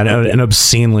sadistic difficulty. An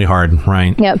obscenely hard,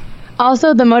 right? Yep.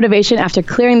 Also, the motivation after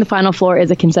clearing the final floor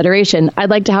is a consideration. I'd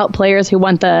like to help players who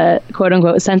want the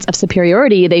quote-unquote sense of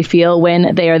superiority they feel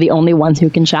when they are the only ones who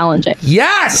can challenge it.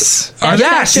 Yes!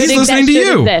 Yes! He's listening to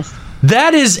you!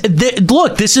 That is,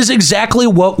 look, this is exactly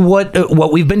what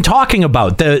we've been talking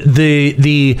about.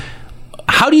 The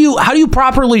how do you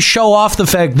properly show off the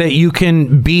fact that you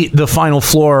can beat the final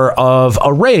floor of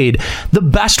a raid? The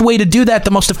best way to do that,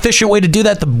 the most efficient way to do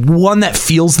that, the one that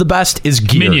feels the best is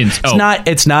gear. Minions.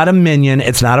 It's not a minion,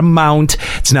 it's not a mount,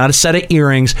 it's not a set of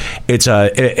earrings, it's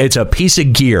a piece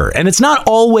of gear. And it's not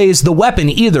always the weapon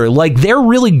either. Like, they're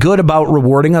really good about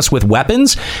rewarding us with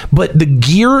weapons, but the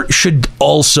gear should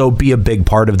also be a big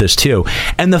part of this too.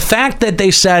 And the fact that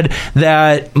they said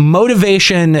that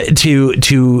motivation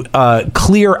to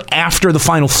clear after the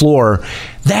final floor,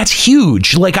 that's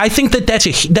huge. Like, I think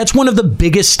that's one of the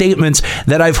biggest statements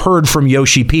that I've heard from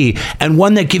Yoshi-P, and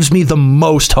one that gives me the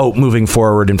most hope moving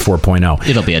forward in 4.0.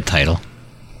 It'll be a title.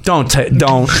 Don't.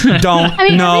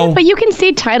 No. But you can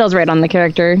see titles right on the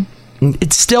character.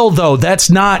 It's still, though, that's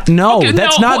not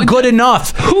good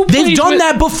enough. They've done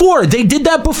that before. They did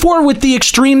that before with the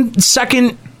Extreme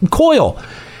Second Coil,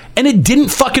 and it didn't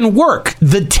fucking work.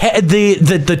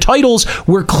 The titles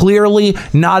were clearly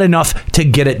not enough to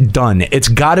get it done. It's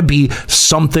got to be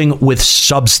something with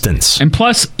substance. And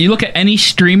plus, you look at any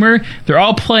streamer, they're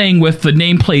all playing with the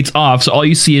nameplates off, so all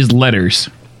you see is letters.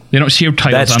 They don't see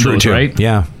titles That's on true those, too. right?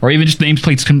 Yeah. Or even just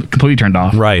nameplates completely turned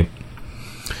off. Right.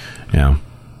 Yeah.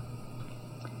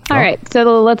 All right,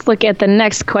 so let's look at the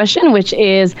next question, which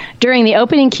is, during the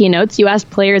opening keynotes, you asked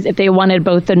players if they wanted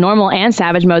both the normal and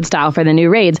savage mode style for the new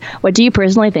raids. What do you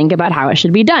personally think about how it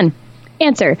should be done?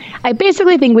 Answer: I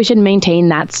basically think we should maintain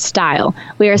that style.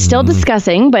 We are still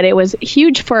discussing, but it was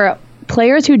huge for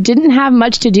players who didn't have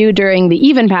much to do during the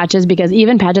even patches, because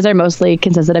even patches are mostly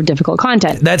consisted of difficult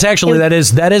content. That's actually that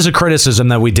is a criticism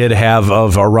that we did have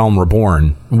of A Realm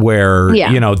Reborn, where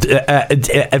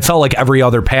it felt like every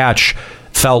other patch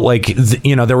felt like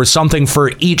there was something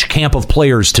for each camp of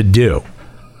players to do.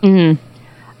 It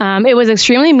was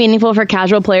extremely meaningful for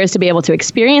casual players to be able to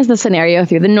experience the scenario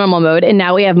through the normal mode, and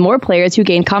now we have more players who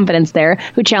gain confidence there,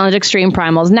 who challenge extreme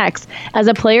primals next. As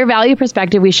a player value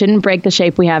perspective, we shouldn't break the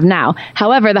shape we have now.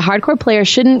 However, the hardcore players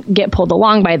shouldn't get pulled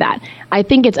along by that. I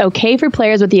think it's okay for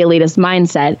players with the elitist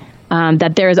mindset,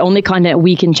 that there is only content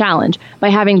we can challenge. By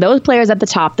having those players at the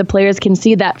top, the players can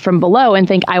see that from below and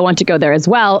think, I want to go there as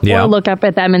well, or look up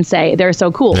at them and say, they're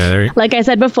so cool. Like I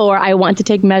said before, I want to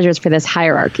take measures for this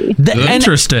hierarchy.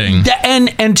 Interesting.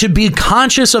 And to be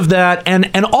conscious of that,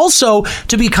 and also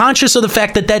to be conscious of the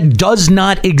fact that that does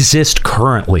not exist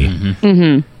currently.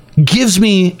 Gives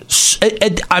me,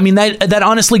 that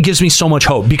honestly gives me so much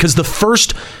hope, because the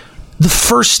first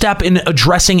step in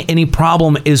addressing any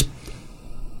problem is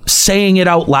saying it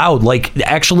out loud,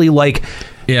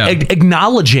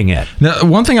 acknowledging it. Now,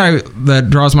 one thing that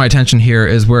draws my attention here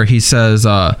is where he says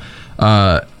able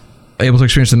to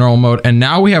experience the normal mode, and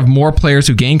now we have more players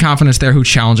who gain confidence there, who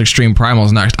challenge extreme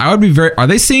primals next. I would be are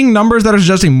they seeing numbers that are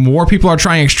suggesting more people are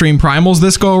trying extreme primals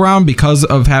this go around because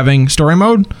of having story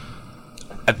mode?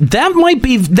 There might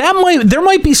be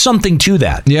something to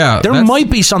that. Yeah, there might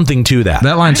be something to that.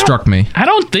 That line struck me. I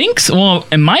don't think so. Well,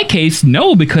 in my case,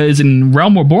 no, because in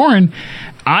Realm Reborn,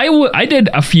 I did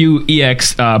a few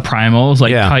EX primals,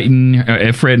 like Titan,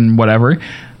 Ifrit, and whatever.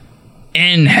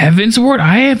 In Heaven's Ward,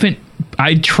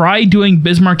 I tried doing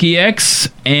Bismarck EX,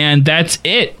 and that's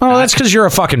it. Oh, that's because you're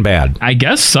a fucking bad. I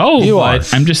guess so. You are.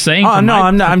 I'm just saying. Oh, no,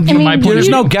 I'm not. There's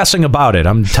no guessing about it.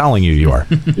 I'm telling you are.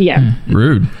 Yeah.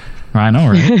 Rude. I know,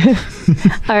 right?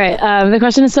 All right. The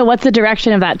question is, so what's the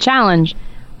direction of that challenge?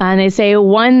 And they say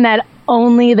one that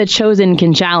only the chosen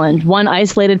can challenge. One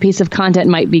isolated piece of content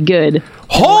might be good.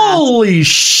 Holy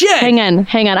shit! Hang on.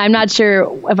 I'm not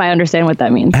sure if I understand what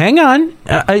that means. Hang on.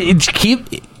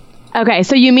 Okay,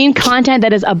 so you mean content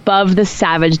that is above the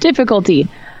savage difficulty.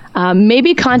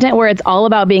 Maybe content where it's all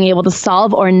about being able to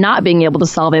solve or not being able to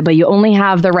solve it, but you only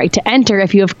have the right to enter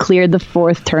if you have cleared the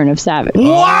 4th turn of Savage.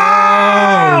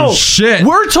 Wow! Oh, shit.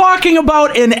 We're talking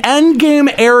about an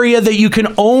endgame area that you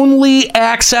can only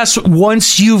access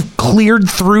once you've cleared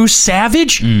through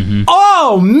Savage?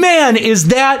 Oh, man, is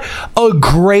that a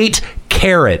great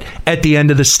carrot at the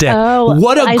end of the stick.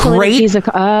 What a great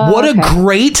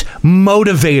great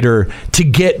motivator to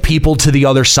get people to the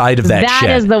other side of that shit.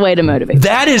 That is the way to motivate.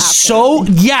 That is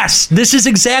absolutely. Yes, this is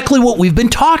exactly what we've been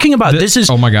talking about. This is,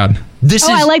 oh my god.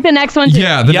 I like the next one too.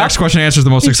 Yeah, the next question answers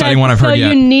the most exciting one I've heard yet.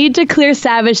 So you need to clear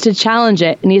Savage to challenge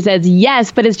it. And he says,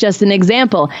 yes, but it's just an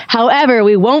example. However,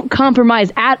 we won't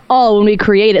compromise at all when we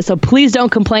create it. So please don't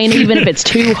complain even if it's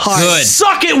too hard. Good.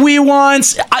 Suck it, we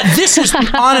wants. This is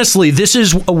honestly, this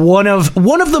is one of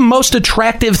the most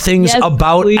attractive things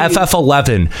about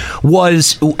FF11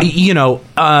 was,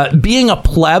 being a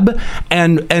pleb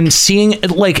and seeing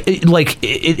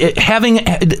having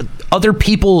other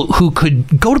people who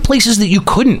could go to places places that you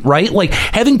couldn't, right? Like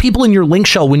having people in your link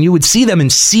shell, when you would see them in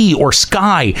sea or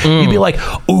sky, you'd be like,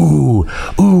 ooh,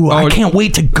 I can't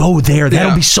wait to go there.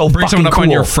 That'll be so Bring fucking someone up cool. on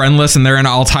your friend list and they're in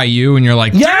Altai-U and you're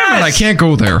like, damn it, I can't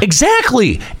go there.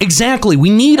 Exactly. We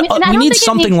need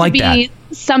something like that.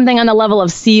 Something on the level of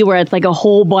C where it's like a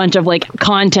whole bunch of like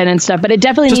content and stuff, but it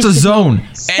definitely just needs a to zone.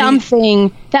 Be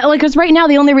something that, like, because right now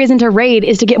the only reason to raid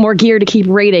is to get more gear to keep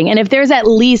raiding, and if there's at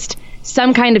least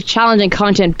some kind of challenging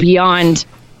content beyond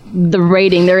the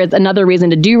raiding, there is another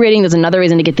reason to do raiding. There's another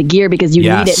reason to get the gear because you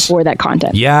need it for that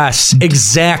content. Yes,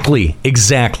 exactly.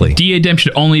 Diadem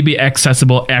should only be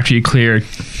accessible after you clear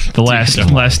the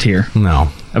last tier. No.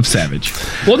 Of Savage.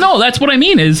 Well, no, that's what I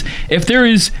mean is if there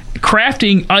is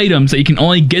crafting items that you can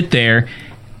only get there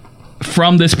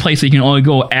from this place that you can only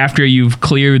go after you've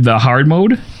cleared the hard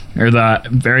mode or the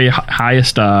very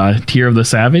highest tier of the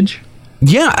Savage.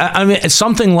 Yeah, I mean, it's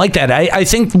something like that. I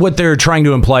think what they're trying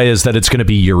to imply is that it's going to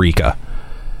be Eureka.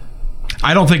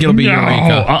 I don't think it'll be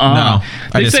Eureka. No,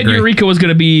 they said Eureka was going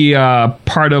to be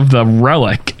part of the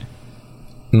relic.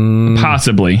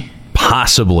 Possibly.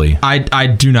 I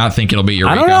do not think it'll be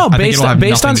Eureka. I don't know.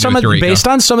 Based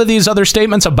on some of these other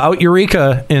statements about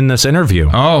Eureka in this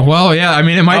interview. Oh well, yeah. I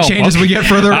mean, it might change as we get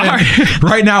further in.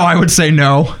 Right now, I would say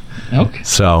no. Okay.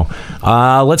 So,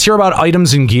 let's hear about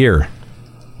items and gear.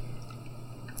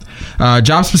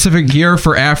 Job-specific gear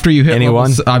for after you hit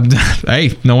anyone?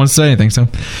 Hey, no one said anything. So,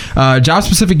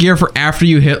 job-specific gear for after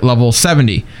you hit level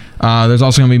 70. There's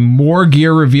also going to be more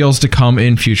gear reveals to come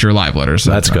in future live letters.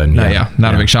 That's good.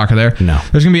 Not a big shocker there. No.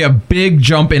 There's going to be a big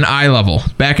jump in eye level.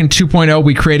 Back in 2.0,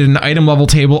 we created an item level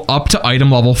table up to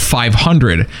item level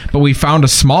 500, but we found a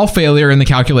small failure in the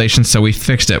calculation, so we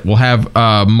fixed it. We'll have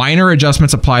minor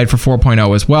adjustments applied for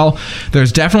 4.0 as well.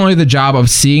 There's definitely the job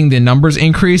of seeing the numbers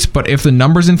increase, but if the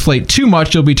numbers inflate too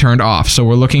much, you'll be turned off. So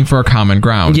we're looking for a common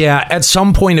ground. Yeah, at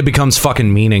some point it becomes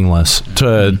fucking meaningless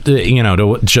to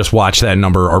just watch that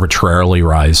number arbitrarily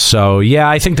rise. So yeah,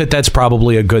 I think that's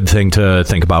probably a good thing to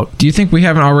think about. Do you think we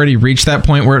haven't already reached that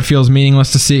point where it feels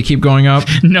meaningless to see it keep going up?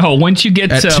 No, once you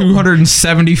get at to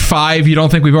 275, you don't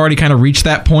think we've already kind of reached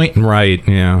that point? Right,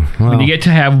 yeah. When you get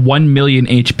to have 1 million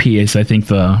HP is, I think,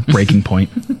 the breaking point.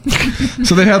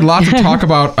 So they had lots of talk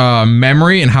about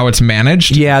memory and how it's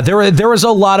managed. Yeah, there was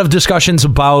a lot of discussions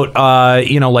about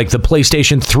like the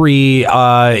PlayStation 3,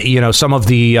 some of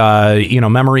the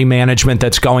memory management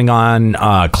that's going on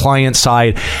client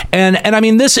side, and I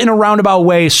mean this in a roundabout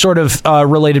way sort of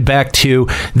related back to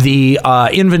the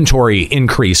inventory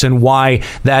increase and why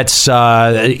that's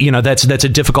a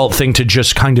difficult thing to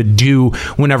just kind of do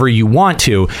whenever you want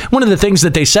to. One of the things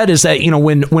that they said is that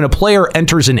when a player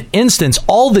enters an instance,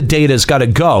 all the data's got to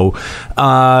go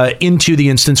into the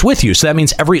instance with you. So that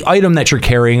means every item that you're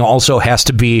carrying also has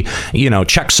to be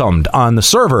checksummed on the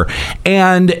server,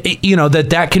 and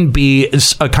that can be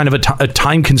a kind of a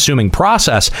time-consuming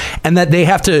process, and that they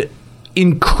have to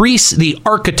increase the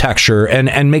architecture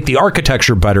and make the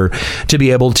architecture better to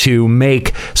be able to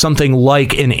make something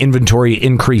like an inventory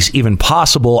increase even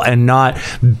possible and not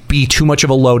be too much of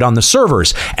a load on the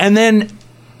servers. And then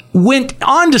went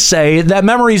on to say that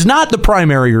memory is not the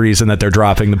primary reason that they're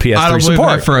dropping the PS3 I don't support.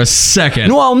 believe that for a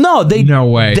second. Well, no, no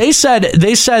way. They said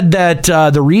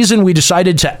that the reason we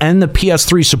decided to end the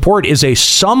PS3 support is a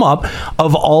sum up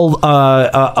of all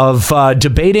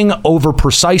debating over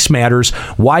precise matters,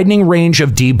 widening range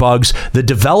of debugs, the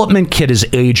development kit is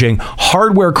aging,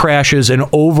 hardware crashes, and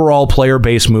overall player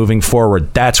base moving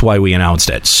forward. That's why we announced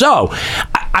it. So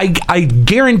I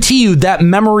guarantee you that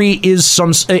memory is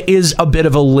a bit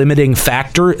of a limiting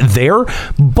factor there,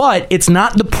 but it's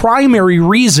not the primary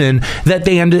reason that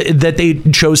they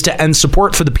chose to end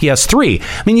support for the PS3.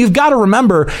 I mean, you've got to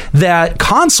remember that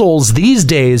consoles these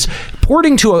days,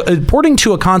 porting to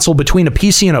a console between a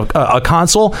PC and a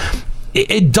console,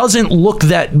 it doesn't look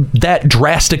that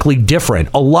drastically different.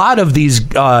 A lot of these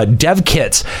dev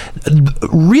kits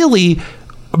really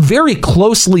very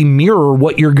closely mirror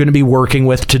what you're going to be working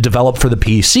with to develop for the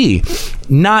PC.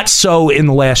 Not so in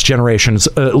the last generation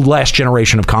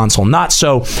of console. Not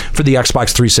so for the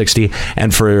Xbox 360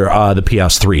 and for the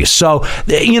PS3. So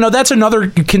that's another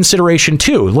consideration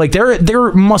too. Like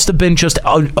there must have been just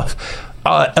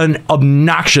an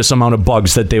obnoxious amount of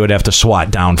bugs that they would have to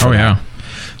swat down for that. Yeah.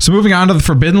 So moving on to the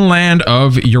Forbidden Land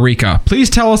of Eureka.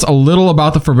 Please tell us a little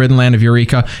about the Forbidden Land of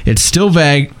Eureka. It's still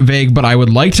vague, but I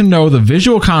would like to know the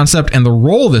visual concept and the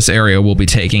role this area will be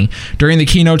taking. During the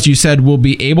keynotes, you said we'll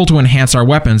be able to enhance our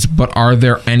weapons, but are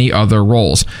there any other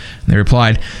roles? And they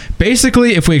replied,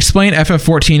 basically, if we explain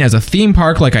FF14 as a theme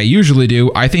park like I usually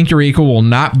do, I think Eureka will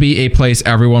not be a place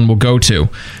everyone will go to.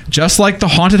 Just like the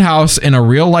haunted house in a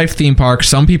real-life theme park,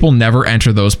 some people never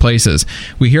enter those places.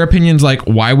 We hear opinions like,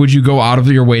 why would you go out of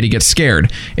your way to get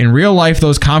scared? In real life,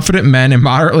 those confident men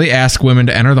immoderately ask women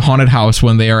to enter the haunted house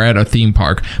when they are at a theme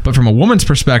park. But from a woman's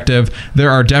perspective, there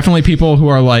are definitely people who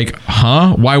are like,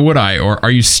 huh? Why would I? Or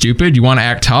are you stupid? You want to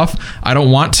act tough? I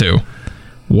don't want to.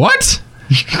 What?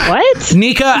 What?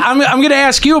 Nika, I'm going to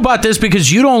ask you about this because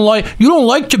you don't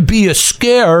like to be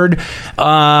scared,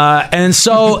 and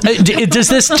so does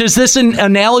this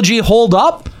analogy hold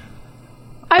up?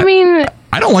 I mean,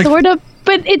 I don't like sort of,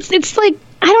 but it's like,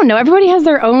 I don't know. Everybody has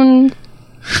their own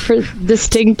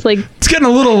distinct like. It's getting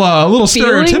a little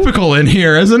stereotypical in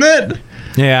here, isn't it?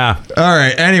 Yeah. All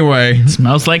right. Anyway,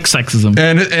 smells like sexism.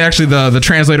 And actually, the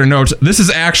translator notes this is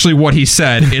actually what he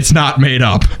said. It's not made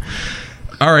up.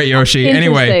 All right, Yoshi.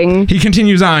 Anyway, he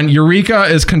continues on. Eureka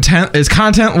is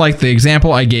content like the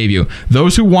example I gave you.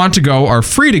 Those who want to go are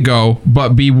free to go, but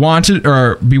be wanted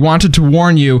to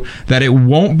warn you that it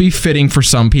won't be fitting for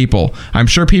some people. I'm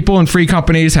sure people in free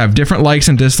companies have different likes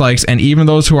and dislikes, and even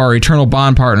those who are eternal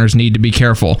bond partners need to be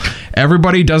careful.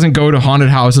 Everybody doesn't go to haunted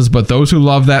houses, but those who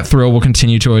love that thrill will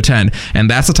continue to attend, and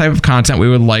that's the type of content we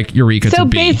would like Eureka to be. So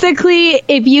basically,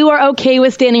 if you are okay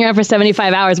with standing around for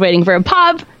 75 hours waiting for a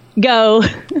pop, go.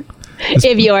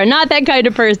 If you are not that kind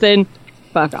of person,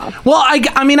 fuck off. Well,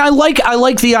 I mean, I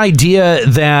like the idea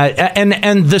that,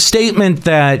 and the statement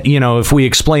that, you know, if we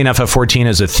explain FF14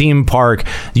 as a theme park,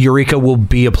 Eureka will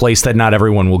be a place that not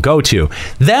everyone will go to.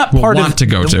 That part will want to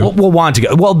go to. Will want to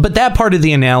go. Well, but that part of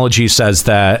the analogy says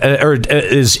that, or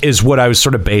is what I was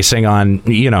sort of basing on.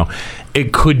 You know,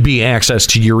 it could be access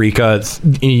to Eureka,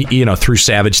 you know, through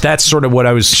Savage. That's sort of what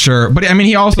I was sure. But I mean,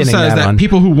 he also says that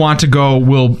people who want to go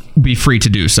will be free to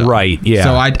do so. Right. Yeah.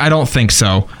 So I don't think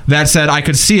so. That said, I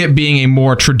could see it being a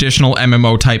more traditional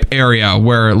MMO type area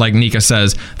where, like Nika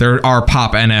says, there are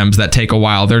pop NMs that take a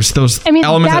while. There's those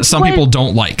elements that some people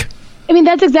don't like. I mean,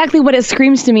 that's exactly what it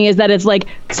screams to me, is that it's like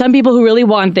some people who really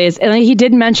want this. And like, he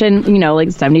did mention, you know, like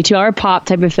 72-hour pop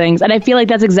type of things. And I feel like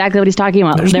that's exactly what he's talking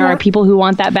about. There are people who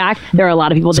want that back. There are a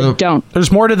lot of people that don't.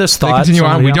 There's more to this thought. They continue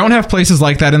on. We don't have places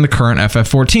like that in the current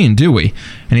FF14, do we?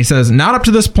 And he says, not up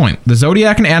to this point. The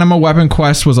Zodiac and Anima weapon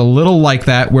quest was a little like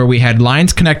that, where we had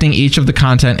lines connecting each of the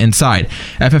content inside.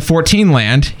 FF14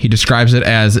 Land, he describes it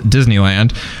as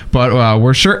Disneyland, but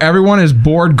we're sure everyone is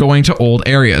bored going to old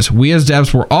areas. We as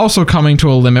devs were also coming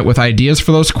to a limit with ideas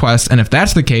for those quests, and if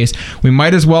that's the case, we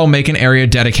might as well make an area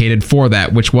dedicated for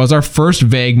that, which was our first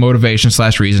vague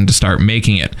motivation/reason to start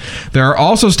making it. There are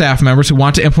also staff members who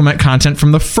want to implement content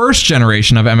from the first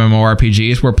generation of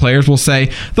MMORPGs, where players will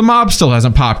say, the mob still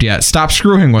hasn't popped yet, stop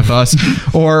screwing with us,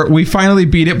 or we finally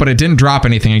beat it but it didn't drop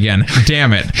anything again,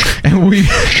 damn it.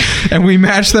 And we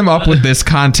match them up with this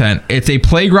content. It's a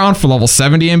playground for level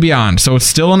 70 and beyond, so it's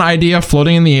still an idea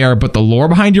floating in the air, but the lore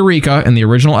behind Eureka in the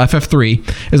original FF3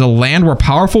 is a land where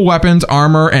powerful weapons,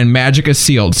 armor, and magic is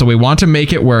sealed, so we want to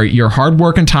make it where your hard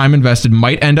work and time invested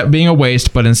might end up being a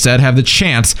waste, but instead have the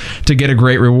chance to get a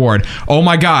great reward. Oh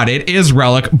my god, it is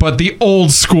Relic, but the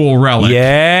old school Relic.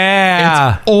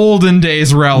 Yeah. It's olden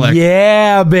days Relic.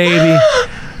 Yeah, baby.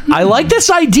 I like this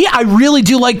idea. I really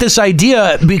do like this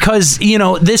idea because, you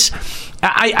know, this...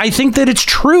 I think that it's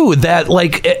true that,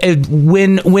 like,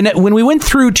 when we went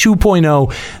through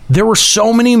 2.0, there were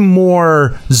so many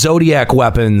more Zodiac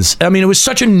weapons. I mean, it was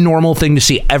such a normal thing to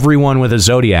see everyone with a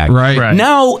Zodiac. Right.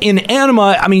 Now, in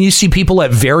Anima, I mean, you see people at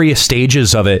various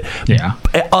stages of it. Yeah.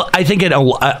 I think at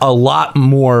a lot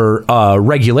more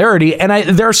regularity. And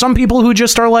there are some people who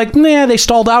just are like, nah, they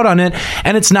stalled out on it,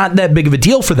 and it's not that big of a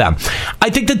deal for them.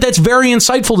 I think that that's very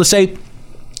insightful to say,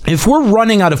 if we're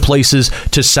running out of places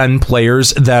to send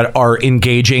players that are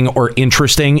engaging or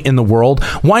interesting in the world,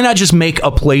 why not just make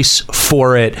a place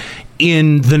for it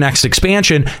in the next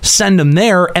expansion, send them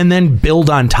there, and then build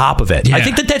on top of it? Yeah. I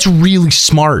think that that's really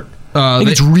smart. I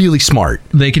think it's really smart.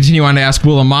 They continue on to ask,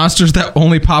 will the monsters that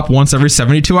only pop once every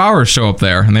 72 hours show up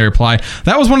there? And they reply,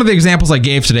 that was one of the examples I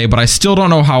gave today, but I still don't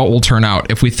know how it will turn out.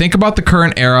 If we think about the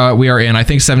current era we are in, I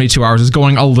think 72 hours is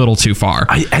going a little too far.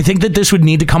 I think that this would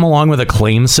need to come along with a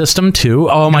claims system, too.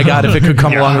 Oh my god, if it could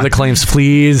come along with the claims,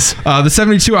 please. The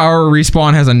 72-hour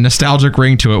respawn has a nostalgic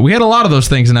ring to it. We had a lot of those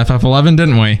things in FF11,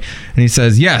 didn't we? And he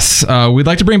says, yes, we'd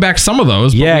like to bring back some of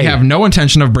those, but we have no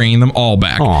intention of bringing them all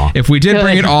back. If we did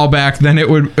bring it all back, back, then it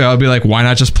would be like, why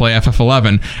not just play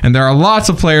FF11? And there are lots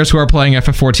of players who are playing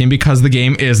FF14 because the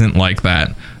game isn't like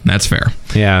that. That's fair.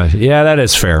 Yeah, that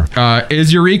is fair.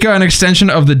 Is Eureka an extension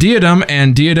of the Diadem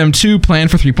and Diadem 2 planned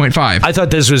for 3.5? I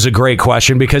thought this was a great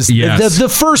question because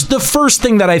the first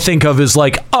thing that I think of is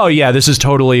like, oh yeah, this is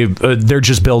totally, they're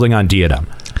just building on Diadem.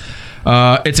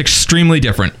 It's extremely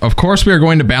different. Of course, we are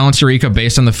going to balance Eureka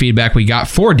based on the feedback we got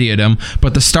for Diadem,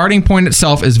 but the starting point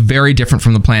itself is very different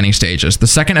from the planning stages. The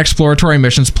second exploratory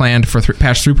missions planned for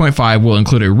patch 3.5 will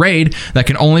include a raid that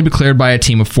can only be cleared by a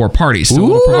team of 4 parties, so it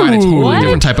will provide a totally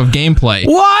different type of gameplay.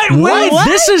 What? Wait,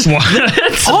 this is... He's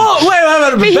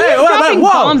dropping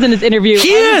bombs in his interview.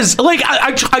 He is! Like,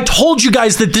 I told you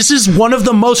guys that this is one of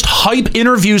the most hype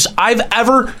interviews I've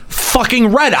ever fucking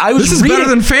read. This is better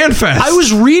than FanFest. I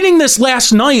was reading this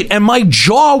last night and my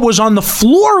jaw was on the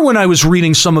floor when I was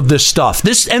reading some of this stuff.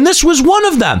 This was one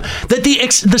of them. That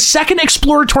the second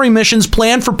exploratory missions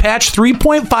planned for patch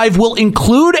 3.5 will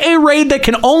include a raid that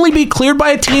can only be cleared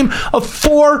by a team of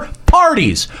 4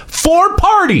 parties. 4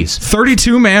 parties.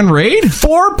 32-man raid?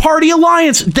 4-party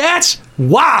alliance. That's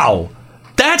wow.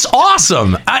 That's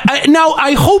awesome. Now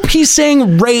I hope he's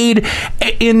saying raid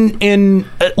in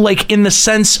the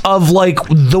sense of like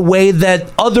the way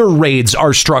that other raids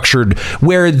are structured,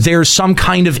 where there's some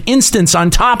kind of instance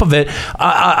on top of it,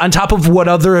 on top of what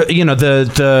other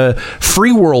the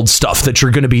free world stuff that you're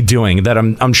going to be doing. That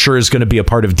I'm sure is going to be a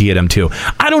part of Diadem 2.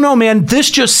 I don't know, man. This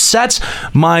just sets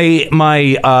my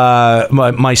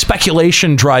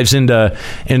speculation drives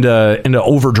into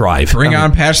overdrive. Bring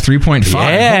on patch 3.5.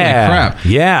 Yeah. Holy crap.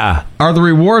 Yeah. Are the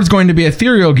rewards going to be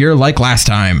ethereal gear like last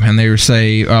time? And they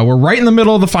say, we're right in the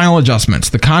middle of the final adjustments.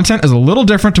 The content is a little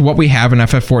different to what we have in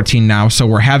FF14 now, so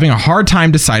we're having a hard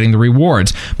time deciding the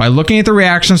rewards. By looking at the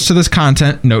reactions to this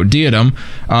content, note Diadem,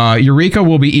 Eureka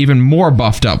will be even more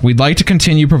buffed up. We'd like to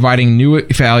continue providing new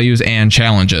values and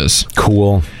challenges.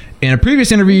 Cool. In a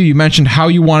previous interview, you mentioned how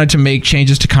you wanted to make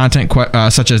changes to content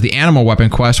such as the animal weapon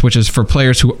quest, which is for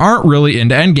players who aren't really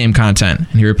into endgame content.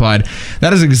 And he replied,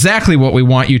 that is exactly what we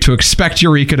want you to expect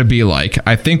Eureka to be like.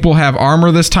 I think we'll have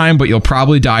armor this time, but you'll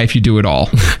probably die if you do it all.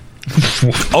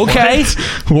 Okay.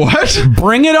 What?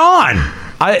 Bring it on.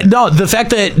 No, the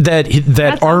fact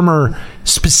that armor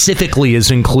specifically is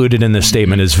included in this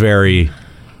statement is very...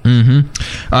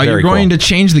 You're going to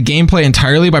change the gameplay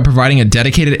entirely by providing a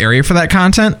dedicated area for that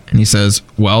content? And he says,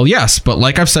 well, yes, but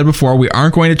like I've said before, we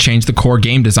aren't going to change the core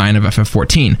game design of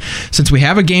FF14. Since we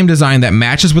have a game design that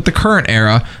matches with the current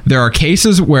era, there are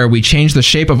cases where we change the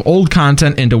shape of old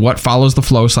content into what follows the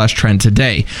flow/trend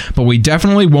today, but we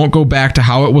definitely won't go back to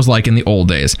how it was like in the old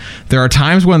days. There are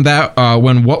times when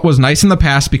what was nice in the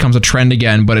past becomes a trend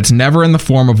again, but it's never in the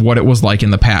form of what it was like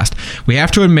in the past. We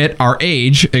have to admit our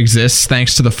age exists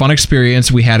thanks to the fun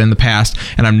experience we had in the past,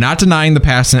 and I'm not denying the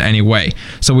past in any way.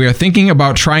 So we are thinking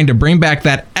about trying to bring back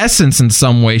that essence in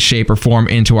some way, shape, or form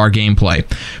into our gameplay.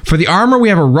 For the armor, we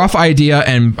have a rough idea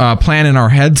and plan in our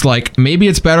heads, like maybe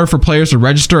it's better for players to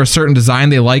register a certain design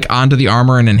they like onto the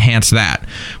armor and enhance that.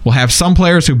 We'll have some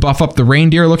players who buff up the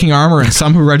reindeer-looking armor and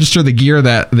some who register the gear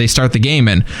that they start the game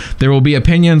in. There will be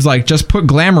opinions like just put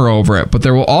glamour over it, but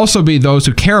there will also be those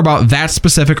who care about that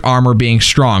specific armor being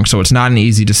strong, so it's not an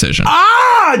easy decision.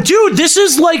 Dude, this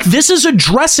is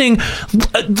addressing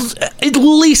at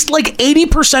least like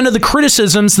 80% of the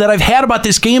criticisms that I've had about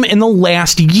this game in the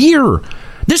last year.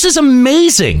 This is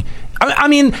amazing. I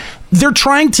mean, they're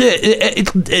trying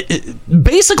to...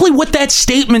 basically, what that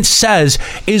statement says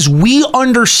is we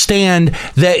understand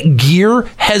that gear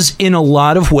has, in a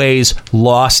lot of ways,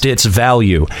 lost its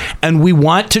value. And we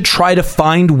want to try to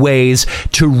find ways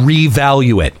to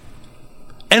revalue it.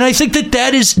 And I think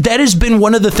that has been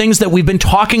one of the things that we've been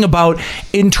talking about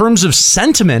in terms of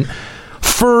sentiment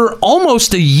for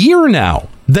almost a year now.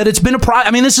 That it's been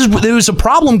it was a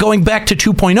problem going back to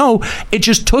 2.0. It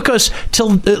just took us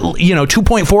till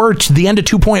 2.4 to the end of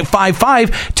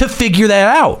 2.55 to figure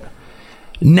that out.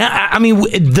 Now, I mean,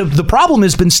 the problem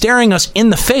has been staring us in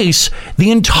the face the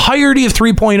entirety of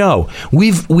 3.0.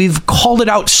 We've called it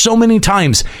out so many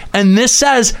times, and this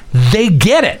says they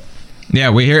get it.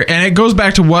 Yeah, we hear, and it goes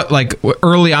back to what, like,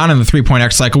 early on in the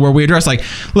 3.x cycle, where we address, like,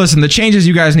 listen, the changes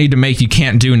you guys need to make, you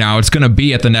can't do now. It's going to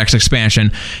be at the next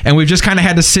expansion. And we've just kind of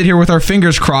had to sit here with our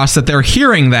fingers crossed that they're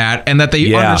hearing that and that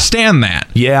they understand that.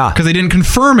 Yeah. Because they didn't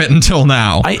confirm it until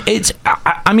now.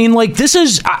 This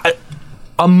is...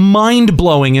 a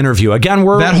mind-blowing interview. Again,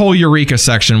 that whole Eureka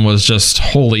section was just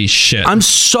holy shit. I'm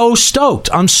so stoked.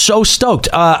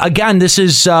 Again, this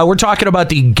is we're talking about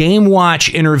the Game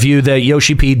Watch interview that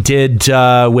Yoshi-P did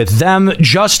with them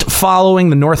just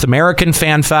following the North American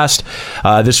FanFest.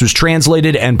 This was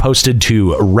translated and posted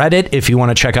to Reddit. If you want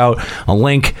to check out a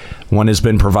link, one has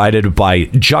been provided by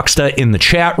Juxta in the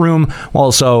chat room. We'll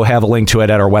also have a link to it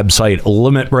at our website,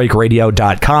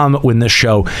 limitbreakradio.com, when this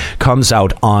show comes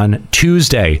out on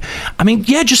Tuesday. I mean,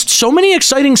 yeah, just so many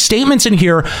exciting statements in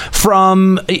here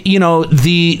from,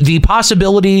 the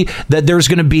possibility that there's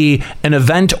going to be an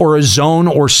event or a zone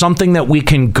or something that we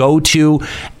can go to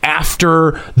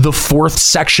after the fourth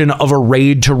section of a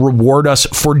raid to reward us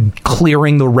for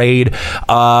clearing the raid.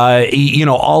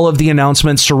 All of the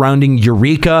announcements surrounding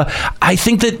Eureka. I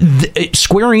think that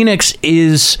Square Enix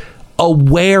is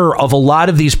aware of a lot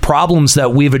of these problems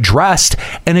that we've addressed.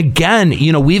 And again,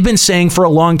 we've been saying for a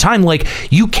long time, like,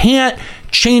 you can't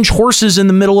change horses in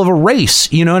the middle of a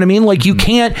race. You know what I mean? Like, you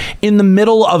can't in the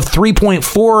middle of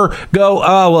 3.4 go,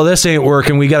 oh, well, this ain't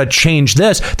working, we got to change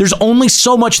this. There's only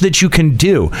so much that you can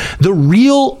do. The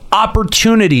real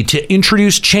opportunity to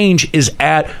introduce change is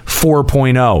at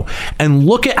 4.0. And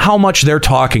look at how much they're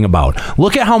talking about.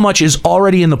 Look at how much is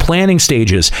already in the planning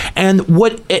stages. And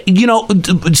what,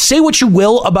 say what you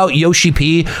will about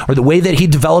Yoshi-P or the way that he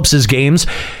develops his games.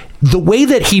 The way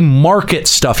that he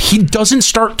markets stuff, he doesn't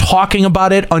start talking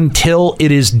about it until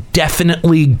it is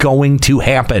definitely going to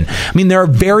happen. I mean, there are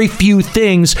very few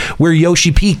things where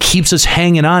Yoshi-P keeps us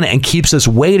hanging on and keeps us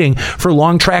waiting for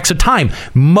long tracks of time.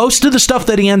 Most of the stuff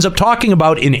that he ends up talking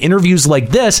about in interviews like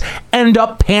this end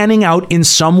up panning out in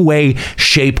some way,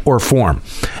 shape, or form.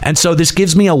 And so this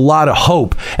gives me a lot of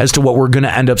hope as to what we're going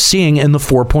to end up seeing in the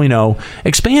 4.0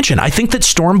 expansion. I think that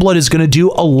Stormblood is going to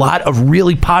do a lot of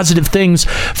really positive things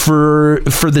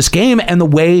for this game and the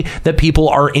way that people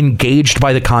are engaged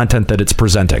by the content that it's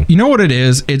presenting. You know what it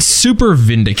is? It's super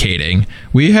vindicating.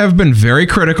 We have been very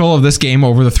critical of this game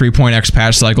over the 3.x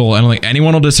patch cycle. I don't think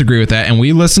anyone will disagree with that. And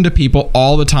we listen to people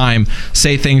all the time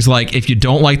say things like, if you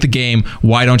don't like the game,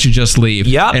 why don't you just leave?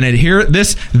 Yep. And here,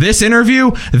 this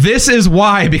interview, this is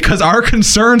why, because our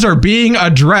concerns are being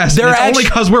addressed. It's only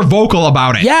because we're vocal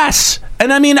about it. Yes.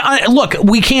 And I mean, look,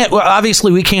 we can't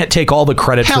take all the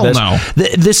credit for this. Hell no.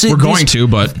 We're going to,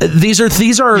 but these are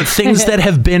things that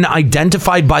have been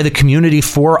identified by the community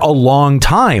for a long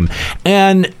time.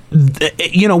 And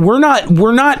we're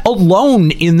not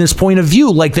alone in this point of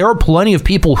view. Like, there are plenty of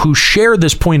people who share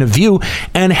this point of view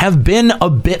and have been a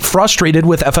bit frustrated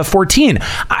with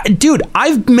FF14. Dude,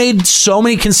 I've made so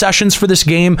many concessions for this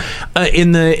game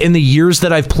in the years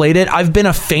that I've played it. I've been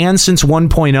a fan since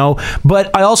 1.0,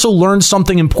 but I also learned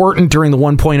something important during the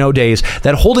 1.0 days,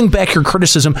 that holding back your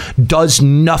criticism does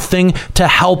nothing to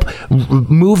help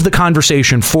move the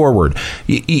conversation forward.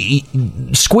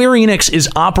 Square Enix is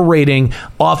operating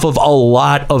off of a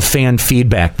lot of fan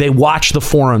feedback. They watch the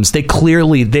forums.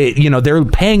 They're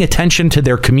paying attention to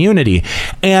their community.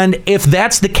 And if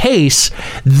that's the case,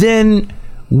 then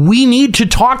we need to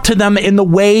talk to them in the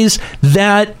ways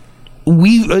that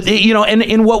we, and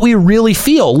in what we really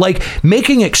feel. Like,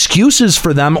 making excuses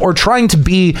for them or trying to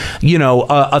be,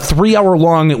 a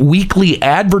 3-hour-long weekly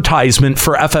advertisement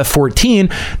for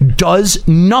FF14 does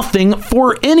nothing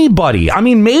for anybody. I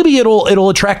mean, maybe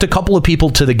it'll attract a couple of people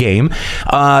to the game.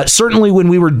 Certainly, when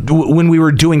we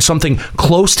were doing something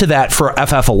close to that for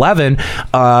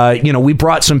FF11, we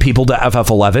brought some people to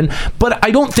FF11, but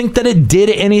I don't think that it did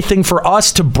anything for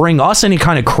us to bring us any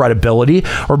kind of credibility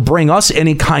or bring us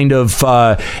any kind of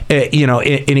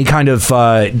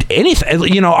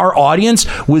anything. Our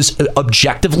audience was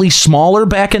objectively smaller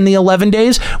back in the 11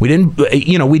 days. We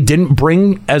didn't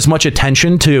bring as much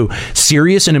attention to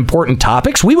serious and important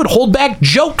topics. We would hold back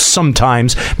jokes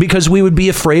sometimes because we would be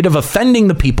afraid of offending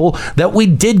the people that we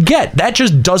did get. That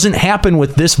just doesn't happen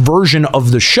with this version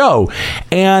of the show.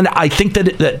 And I think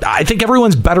I think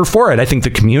everyone's better for it. I think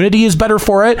the community is better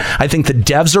for it. I think the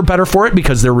devs are better for it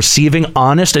because they're receiving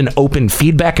honest and open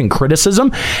feedback and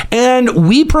criticism, and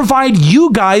we provide you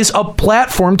guys a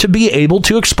platform to be able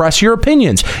to express your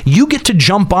opinions. You get to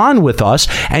jump on with us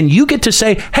and you get to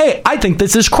say, hey, I think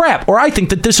this is crap, or I think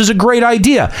that this is a great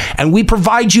idea, and we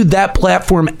provide you that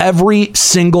platform every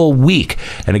single week.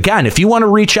 And again, if you want to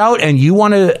reach out and you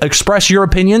want to express your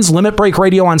opinions, Limit Break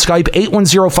Radio on Skype,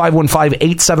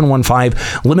 810-515-8715,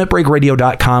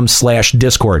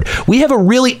 limitbreakradio.com/Discord. We have a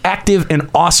really active and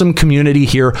awesome community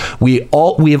here.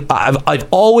 I've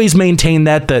always maintained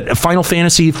that Final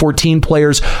Fantasy XIV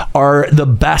players are the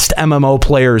best MMO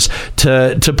players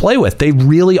to play with. They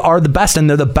really are the best, and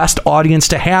they're the best audience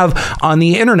to have on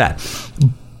the internet.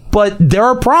 but there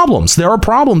are problems. There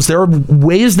are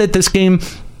ways that this game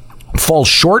falls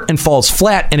short and falls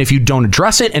flat, and if you don't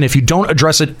address it, and if you don't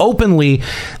address it openly,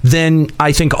 then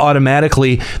I think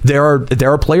automatically there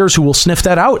are players who will sniff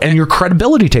that out, and your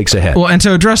credibility takes a hit. Well, and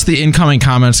to address the incoming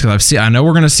comments, because I know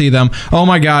we're going to see them. Oh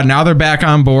my God, now they're back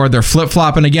on board. They're flip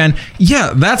flopping again.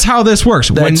 Yeah, that's how this works.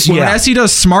 When SE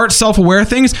does smart, self-aware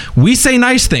things, we say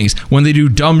nice things. When they do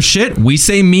dumb shit, we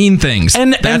say mean things.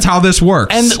 And that's how this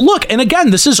works. And look, and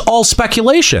again, this is all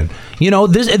speculation. You know,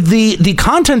 the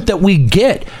content that we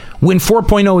get when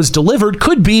 4.0 is delivered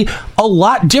could be a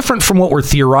lot different from what we're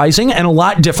theorizing and a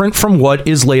lot different from what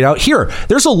is laid out here.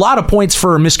 There's a lot of points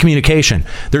for miscommunication.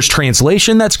 There's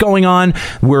translation that's going on.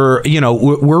 We're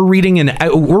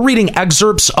reading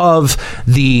excerpts of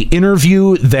the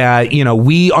interview that,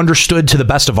 we understood to the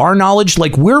best of our knowledge.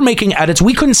 Like, we're making edits.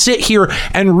 We couldn't sit here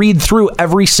and read through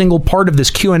every single part of this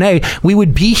Q&A. We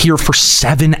would be here for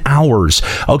 7 hours.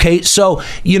 Okay, so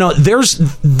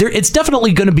it's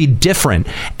definitely going to be different.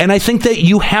 And I think that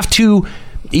you have to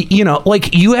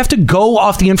go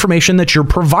off the information that you're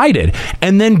provided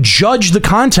and then judge the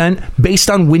content based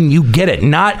on when you get it,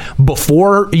 not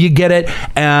before you get it.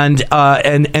 And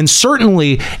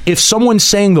certainly if someone's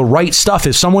saying the right stuff,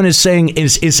 if someone is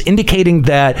indicating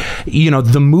that,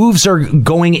 the moves are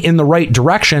going in the right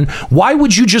direction, why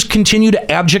would you just continue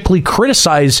to abjectly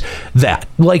criticize that?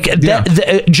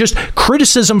 Just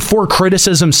criticism for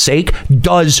criticism's sake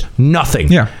does nothing.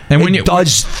 Yeah. And when it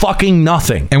does fucking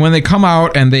nothing. And when they come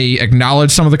out and they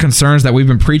acknowledge some of the concerns that we've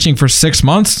been preaching for 6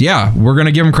 months, yeah, we're going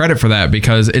to give them credit for that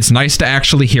because it's nice to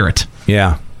actually hear it.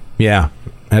 Yeah,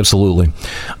 absolutely.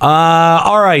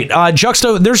 All right,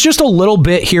 Juxta, there's just a little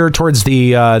bit here towards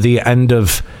the end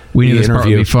of we knew the this interview. part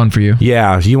would be fun for you.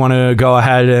 Yeah, you want to go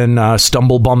ahead and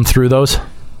stumble bum through those?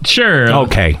 Sure.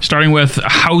 Okay. Starting with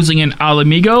housing in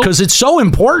Alamigo. Because it's so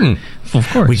important. Of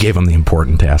course. We gave them the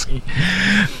important task.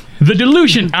 The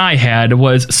delusion I had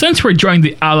was, since we're joining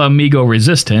the Alamigo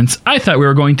resistance, I thought we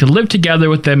were going to live together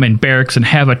with them in barracks and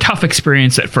have a tough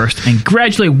experience at first and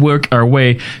gradually work our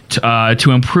way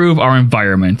to improve our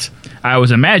environment. I was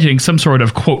imagining some sort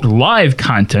of, quote, live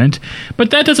content,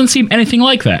 but that doesn't seem anything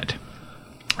like that.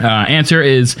 Answer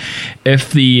is,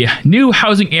 if the new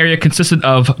housing area consisted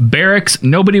of barracks,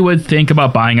 nobody would think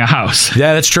about buying a house.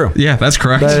 Yeah, that's true. Yeah, that's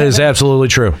correct. That is absolutely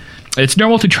true. It's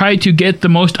normal to try to get the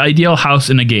most ideal house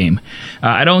in a game.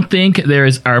 I don't think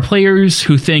are players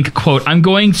who think, quote, I'm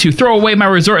going to throw away my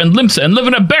resort in Limsa and live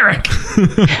in a barrack.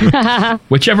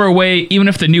 Whichever way, even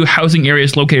if the new housing area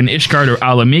is located in Ishgard or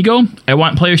Alamigo, I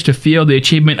want players to feel the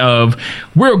achievement of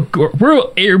wow.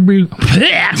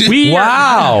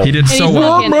 He did so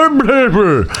well. We're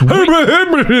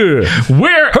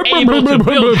able to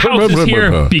build houses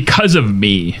here because of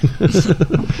me.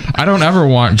 I don't ever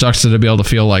want Juxta to be able to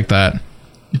feel like that.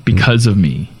 Because of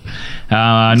me.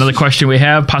 Another question we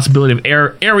have, possibility of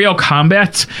aerial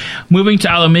combat. Moving to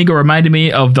Alamigo reminded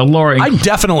me of the lore. I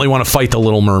definitely want to fight the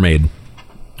Little Mermaid.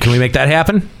 Can we make that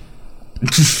happen?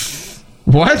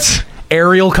 What?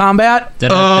 Aerial combat?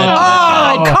 Come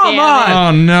on!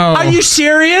 Oh, no. Are you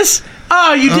serious?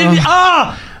 Oh, you didn't...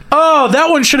 Oh,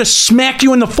 that one should have smacked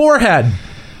you in the forehead.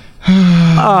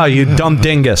 Oh, you dumb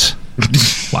dingus.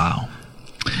 Wow.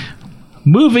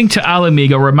 Moving to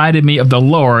Alamigo reminded me of the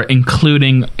lore,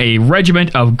 including a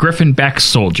regiment of Griffin-backed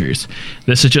soldiers.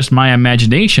 This is just my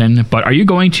imagination, but are you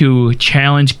going to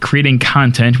challenge creating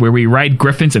content where we ride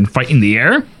griffins and fight in the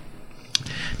air?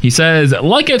 He says,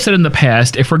 like I've said in the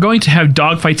past, if we're going to have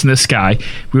dogfights in the sky,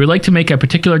 we would like to make a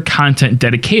particular content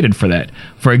dedicated for that.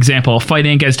 For example,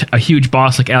 fighting against a huge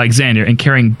boss like Alexander and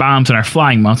carrying bombs on our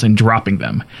flying mounts and dropping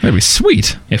them. That'd be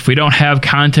sweet. If we don't have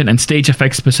content and stage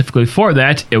effects specifically for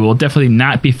that, it will definitely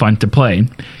not be fun to play.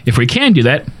 If we can do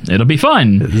that, it'll be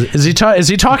fun. Is he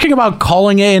talking about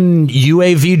calling in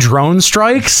UAV drone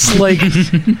strikes? Like,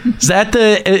 is that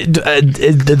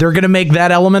they're going to make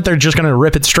that element? They're just going to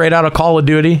rip it straight out of Call of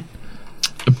Duty?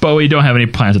 But we don't have any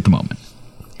plans at the moment.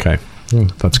 Okay.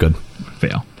 That's good.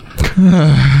 Fail.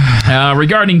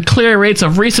 Regarding clear rates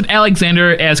of recent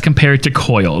Alexander as compared to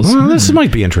Coils. This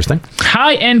might be interesting.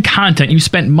 High-end content you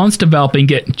spent months developing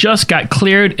just got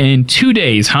cleared in 2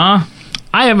 days, huh?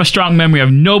 I have a strong memory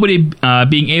of nobody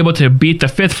being able to beat the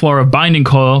 5th floor of Binding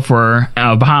Coil for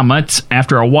Bahamut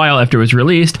after a while after it was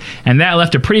released, and that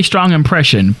left a pretty strong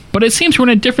impression. But it seems we're in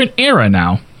a different era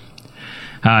now.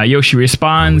 Yoshi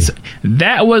responds,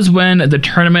 that was when the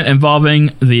tournament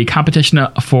involving the competition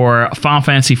for Final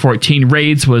Fantasy XIV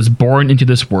raids was born into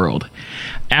this world.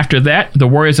 After that, the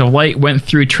Warriors of Light went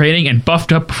through training and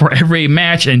buffed up for every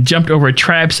match and jumped over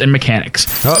traps and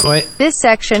mechanics. Oh, wait. This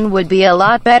section would be a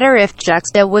lot better if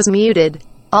Juxta was muted.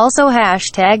 Also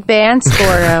hashtag ban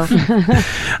Scoro.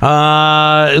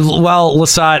 Well,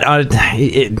 Lasat,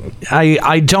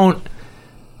 I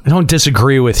don't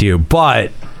disagree with you,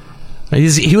 but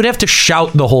he would have to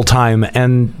shout the whole time,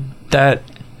 and that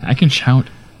I can shout.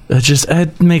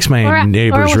 It makes my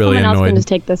neighbors really annoyed. Else can just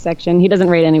take this section. He doesn't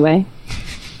rate anyway.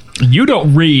 You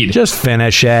don't read. Just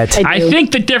finish it. I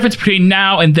think the difference between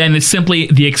now and then is simply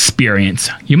the experience.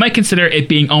 You might consider it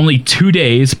being only 2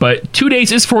 days, but 2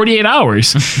 days is 48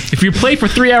 hours. If you play for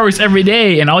 3 hours every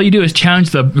day and all you do is challenge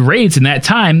the raids in that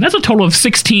time, that's a total of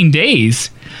 16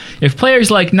 days. If players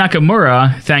like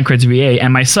Nakamura, Thancred's VA,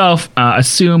 and myself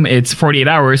assume it's 48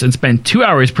 hours and spend 2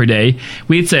 hours per day,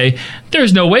 we'd say,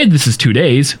 there's no way this is 2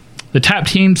 days. The top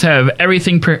teams have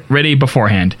everything ready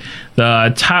beforehand.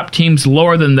 The top teams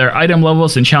lower than their item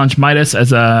levels and challenge Midas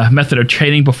as a method of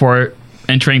training before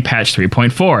entering patch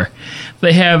 3.4.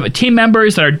 They have team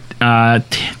members that are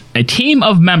a team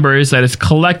of members that has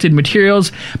collected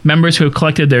materials, members who have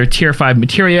collected their tier 5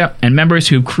 materia, and members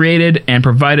who created and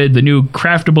provided the new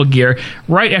craftable gear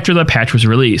right after the patch was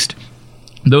released.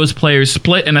 Those players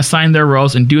split and assign their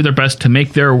roles and do their best to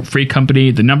make their free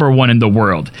company the #1 in the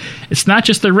world. It's not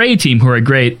just the raid team who are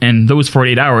great, and those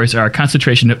 48 hours are a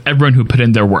concentration of everyone who put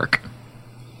in their work.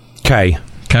 Okay.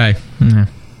 Mm-hmm.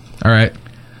 All right.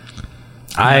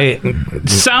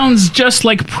 Sounds just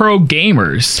like pro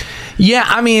gamers. Yeah,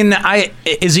 I mean,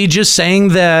 is he just saying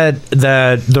that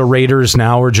the raiders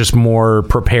now are just more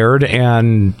prepared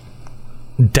and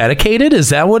dedicated? Is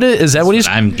that what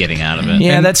I'm getting out of it?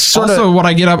 Yeah, and that's sort also of what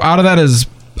I get out of that is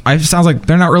it sounds like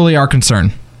they're not really our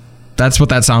concern. That's what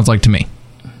that sounds like to me.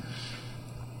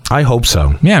 I hope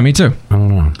so. Yeah, me too. I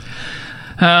don't know.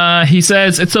 He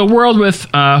says it's a world with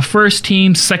first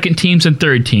teams, second teams, and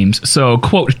third teams. So,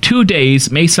 quote, 2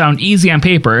 days may sound easy on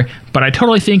paper, but I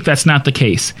totally think that's not the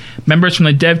case. Members from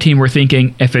the dev team were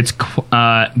thinking if it's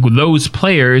those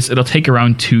players, it'll take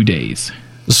around 2 days.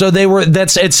 So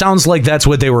it sounds like that's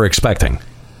what they were expecting.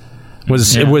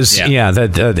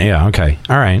 Okay.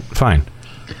 All right, fine.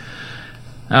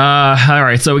 All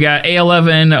right, so we got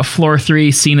A11, floor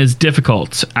 3, seen as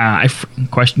difficult.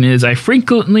 Question is, I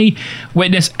frequently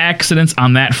witness accidents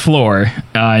on that floor.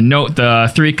 Note the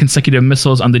 3 consecutive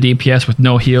missiles on the DPS with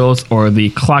no heals or the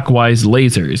clockwise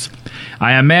lasers.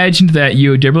 I imagined that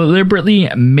you deliberately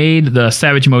made the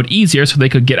savage mode easier so they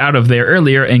could get out of there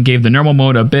earlier and gave the normal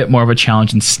mode a bit more of a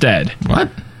challenge instead. What?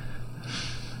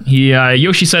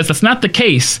 Yoshi says that's not the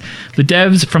case. The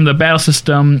devs from the battle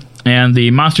system and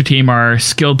the monster team are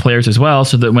skilled players as well,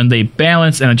 so that when they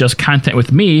balance and adjust content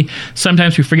with me,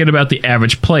 sometimes we forget about the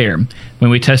average player.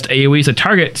 When we test AoEs that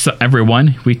target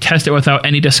everyone, we test it without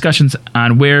any discussions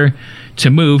on where to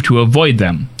move to avoid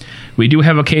them. We do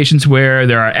have occasions where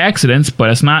there are accidents, but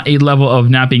it's not a level of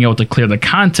not being able to clear the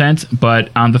content. But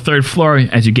on the 3rd floor,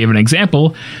 as you gave an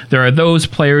example, there are those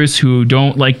players who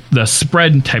don't like the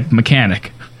spread type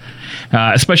mechanic.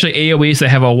 Especially AoEs that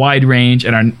have a wide range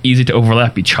and are easy to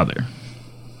overlap each other.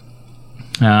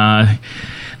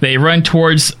 They run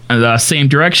towards the same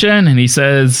direction, and he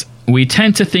says, we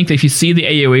tend to think that if you see the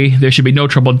AoE, there should be no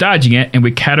trouble dodging it, and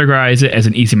we categorize it as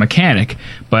an easy mechanic.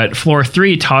 But Floor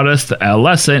 3 taught us a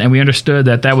lesson, and we understood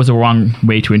that that was a wrong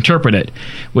way to interpret it.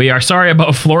 We are sorry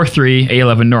about Floor 3,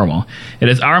 A11 normal. It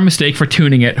is our mistake for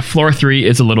tuning it. Floor 3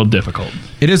 is a little difficult.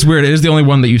 It is weird. It is the only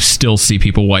one that you still see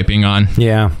people wiping on.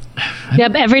 Yeah.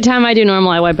 Yep, every time I do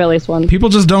normal, I wipe at least one. People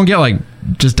just don't get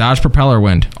just dodge propeller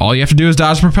wind. All you have to do is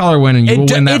dodge propeller wind, and you will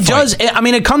win that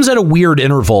fight. It comes at a weird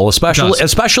interval,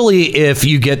 especially if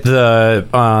you get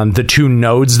the 2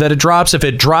 nodes that it drops. If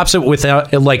it drops it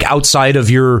without outside of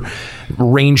your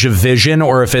range of vision,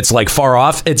 or if it's far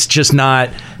off, it's just not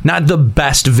the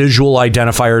best visual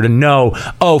identifier to know.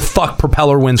 Oh fuck,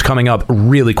 propeller wind's coming up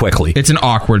really quickly. It's an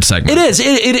awkward segment. It is.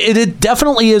 It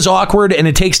definitely is awkward, and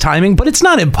it takes timing, but it's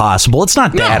not impossible. It's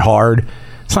not that hard.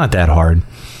 It's not that hard.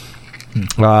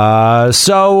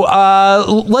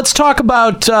 So let's talk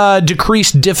about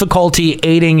decreased difficulty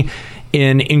aiding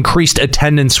in increased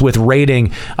attendance with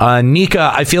raiding.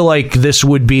 Nika, I feel like this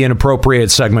would be an appropriate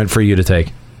segment for you to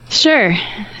take. Sure.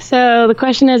 So the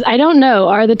question is, I don't know,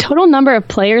 are the total number of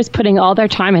players putting all their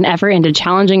time and effort into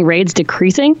challenging raids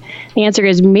decreasing? The answer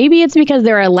is maybe it's because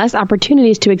there are less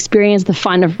opportunities to experience the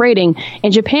fun of raiding.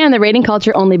 In Japan, the raiding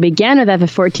culture only began with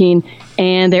FF14,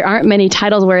 and there aren't many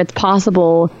titles where it's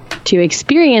possible to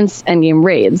experience endgame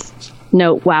raids.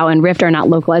 Note, WoW and Rift are not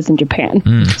localized in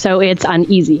Japan, so it's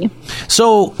uneasy.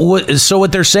 So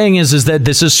what they're saying is that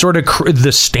this is sort of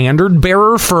the standard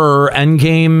bearer for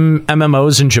endgame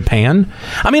MMOs in Japan.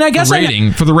 I mean, I guess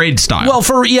for the raid style. Well,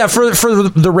 for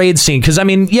the raid scene, because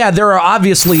there are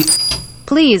obviously.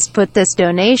 Please put this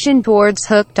donation towards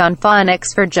Hooked on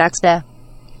Phonics for Juxta.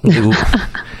 We'll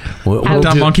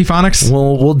do Monkey Phonics?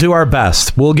 We'll do our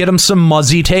best. We'll get him some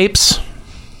Muzzy tapes.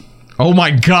 Oh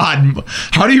my God!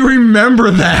 How do you remember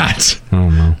that? I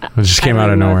don't know. It just came out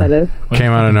of nowhere.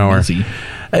 Came out of nowhere.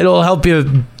 It'll help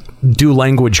you do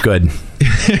language good.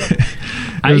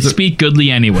 I speak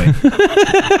goodly anyway.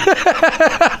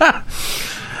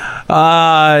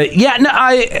 Yeah. No.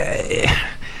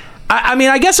 I mean,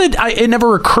 I guess it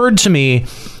never occurred to me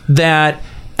that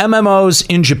MMOs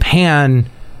in Japan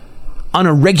on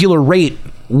a regular rate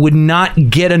would not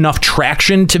get enough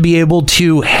traction to be able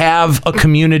to have a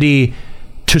community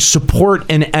to support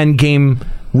an endgame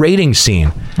rating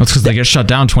scene. That's because they get shut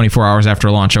down 24 hours after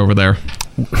launch over there.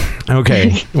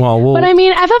 Okay. Well, but I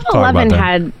mean, FF11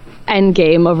 had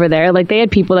endgame over there. Like, they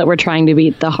had people that were trying to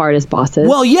beat the hardest bosses.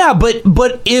 Well, yeah,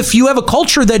 but if you have a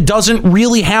culture that doesn't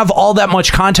really have all that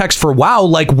much context for WoW,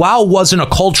 like WoW wasn't a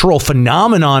cultural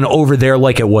phenomenon over there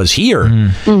like it was here,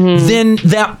 then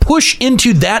that push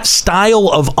into that style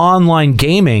of online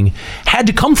gaming had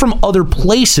to come from other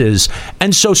places.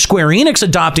 And so Square Enix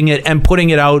adopting it and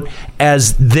putting it out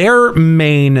as their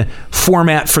main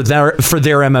format for their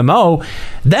MMO,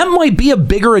 that might be a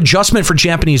bigger adjustment for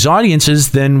Japanese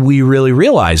audiences than we really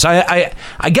realize. I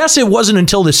guess it wasn't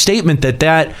until the statement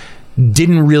that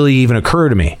didn't really even occur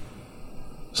to me.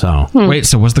 So wait,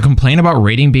 so was the complaint about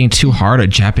rating being too hard a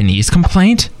Japanese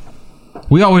complaint?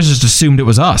 We always just assumed it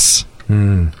was us. I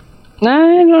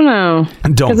don't know.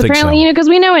 Don't think so. Because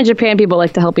we know in Japan people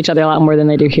like to help each other a lot more than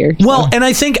they do here. Well, and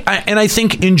I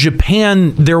think in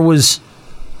Japan there was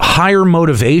higher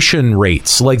motivation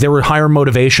rates. Like, there were higher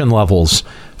motivation levels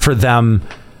for them.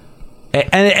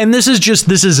 And this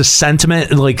is a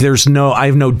sentiment. Like, I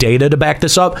have no data to back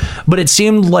this up, but it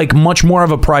seemed like much more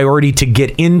of a priority to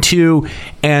get into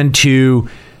and to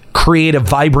create a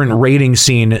vibrant rating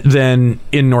scene than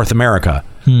in North America.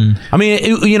 I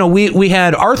mean, we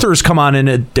had Arthur's come on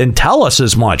and tell us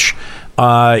as much,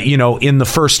 in the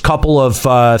first couple of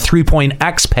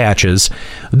 3.x patches,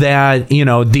 that,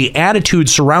 the attitude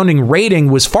surrounding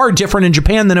rating was far different in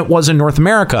Japan than it was in North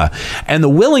America. And the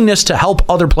willingness to help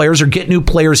other players or get new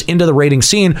players into the rating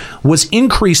scene was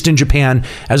increased in Japan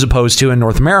as opposed to in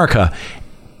North America.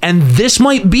 And this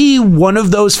might be one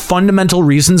of those fundamental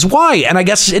reasons why. And I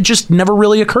guess it just never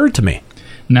really occurred to me.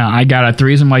 Now, I got it. The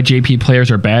reason why JP players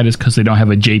are bad is because they don't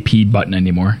have a JP button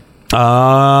anymore.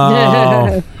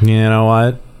 Oh, you know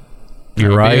what?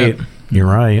 You're right. You're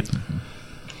right.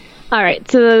 All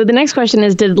right. So the next question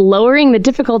is, did lowering the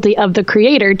difficulty of the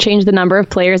creator change the number of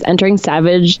players entering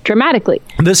Savage dramatically?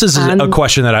 This is a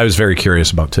question that I was very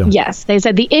curious about, too. Yes. They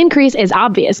said the increase is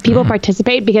obvious. People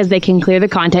participate because they can clear the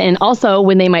content, and also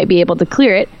when they might be able to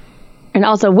clear it. So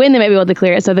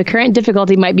the current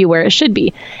difficulty might be where it should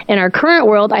be. In our current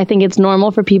world, I think it's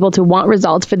normal for people to want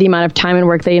results for the amount of time and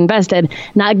work they invested.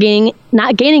 Not gaining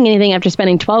anything after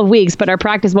spending 12 weeks, but our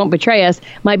practice won't betray us,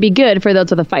 might be good for those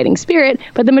with a fighting spirit,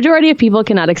 but the majority of people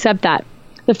cannot accept that.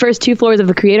 The first 2 floors of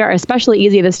the creator are especially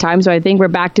easy this time, so I think we're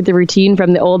back to the routine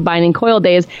from the old Binding Coil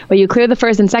days, where you clear the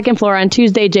first and second floor on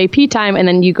Tuesday JP time, and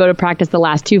then you go to practice the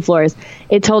last 2 floors.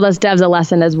 It told us devs a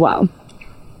lesson as well.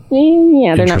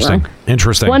 Yeah, they're not wrong.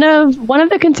 Interesting. One of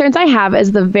the concerns I have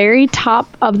is the very top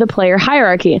of the player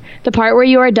hierarchy. The part where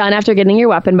you are done after getting your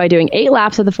weapon by doing 8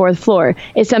 laps of the 4th floor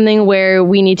is something where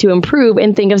we need to improve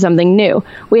and think of something new.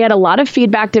 We had a lot of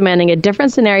feedback demanding a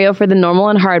different scenario for the normal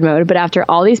and hard mode, but after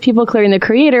all these people clearing the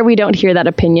creator, we don't hear that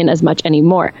opinion as much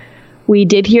anymore. We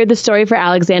did hear the story for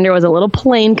Alexander was a little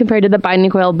plain compared to the Binding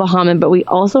Coil Bahamut, but we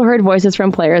also heard voices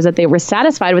from players that they were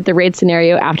satisfied with the raid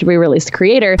scenario after we released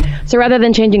Creator. So rather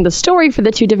than changing the story for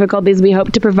the 2 difficulties, we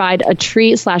hope to provide a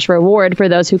treat/reward for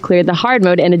those who cleared the hard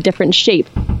mode in a different shape.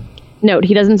 Note,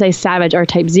 he doesn't say Savage or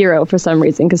Type 0 for some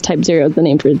reason, because Type 0 is the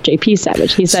name for JP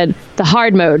Savage. He said the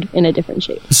hard mode in a different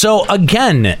shape. So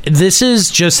again, this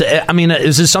is this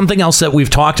is something else that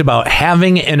we've talked about,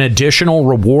 having an additional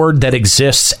reward that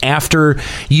exists after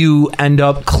you end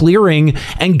up clearing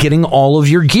and getting all of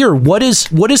your gear. What is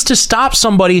to stop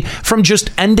somebody from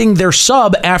just ending their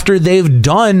sub after they've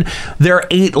done their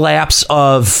 8 laps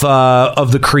of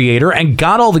the creator and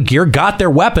got all the gear, got their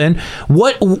weapon?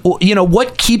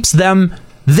 What keeps them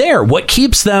there? What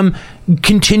keeps them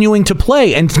continuing to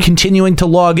play and continuing to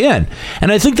log in?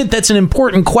 And I think that that's an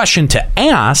important question to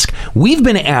ask. We've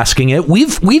been asking it.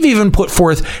 We've even put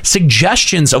forth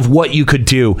suggestions of what you could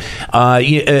do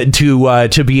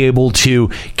to be able to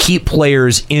keep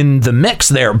players in the mix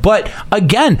there. But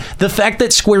again, the fact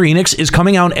that Square Enix is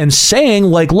coming out and saying,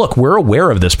 like, look, we're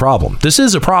aware of this problem. This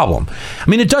is a problem. I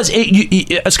mean, it does.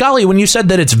 Ascalia, when you said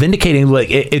that it's vindicating, like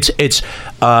it's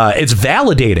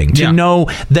validating to know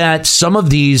that some of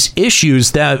these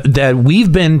issues that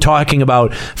we've been talking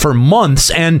about for months,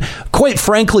 and quite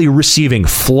frankly receiving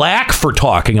flack for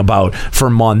talking about for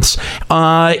months,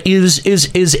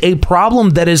 is a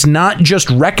problem that is not just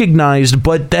recognized,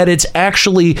 but that it's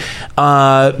actually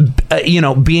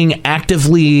being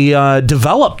actively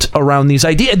developed around these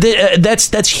ideas.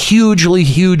 That's hugely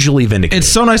vindicating. It's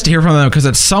so nice to hear from them, because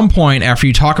at some point after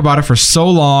you talk about it for so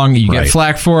long, you get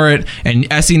flack for it, and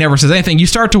SE never says anything, you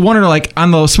start to wonder, like,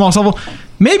 on the smallest level,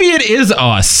 maybe it is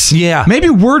us. Yeah. Maybe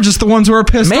we're just the ones who are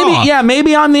pissed off. Yeah,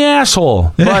 maybe I'm the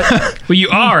asshole. But well, you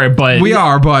are, but... We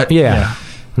are, but... Yeah.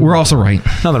 We're also right.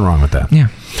 Nothing wrong with that. Yeah.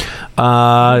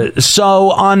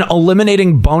 So on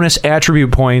eliminating bonus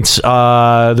attribute points,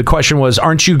 the question was,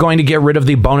 aren't you going to get rid of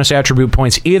the bonus attribute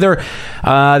points either?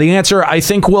 The answer, I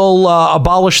think we'll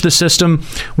abolish the system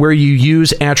where you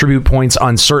use attribute points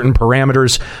on certain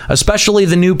parameters. Especially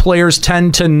the new players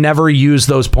tend to never use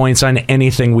those points on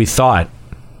anything we thought.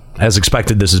 As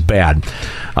expected, this is bad.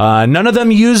 None of them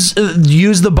use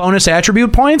the bonus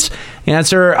attribute points.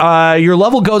 Answer, your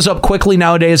level goes up quickly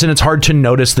nowadays, and it's hard to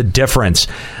notice the difference.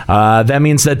 That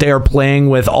means that they are playing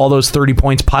with all those 30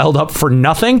 points piled up for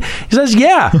nothing. He says,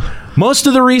 yeah. Most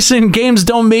of the recent games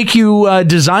don't make you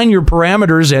design your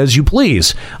parameters as you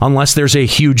please, unless there's a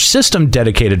huge system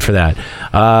dedicated for that,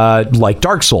 like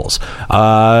Dark Souls.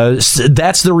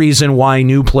 That's the reason why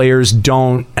new players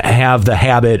don't have the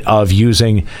habit of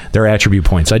using their attribute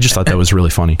points. I just thought that was really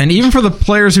funny. And even for the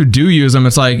players who do use them,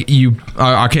 it's like,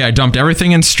 okay, I dumped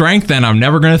everything in strength, and I'm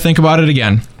never going to think about it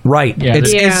again. Right. Yeah,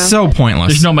 it's so pointless.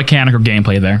 There's no mechanical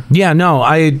gameplay there. Yeah, no,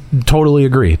 I totally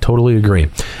agree.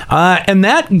 And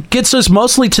that gets us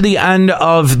mostly to the end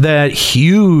of that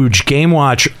huge Game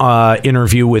Watch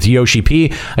interview with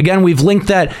Yoshi-P. Again, we've linked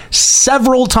that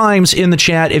several times in the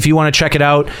chat if you want to check it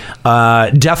out.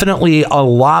 Definitely a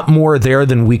lot more there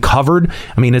than we covered.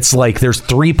 I mean, it's like there's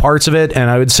 3 parts of it,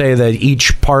 and I would say that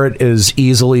each part is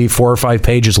easily 4 or 5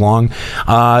 pages long.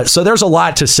 So there's a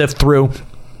lot to sift through.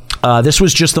 This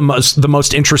was just the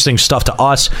most interesting stuff to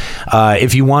us.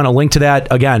 If you want a link to that,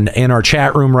 again, in our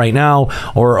chat room right now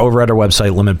or over at our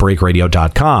website,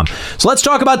 limitbreakradio.com. So let's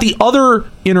talk about the other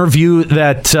interview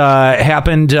that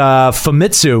happened.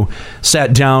 Famitsu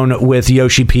sat down with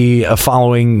Yoshi-P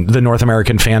following the North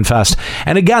American FanFest.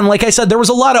 And again, like I said, there was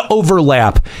a lot of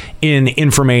overlap in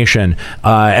information.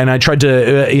 And I tried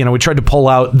to, we tried to pull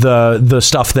out the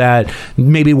stuff that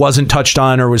maybe wasn't touched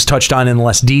on or was touched on in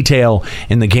less detail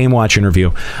in the Game Watch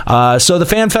interview. So the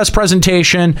FanFest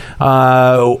presentation,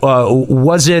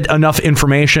 was it enough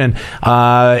information?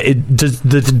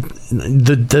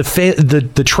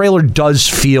 The trailer does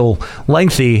feel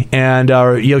lengthy, and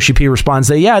Yoshi-P responds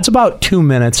that it's about 2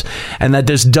 minutes, and that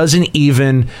this doesn't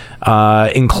even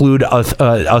include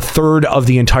a third of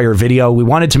the entire video. We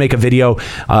wanted to make a video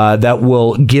that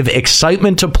will give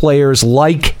excitement to players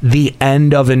like the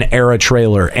end of an era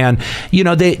trailer, and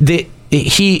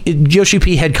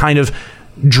Yoshi-P had kind of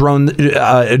drawn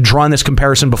this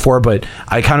comparison before, but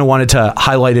I kind of wanted to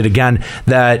highlight it again,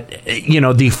 that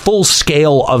the full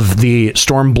scale of the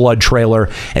Stormblood trailer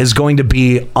is going to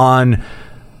be on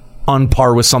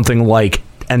par with something like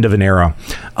end of an era,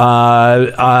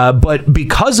 but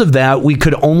because of that, we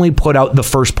could only put out the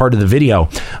first part of the video.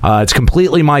 It's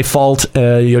completely my fault.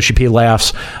 Yoshi-P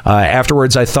laughs.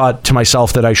 Afterwards, I thought to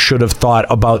myself that I should have thought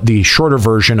about the shorter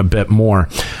version a bit more.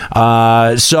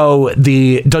 So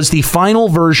does the final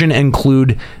version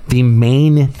include the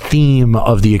main theme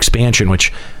of the expansion,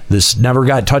 which this never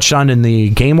got touched on in the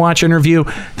Game Watch interview?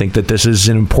 I think that this is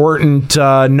an important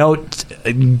note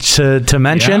to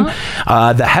mention.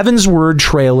 The Heaven's Word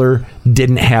trailer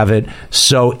didn't have it,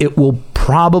 so it will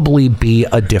probably be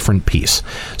a different piece.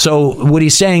 So what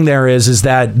he's saying there is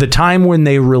that the time when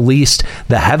they released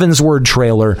the Heaven's Word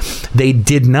trailer, they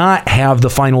did not have the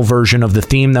final version of the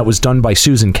theme that was done by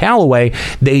Susan Calloway.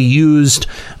 They used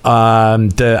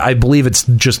I believe it's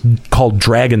just called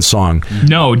Dragon Song.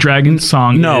 No, Dragon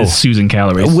Song is Susan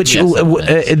Calloway. Which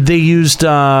they used...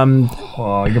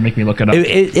 you're making me look it up.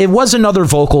 It was another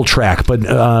vocal track,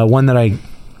 but one that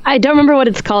I don't remember what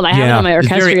it's called. I have it on my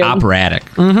orchestrion. It's very operatic.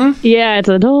 Mm-hmm. Yeah, it's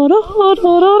a do do do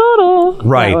do do do.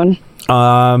 Right.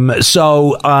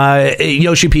 So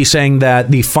Yoshi-P saying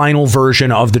that the final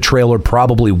version of the trailer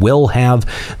probably will have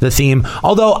the theme.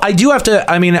 Although I do have to,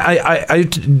 I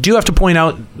do have to point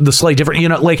out the slight difference. You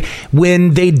know, like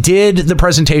when they did the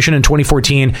presentation in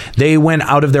 2014, they went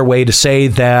out of their way to say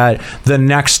that the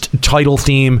next title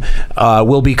theme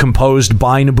will be composed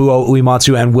by Nobuo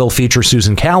Uematsu and will feature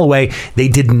Susan Calloway. They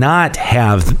did not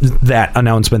have that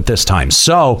announcement this time.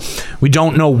 So we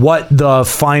don't know what the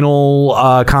final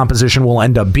composition will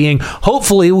end up being.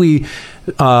 Hopefully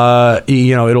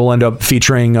it'll end up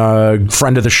featuring a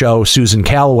friend of the show, Susan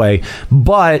Calloway,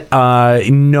 but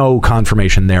no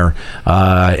confirmation there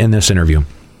in this interview.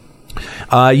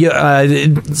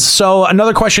 So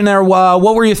another question there.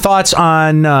 What were your thoughts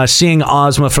on seeing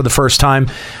Ozma for the first time?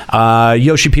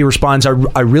 Yoshi-P responds,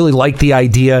 I really like the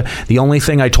idea. The only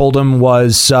thing I told him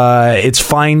was it's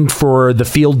fine for the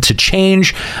field to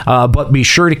change, but be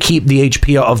sure to keep the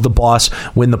HP of the boss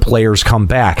when the players come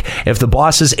back. If the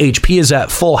boss's HP is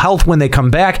at full health when they come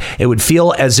back, it would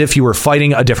feel as if you were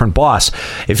fighting a different boss.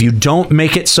 If you don't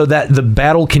make it so that the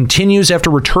battle continues after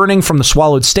returning from the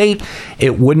swallowed state,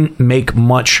 it wouldn't make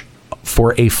much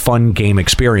for a fun game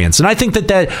experience. And I think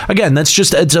that again,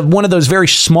 it's one of those very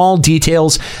small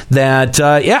details that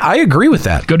I agree with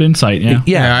that. Good insight.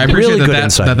 Yeah, I appreciate really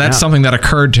that's something that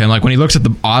occurred to him. Like when he looks at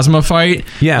the Ozma fight,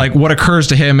 like what occurs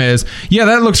to him is,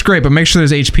 that looks great, but make sure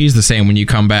his HP is the same when you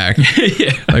come back.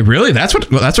 Like really, that's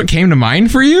what came to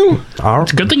mind for you?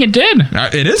 It's a good thing it did.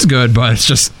 It is good, but it's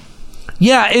just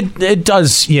it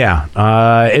does.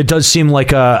 It does seem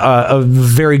like a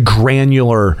very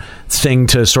granular thing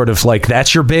to sort of like,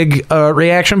 that's your big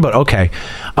reaction, but okay.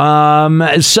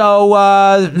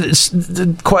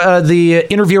 The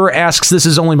interviewer asks, this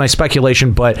is only my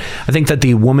speculation, but I think that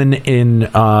the woman in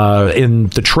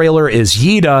the trailer is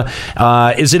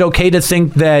Yida. Is it okay to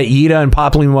think that Yida and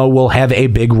Papalymo will have a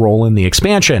big role in the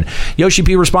expansion?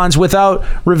 Yoshi-P responds, without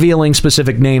revealing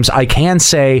specific names, I can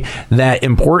say that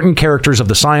important characters of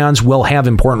the Scions will have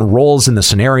important roles in the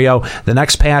scenario. The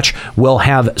next patch will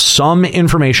have some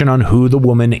information on who the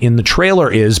woman in the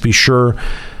trailer is. Be sure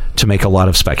to make a lot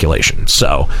of speculation.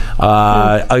 So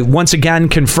once again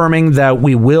confirming that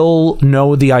we will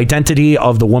know the identity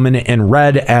of the woman in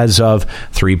red as of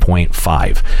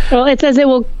 3.5. Well, it says it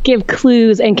will give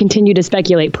clues and continue to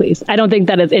speculate, please. I don't think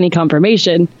that is any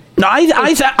confirmation. No,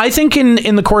 I think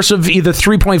in the course of either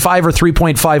 3.5 or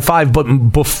 3.55, but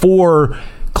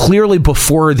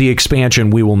before the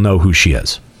expansion, we will know who she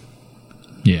is.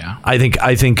 Yeah, I think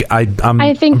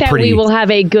that we will have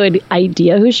a good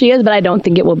idea who she is, but I don't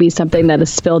think it will be something that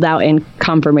is spilled out in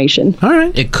confirmation. All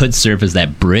right, it could serve as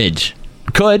that bridge.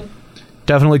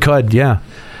 Definitely could. Yeah.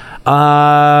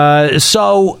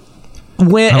 So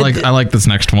when I like this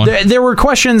next one. There were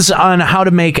questions on how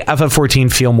to make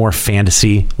FF14 feel more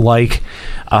fantasy-like.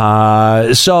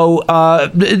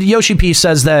 Yoshi-P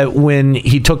says that when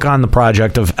he took on the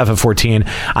project of FF14,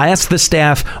 I asked the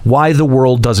staff why the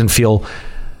world doesn't feel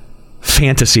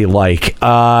fantasy-like,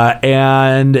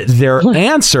 and their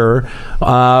answer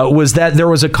was that there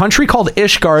was a country called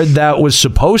Ishgard that was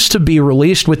supposed to be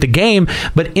released with the game,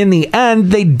 but in the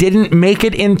end they didn't make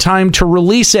it in time to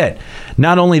release it.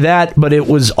 Not only that, but it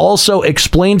was also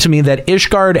explained to me that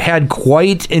Ishgard had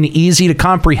quite an easy to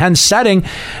comprehend setting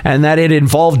and that it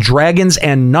involved dragons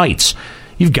and knights.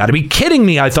 You've got to be kidding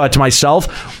me, I thought to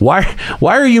myself. Why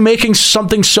are you making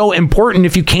something so important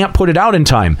if you can't put it out in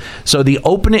time? So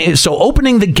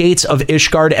opening the gates of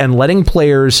Ishgard and letting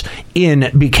players in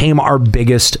became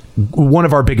one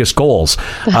of our biggest goals.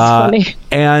 That's funny.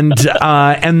 And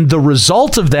the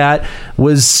result of that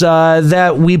was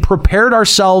that we prepared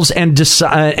ourselves and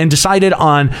decided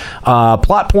on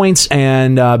plot points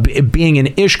and being in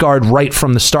Ishgard right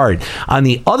from the start. On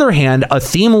the other hand, a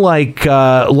theme like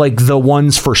the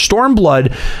ones for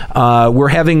Stormblood, we're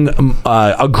having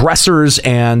aggressors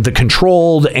and the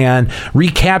controlled and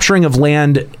recapturing of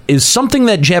land is something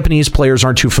that Japanese players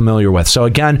aren't too familiar with. So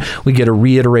again, we get a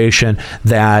reiteration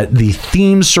that the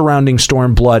themes surrounding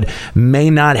Stormblood may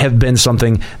not have been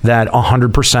something that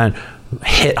 100%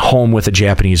 hit home with a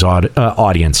Japanese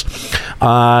audience.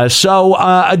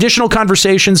 Additional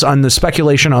conversations on the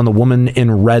speculation on the woman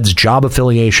in red's job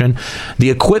affiliation. The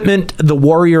equipment the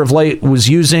Warrior of Light was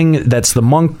using, that's the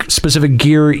monk specific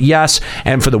gear, yes.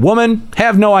 And for the woman,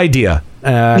 have no idea.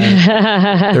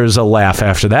 There's a laugh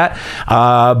after that.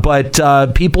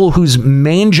 But people whose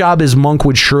main job is monk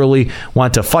would surely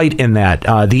want to fight in that.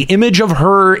 The image of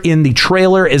her in the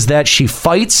trailer is that she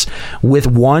fights with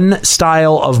one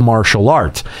style of martial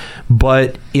art.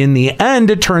 But in the end,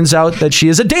 it turns out that she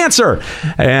is a dancer.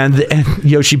 And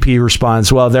Yoshi-P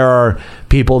responds, well, there are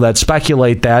people that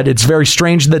speculate that. It's very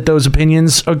strange that those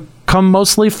opinions come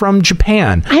mostly from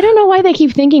Japan. I don't know why they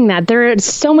keep thinking that. There are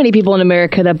so many people in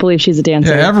America that believe she's a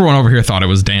dancer. Yeah, everyone over here thought it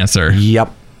was dancer.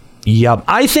 Yep.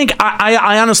 I think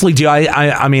I honestly do.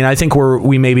 I mean, I think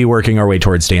we may be working our way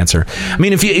towards dancer. I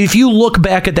mean, if you look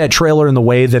back at that trailer and the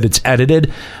way that it's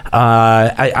edited,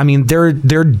 I mean,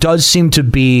 there does seem to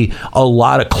be a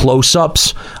lot of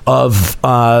close-ups of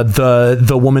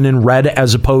the woman in red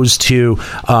as opposed to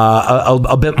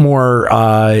a bit more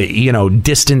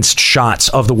distanced shots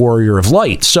of the Warrior of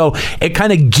Light. So it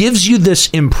kind of gives you this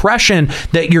impression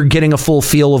that you're getting a full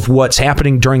feel of what's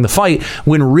happening during the fight,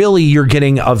 when really you're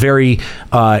getting a very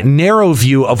narrow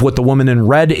view of what the woman in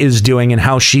red is doing and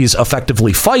how she's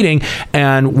effectively fighting,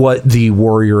 and what the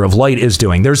Warrior of Light is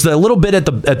doing. There's a little bit at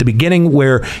the beginning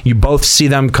where you both see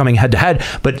them coming head to head,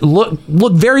 but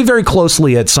look very, very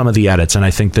closely at some of the edits, and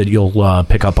I think that you'll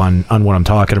pick up on what I'm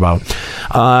talking about.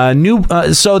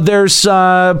 So there's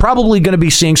probably going to be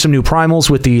seeing some new primals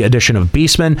with the addition of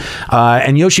Beastmen,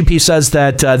 and Yoshi-P says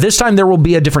that this time there will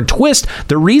be a different twist.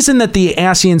 The reason that the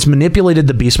Asians manipulated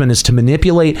the Beastmen is to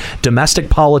manipulate domestic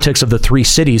politics of the three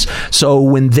cities. So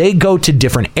when they go to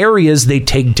different areas, they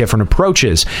take different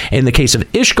approaches. In the case of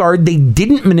Ishgard, they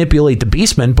didn't manipulate the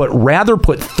Beastmen, but rather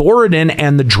put Thoradin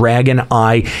and the Dragon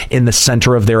Eye in the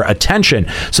center of their attention,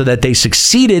 so that they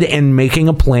succeeded in making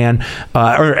a plan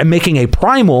or making a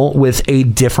primal with a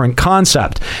different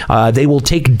concept. They will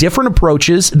take different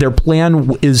approaches. Their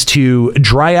plan is to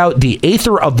dry out the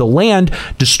aether of the land,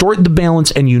 distort the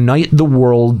balance, and unite the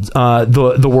world,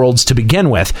 the worlds to begin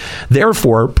with.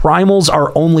 Therefore, primals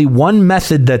are only one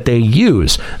method that they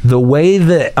use. The way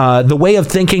of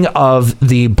thinking of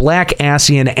the black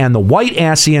Asian and the white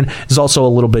Asian is also a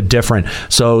little bit different.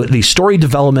 So the story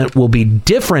development will be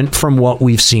different from what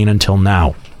we've seen until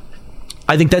now.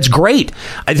 I think that's great.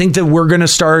 I think that we're going to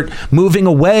start moving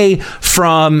away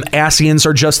from Asians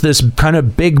are just this kind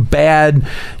of big, bad,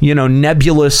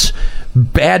 nebulous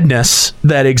badness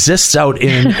that exists out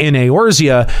in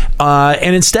Eorzea,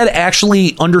 and instead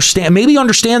actually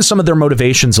understand some of their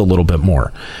motivations a little bit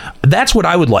more. That's what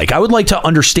I would like. I would like to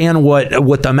understand what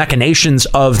the machinations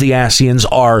of the Asians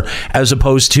are, as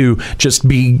opposed to just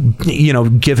be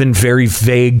given very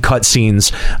vague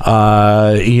cutscenes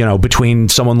between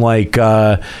someone like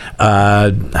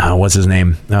what's his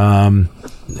name,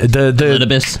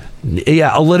 Elidibus.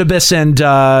 Yeah, Elidibus, and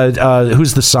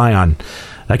who's the scion?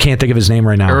 I can't think of his name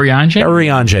right now.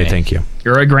 Urianger, thank you.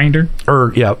 Ura Grinder?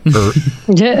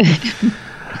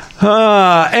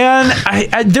 And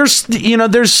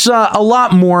there's a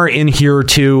lot more in here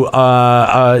too.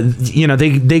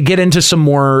 They get into some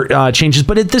more changes,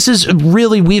 but this is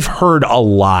really, we've heard a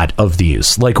lot of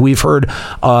these. Like, we've heard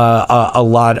a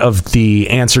lot of the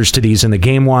answers to these in the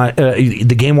Game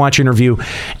Watch interview,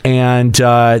 and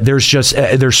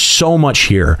there's so much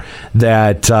here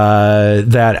that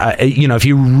if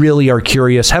you really are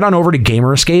curious, head on over to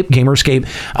Gamerscape.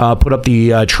 Gamerscape put up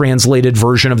the translated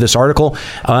version of this article.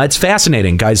 It's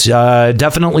fascinating, guys.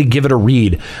 Definitely give it a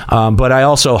read. But I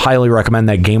also highly recommend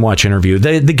that Game Watch interview.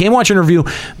 The Game Watch interview,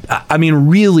 I mean,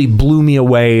 really blew me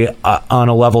away on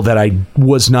a level that I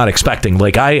was not expecting.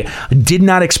 Like, I did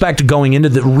not expect going into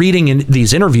reading in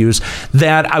these interviews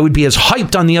that I would be as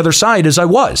hyped on the other side as I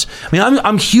was. I mean,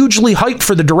 I'm hugely hyped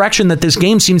for the direction that this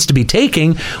game seems to be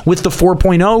taking with the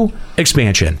 4.0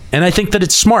 expansion. And I think that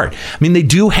it's smart. I mean, they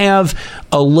do have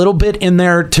a little bit in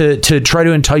there to try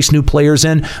to entice new players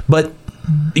in, but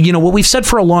what we've said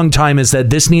for a long time is that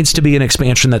this needs to be an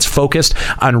expansion that's focused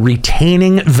on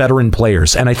retaining veteran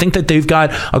players. And I think that they've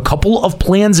got a couple of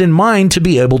plans in mind to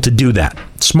be able to do that.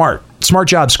 Smart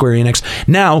job, Square Enix.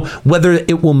 Now, whether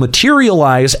it will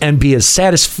materialize and be as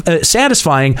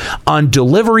satisfying on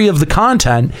delivery of the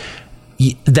content,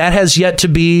 that has yet to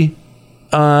be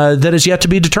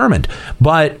determined.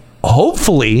 But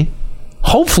hopefully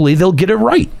they'll get it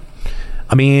right.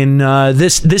 I mean,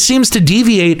 this seems to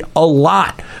deviate a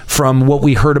lot from what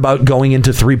we heard about going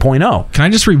into 3.0. Can I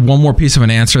just read one more piece of an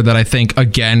answer that I think,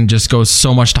 again, just goes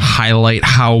so much to highlight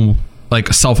how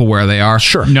self-aware they are?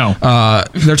 Sure. No.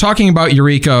 They're talking about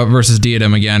Eureka versus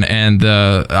Diadem again, and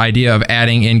the idea of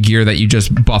adding in gear that you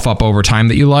just buff up over time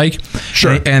that you like.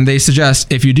 Sure. And they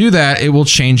suggest if you do that, it will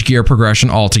change gear progression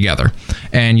altogether.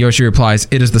 And Yoshi replies,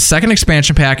 it is the second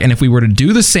expansion pack, and if we were to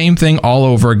do the same thing all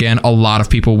over again, a lot of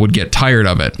people would get tired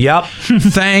of it. Yep.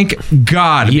 Thank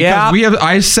God. Yeah. We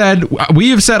have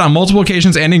said on multiple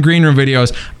occasions and in Green Room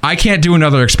videos, I can't do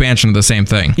another expansion of the same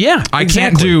thing. Yeah, I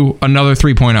can't exactly. do another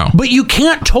 3.0. But you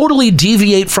can't totally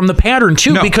deviate from the pattern,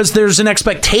 too, because there's an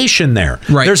expectation there.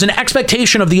 Right. There's an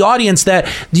expectation of the audience that,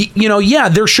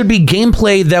 there should be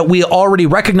gameplay that we already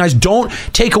recognize. Don't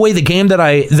take away the game that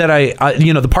I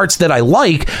the parts that I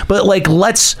like, but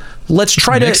let's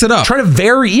try to mix it up. Try to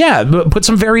vary, put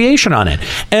some variation on it.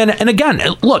 And again,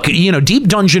 look, Deep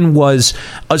Dungeon was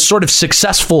a sort of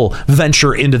successful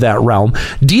venture into that realm.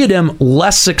 Diadem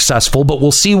less successful, but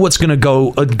we'll see what's going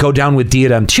to go down with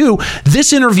Diadem 2.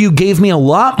 This interview gave me a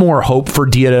lot more hope for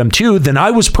Diadem 2 than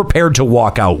I was prepared to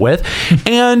walk out with.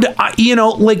 And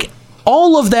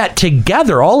all of that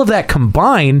together, all of that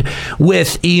combined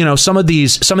with some of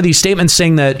these statements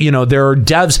saying that there are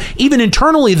devs even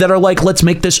internally that are like, let's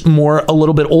make this a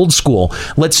little bit old school.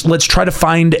 Let's try to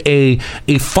find a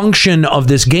function of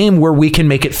this game where we can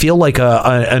make it feel like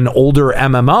an older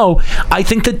MMO. I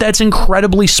think that's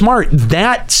incredibly smart.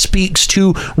 That speaks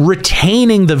to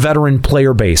retaining the veteran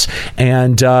player base,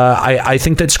 and I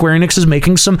think that Square Enix is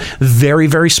making some very,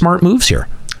 very smart moves here.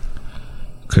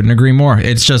 Couldn't agree more.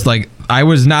 It's just like, I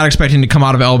was not expecting to come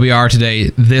out of LBR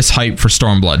today this hype for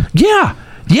Stormblood. Yeah.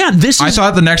 I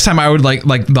thought the next time I would like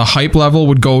the hype level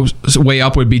would go way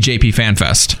up would be JP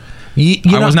FanFest.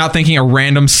 I was not thinking a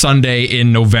random Sunday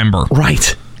in November.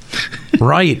 Right.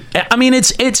 Right. I mean,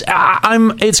 it's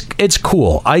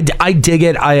cool. I dig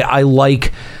it. I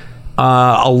like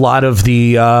a lot of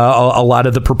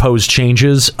the proposed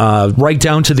changes, right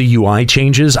down to the UI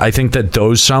changes. I think that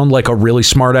those sound like a really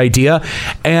smart idea.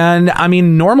 And I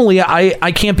mean, normally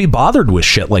I can't be bothered with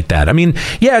shit like that. I mean,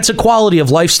 yeah, it's a quality of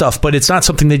life stuff, but it's not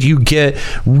something that you get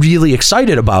really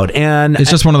excited about. And it's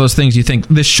just one of those things you think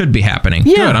this should be happening.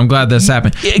 Yeah. Good. I'm glad this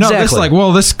happened. Exactly.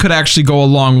 No, this could actually go a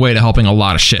long way to helping a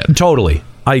lot of shit. Totally.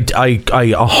 I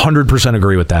 100%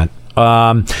 agree with that.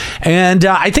 And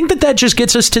I think that just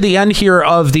gets us to the end here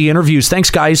of the interviews.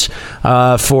 Thanks, guys,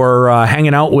 for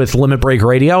hanging out with Limit Break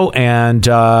Radio and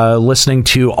listening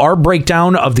to our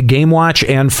breakdown of the Game Watch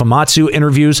and Famitsu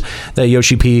interviews that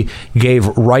Yoshi-P gave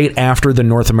right after the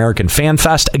North American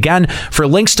FanFest. Again, for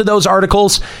links to those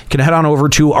articles, you can head on over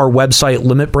to our website,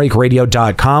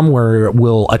 limitbreakradio.com, where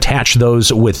we'll attach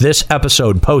those with this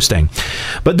episode posting.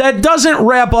 But that doesn't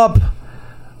wrap up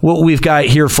what we've got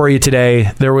here for you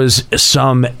today. There was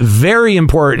some very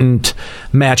important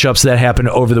matchups that happened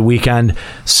over the weekend.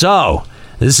 So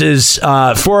this is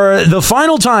for the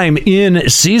final time in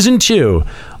Season 2.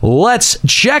 Let's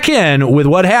check in with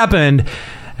what happened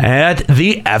at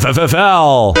the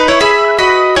FFFL.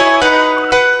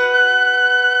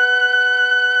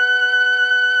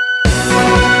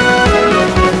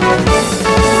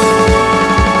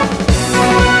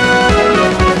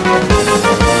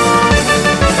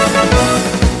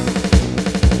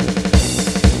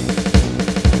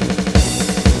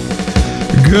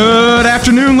 Good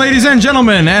afternoon, ladies and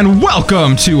gentlemen, and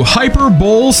welcome to Hyper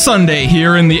Bowl Sunday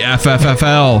here in the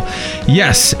FFFL.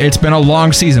 Yes, it's been a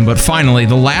long season, but finally,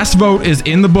 the last vote is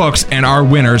in the books and our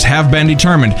winners have been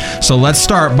determined. So let's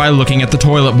start by looking at the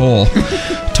Toilet Bowl.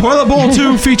 Toilet Bowl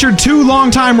 2 featured two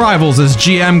longtime rivals as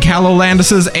GM Callow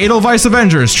Landis' Edelweiss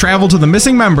Avengers traveled to the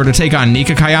missing member to take on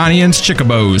Nika Kyanian's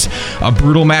Chickabos. A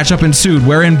brutal matchup ensued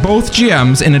wherein both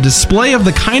GMs, in a display of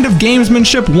the kind of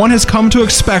gamesmanship one has come to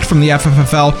expect from the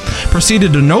FFFL,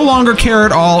 proceeded to no longer care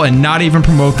at all and not even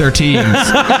promote their teams. Are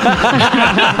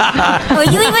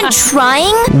you even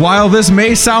trying? While this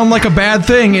may sound like a bad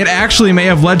thing, it actually may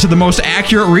have led to the most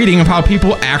accurate reading of how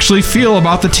people actually feel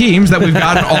about the teams that we've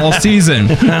gotten all season.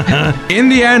 In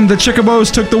the end, the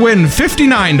Chickabos took the win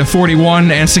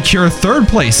 59-41 and secure third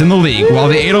place in the league, while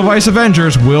the Edelweiss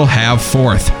Avengers will have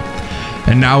fourth.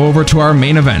 And now over to our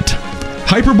main event.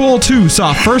 Hyper Bowl 2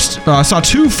 saw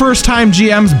two first-time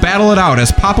GMs battle it out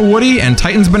as Papa Woody and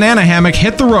Titan's Banana Hammock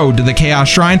hit the road to the Chaos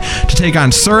Shrine to take on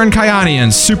Surin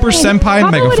Kyanian's Super Senpai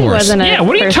Papa Woody Megaforce. wasn't Yeah,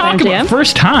 what are you talking about?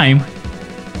 First time?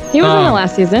 He was in the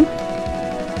last season.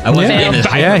 I wasn't in this.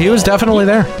 Yeah, he was definitely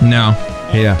there. No.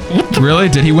 Yeah. Really?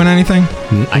 Did he win anything?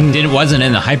 Wasn't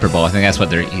in the Hyper Bowl. I think that's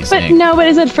what he's But saying. no, but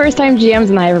it said first time GMs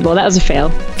in the Hyper Bowl. That was a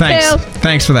fail. Thanks. Fail.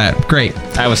 Thanks for that. Great.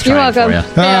 I was You're trying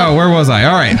welcome. for you. Oh, where was I?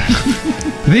 All right.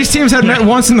 These teams had met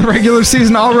once in the regular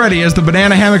season already as the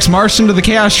Banana Hammocks marched into the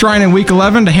Chaos Shrine in Week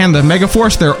 11 to hand the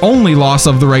Megaforce their only loss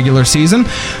of the regular season.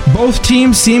 Both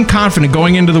teams seemed confident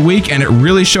going into the week, and it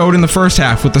really showed in the first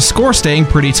half, with the score staying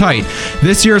pretty tight.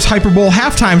 This year's Hyper Bowl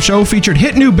halftime show featured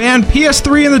hit new band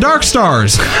PS3 and the Dark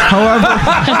Stars. However,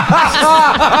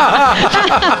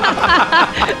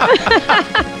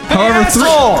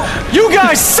 you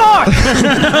guys suck!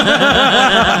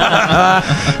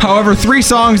 However, 3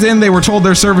 songs in, they were told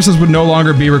their services would no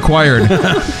longer be required.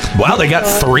 Wow, they got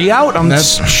 3 out? I'm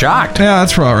shocked. Yeah,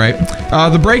 that's all right.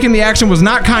 The break in the action was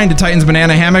not kind to Titans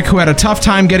Banana Hammock, who had a tough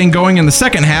time getting going in the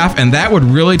second half, and that would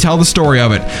really tell the story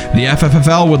of it. The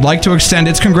FFFL would like to extend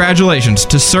its congratulations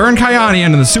to Sir and Kyanian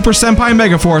and the Super Senpai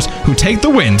Megaforce, who take the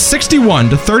win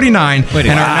 61-39 and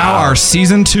are now our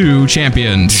Season 2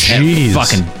 champions. Jeez. That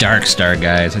fucking Dark Star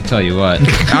guys, I tell you what.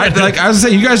 I was going to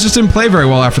say, you guys just didn't play very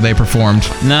well after they performed.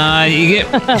 Nah, you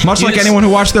get... Much like anyone who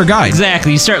watched their guide.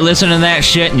 Exactly. You start listening to that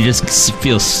shit and you just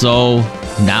feel so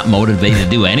not motivated to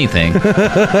do anything.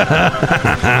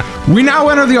 We now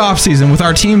enter the offseason with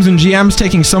our teams and GMs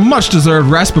taking some much-deserved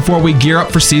rest before we gear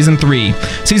up for Season 3.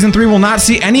 Season 3 will not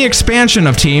see any expansion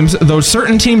of teams, though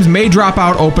certain teams may drop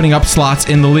out, opening up slots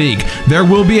in the league. There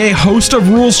will be a host of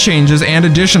rules changes and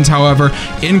additions, however,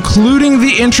 including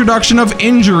the introduction of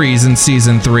injuries in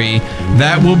Season 3.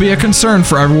 That will be a concern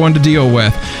for everyone to deal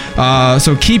with.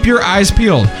 So keep your eyes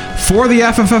peeled. For the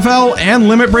FFFL and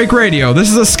Limit Break Radio,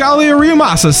 this is Ascalia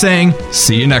Ryumasa saying,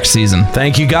 see you next season.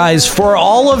 Thank you guys for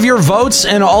all of your votes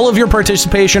and all of your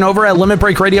participation over at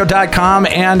limitbreakradio.com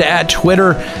and at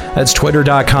Twitter. That's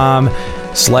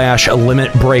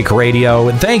twitter.com/Limit Break Radio.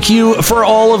 And thank you for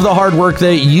all of the hard work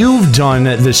that you've done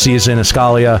this season,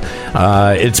 Ascalia.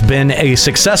 It's been a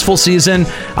successful season.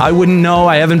 I wouldn't know.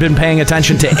 I haven't been paying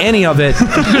attention to any of it,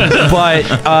 but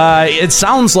it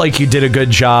sounds like you did a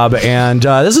good job, and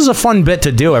this is a fun bit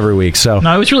to do every week. So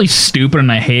no, it was really stupid,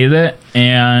 and I hated it.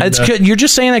 And it's good. You're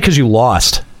just saying that because you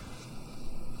lost.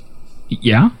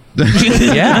 Yeah.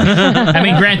 Yeah. I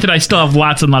mean, granted, I still have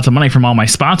lots and lots of money from all my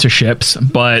sponsorships,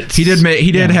 but he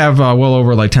did have well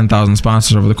over like 10,000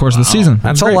 sponsors over the course of the season.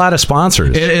 That's a lot of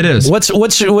sponsors. It is.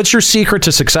 What's your secret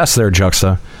to success there,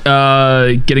 Juxta?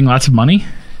 Getting lots of money.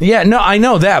 Yeah, no, I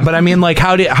know that, but I mean, like,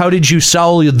 how did you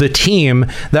sell the team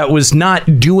that was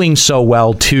not doing so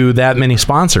well to that many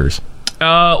sponsors?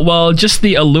 Well, just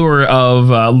the allure of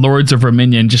Lords of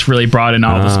Verminion just really brought in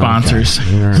all the sponsors.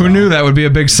 Okay. Who knew that would be a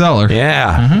big seller?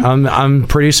 Yeah, I'm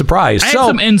pretty surprised. I had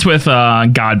some ins with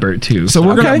Godbert too. So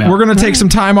we're gonna take some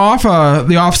time off.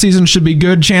 The off season should be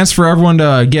good chance for everyone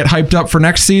to get hyped up for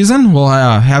next season. We'll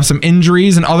have some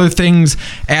injuries and other things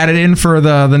added in for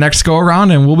the next go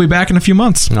around, and we'll be back in a few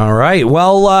months. All right.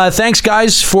 Well, thanks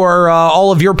guys for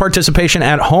all of your participation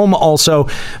at home. Also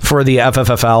for the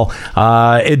FFFL,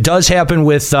 it does happen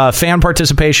with fan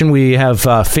participation. We have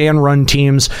fan-run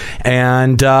teams,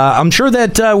 and I'm sure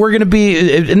that we're going to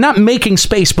be not making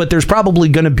space, but there's probably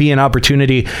going to be an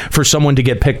opportunity for someone to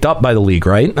get picked up by the league,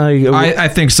 right? I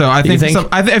think so. I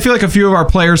feel like a few of our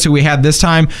players who we had this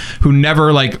time who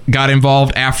never got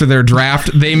involved after their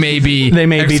draft, they may be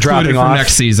dropping off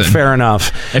next season. Fair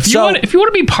enough. If you want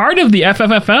to be part of the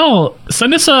FFFL,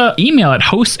 send us an email at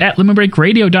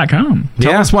hosts@limitbreakradio.com.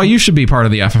 Tell us why you should be part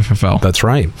of the FFFL. That's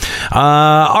right.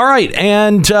 All right,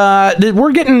 and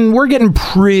we're getting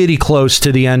pretty close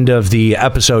to the end of the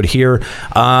episode here.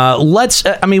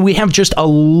 We have just a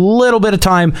little bit of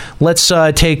time. Let's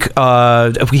take.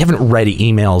 We haven't read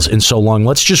emails in so long.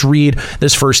 Let's just read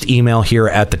this first email here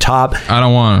at the top. I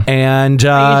don't want to. And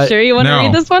are you sure you want to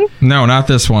read this one? No, not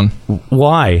this one.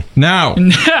 Why? No.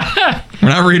 We're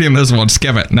not reading this one.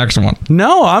 Skip it. Next one.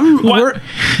 No, we're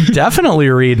definitely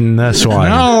reading this one.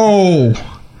 No.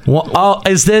 Well,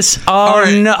 is this? Oh, all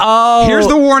right. No. Here's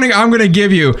the warning I'm going to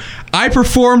give you. I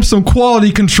performed some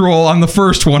quality control on the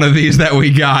first one of these that we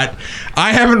got.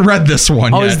 I haven't read this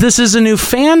one yet. This is a new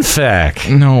fanfic?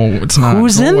 No, it's not.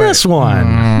 Who's in this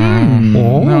one?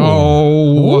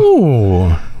 No.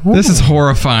 Ooh. This is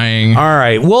horrifying. All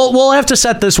right. We'll have to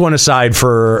set this one aside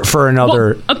for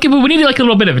another. Well, okay, but we need a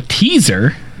little bit of a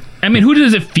teaser. I mean, who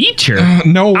does it feature?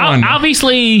 No one.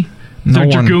 Obviously... The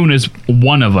Dragoon is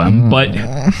one of them, but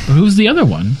who's the other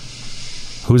one?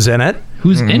 Who's in it?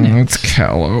 Who's in it? It's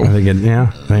Callow. I think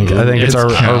it's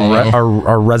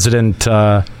our resident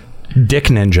Dick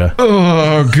Ninja.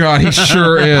 Oh God, he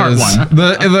sure is. Part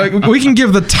one. We can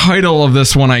give the title of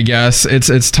this one, I guess.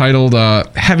 It's titled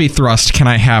 "Heavy Thrust." Can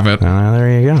I have it?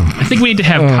 There you go. I think we need to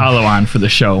have Kahlo on for the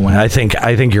show. I think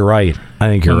you're right. I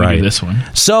think you're right. This one.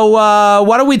 So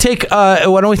why don't we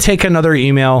take another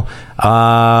email?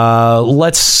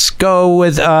 Let's go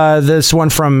with this one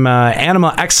from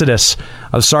Anima Exodus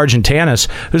of Sergeant Tanis,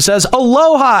 who says,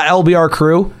 "Aloha, LBR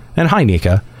crew, and hi,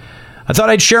 Nika. I thought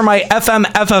I'd share my FM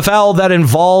FFL that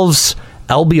involves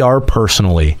LBR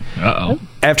personally. Uh-oh.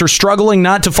 After struggling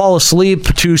not to fall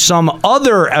asleep to some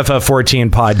other FF14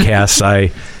 podcasts,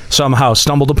 I somehow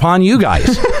stumbled upon you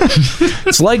guys.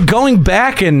 It's like going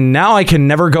back and now I can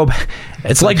never go back.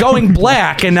 It's like going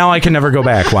black and now I can never go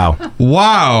back.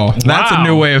 Wow. That's a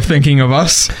new way of thinking of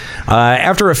us.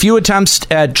 After a few attempts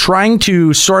at trying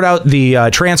to sort out the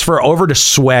transfer over to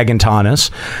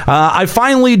Swagantanis, I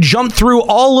finally jumped through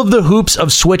all of the hoops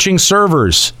of switching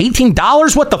servers.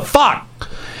 $18? What the fuck?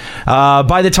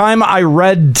 By the time I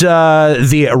read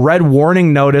the red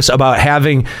warning notice about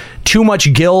having too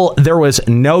much gil, there was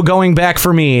no going back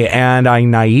for me, and I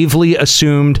naively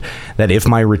assumed that if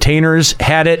my retainers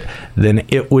had it, then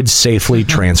it would safely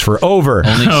transfer over.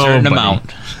 Only a certain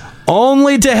amount.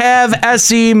 Only to have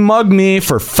SE mug me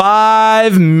for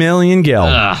 5 million gil.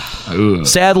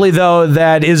 Sadly, though,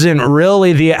 that isn't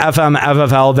really the FM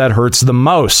FFL that hurts the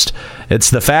most. It's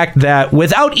the fact that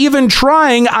without even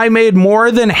trying, I made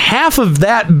more than half of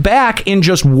that back in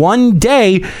just one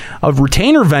day of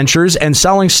retainer ventures and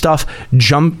selling stuff,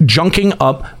 junking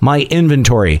up my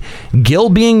inventory. Gil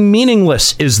being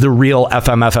meaningless is the real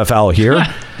FM FFL here.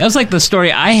 That was like the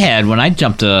story I had when I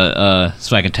jumped to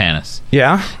Swagantanis.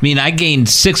 Yeah? I mean, I gained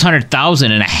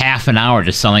 600,000 in a half an hour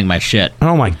just selling my shit.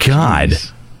 Oh my God.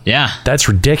 Jeez. Yeah, that's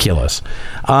ridiculous.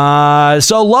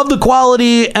 So love the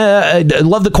quality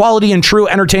and true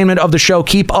entertainment of the show.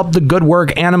 Keep up the good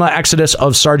work, Anima Exodus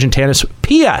of Sergeant Tanis.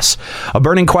 P.S. A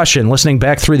burning question. Listening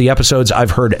back through the episodes,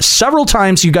 I've heard several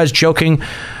times you guys joking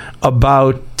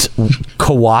about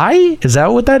kawaii. Is that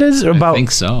what that is? I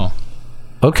think so.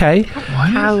 Okay.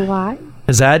 Kawaii.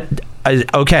 Is that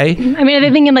okay? I mean, are they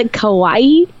thinking like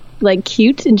kawaii? Like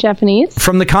cute in Japanese?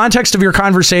 From the context of your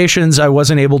conversations, I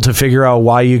wasn't able to figure out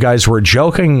why you guys were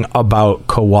joking about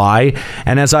kawaii.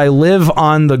 And as I live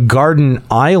on the Garden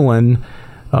Island,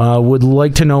 would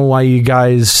like to know why you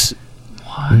guys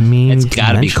mean it's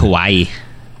gotta be kawaii.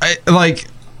 They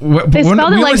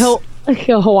spelled it like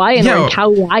Hawaiian or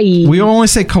kawaii. We only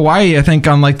say kawaii, I think,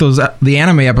 on like the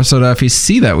anime episode of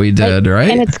FEC that we did, right?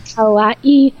 And it's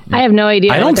kawaii. I have no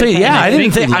idea. I don't think. Yeah, I didn't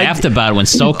think. We laughed about it when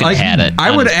Soken had it. I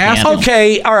would ask.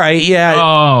 Okay, all right, yeah.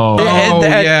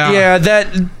 Yeah.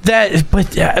 That.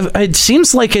 But it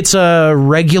seems like it's a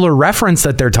regular reference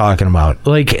that they're talking about.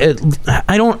 Like,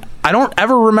 I don't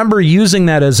ever remember using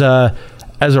that as a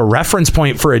reference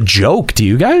point for a joke. Do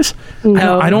you guys?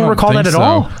 No. I don't recall that at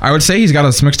all. I would say he's got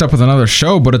us mixed up with another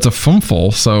show, but it's a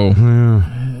fumful, so I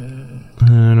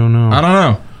don't know. I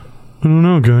don't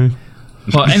know, guys.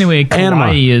 Well, anyway,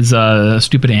 kawaii is a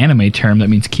stupid anime term that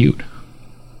means cute.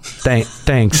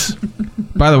 Thanks.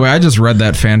 By the way, I just read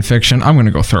that fan fiction. I'm going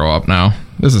to go throw up now.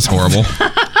 This is horrible.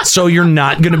 So you're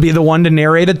not going to be the one to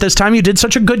narrate it this time? You did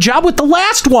such a good job with the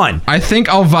last one. I think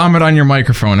I'll vomit on your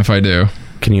microphone if I do.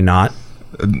 Can you not?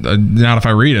 Not if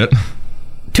I read it.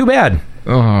 Too bad.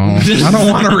 Oh, I don't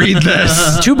want to read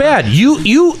this. Too bad.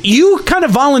 You kind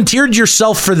of volunteered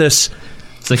yourself for this.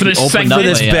 It's like for you opened up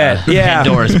this bit. Yeah.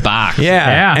 Pandora's box.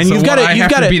 Yeah. And so you've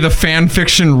got to be the fan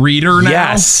fiction reader now.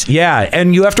 Yes. Yeah.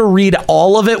 And you have to read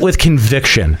all of it with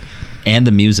conviction. And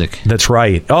the music. That's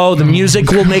right. Oh, the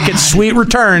music will make its sweet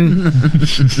return.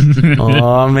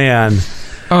 Oh man.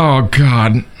 Oh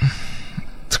God.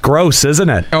 It's gross, isn't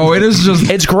it? Oh, it is just.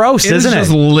 It's gross, isn't it? It's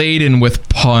just laden with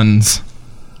puns.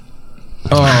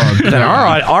 Oh, then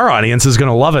our audience is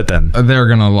gonna love it. Then they're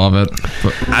gonna love it.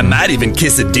 I might even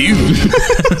kiss a dude.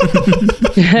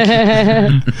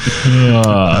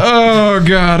 Oh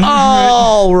God.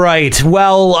 All right.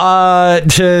 Well,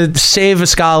 to save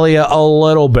Ascalia a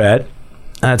little bit,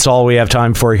 that's all we have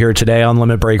time for here today on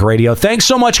Limit Break Radio. Thanks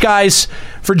so much, guys,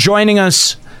 for joining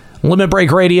us.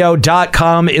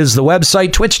 LimitBreakRadio.com is the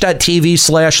website.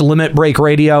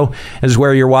 Twitch.tv/LimitBreakRadio is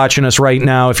where you're watching us right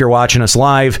now. If you're watching us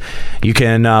live, you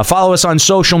can follow us on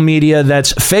social media.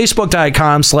 That's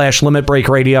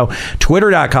Facebook.com/LimitBreakRadio,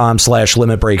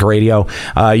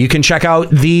 Twitter.com/LimitBreakRadio. You can check out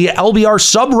the LBR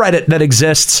subreddit that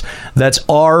exists. That's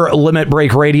our Limit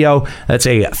Break Radio. That's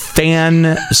a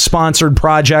fan-sponsored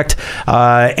project.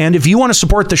 And if you want to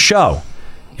support the show,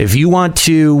 if you want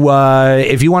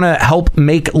to help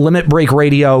make Limit Break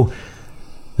Radio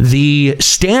the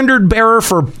standard bearer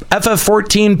for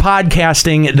FF14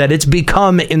 podcasting that it's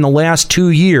become in the last 2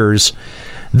 years,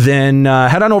 then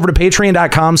head on over to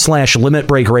patreon.com/Limit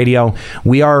Break Radio.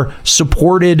 We are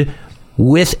supported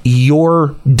with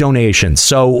your donations.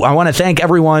 So I want to thank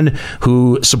everyone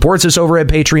who supports us over at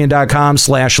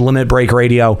patreon.com/Limit Break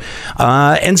Radio.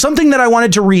 And something that I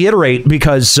wanted to reiterate,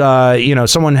 because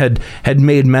someone had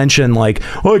made mention, like,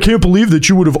 oh, I can't believe that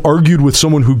you would have argued with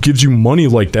someone who gives you money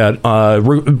like that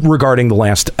regarding the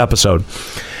last episode.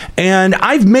 And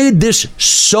I've made this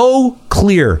so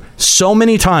clear so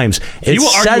many times. You will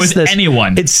argue with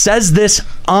anyone. It says this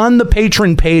on the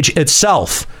patron page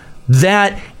itself,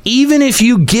 that even if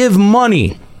you give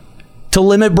money to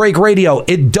Limit Break Radio,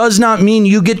 it does not mean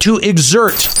you get to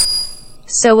exert.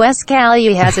 So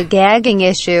Escalia has a gagging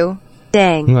issue.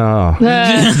 Dang.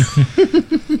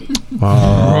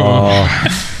 Oh.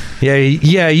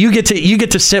 Yeah, you get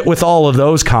to sit with all of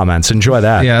those comments. Enjoy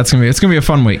that. Yeah, it's gonna be a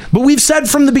fun week. But we've said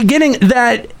from the beginning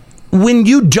that when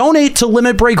you donate to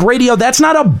Limit Break Radio, that's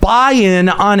not a buy-in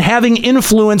on having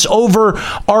influence over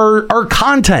our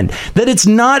content. That it's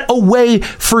not a way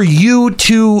for you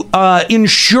to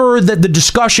ensure that the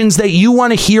discussions that you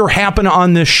want to hear happen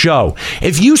on this show.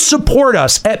 If you support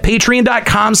us at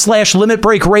patreon.com/Limit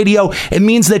Break Radio, it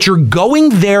means that you're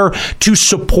going there to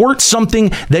support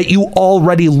something that you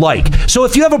already like. So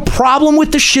if you have a problem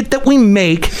with the shit that we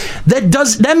make,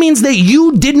 that means that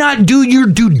you did not do your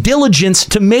due diligence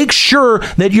to make sure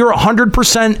that you're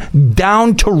 100%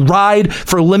 down to ride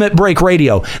for Limit Break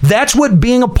Radio. That's what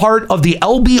being a part of the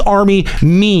LB Army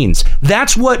means.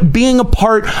 That's what being a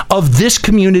part of this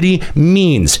community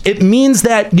means. It means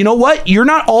that, you know what? You're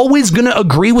not always going to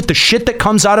agree with the shit that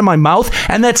comes out of my mouth,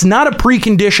 and that's not a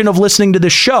precondition of listening to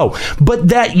this show, but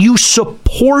that you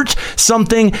support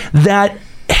something that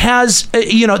has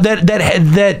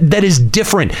that is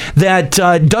different, that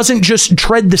doesn't just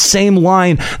tread the same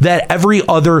line that every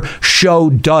other show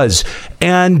does.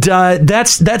 And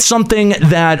that's something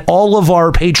that all of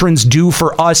our patrons do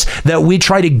for us, that we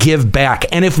try to give back.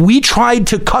 And if we tried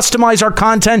to customize our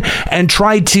content and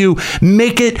try to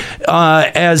make it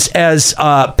as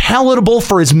palatable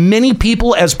for as many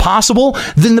people as possible,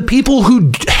 then the people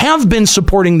who have been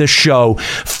supporting this show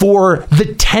for the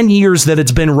 10 years that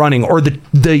it's been running, or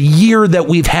the year that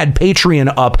we've had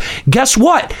Patreon up, guess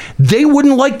what? They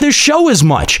wouldn't like this show as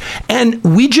much. And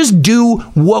we just do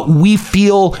what we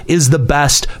feel is the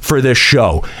best for this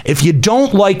show. If you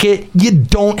don't like it, you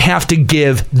don't have to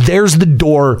give. There's the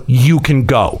door. You can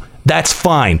go. That's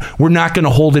fine. We're not going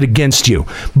to hold it against you.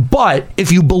 But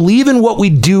if you believe in what we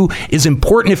do is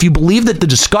important, if you believe that the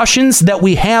discussions that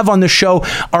we have on the show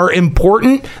are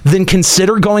important, then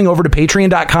consider going over to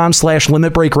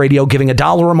patreon.com/Limit Break Radio, giving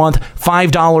 $1 a month,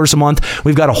 $5 a month.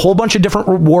 We've got a whole bunch of different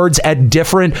rewards at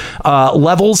different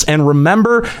levels. And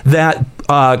remember that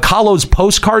Kahlo's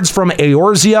postcards from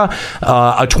Eorzea,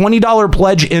 a $20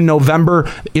 pledge in November,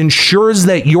 ensures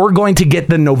that you're going to get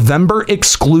the November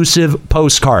exclusive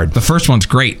postcard. The first one's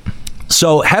great.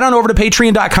 So head on over to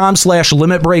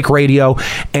patreon.com/Limit Break Radio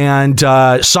and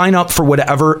sign up for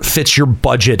whatever fits your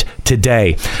budget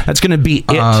today. That's going to be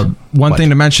it. One thing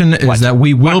to mention is that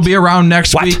we will be around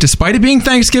next week. Despite it being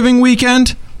Thanksgiving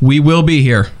weekend, we will be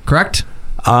here, correct?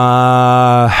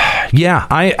 Yeah,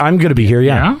 I'm going to be here.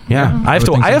 Yeah. I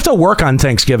have to work on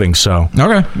Thanksgiving, so.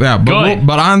 Okay. Yeah,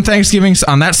 but on Thanksgiving,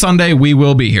 on that Sunday, we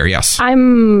will be here. Yes. I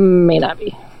may not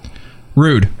be.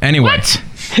 Rude. Anyway. What?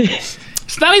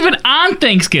 It's not even on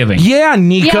Thanksgiving. Yeah,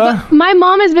 Nika. Yeah, but my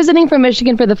mom is visiting from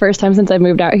Michigan for the first time since I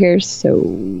moved out here, so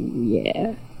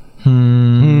yeah.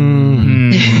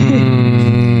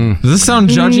 Does this sound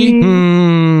judgy?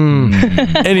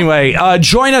 Anyway,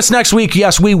 join us next week.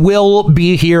 Yes, we will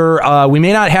be here. We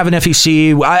may not have an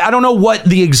FEC. I don't know what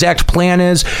the exact plan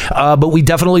is, but we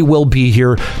definitely will be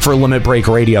here for Limit Break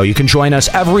Radio. You can join us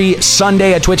every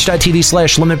Sunday at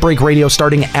twitch.tv/Limit Break Radio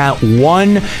starting at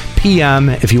 1 p.m.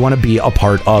 if you want to be a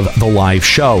part of the live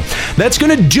show. That's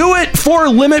going to do it for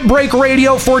Limit Break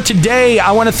Radio for today.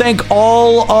 I want to thank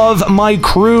all of my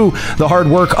crew, the hard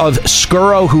work of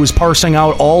Skuro, who is parsing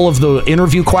out all of the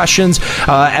interview questions,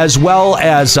 as well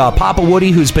as Papa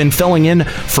Woody, who's been filling in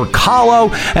for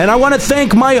Kahlo. And I want to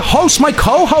thank my host, my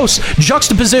co-host,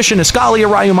 Juxtaposition, Escalia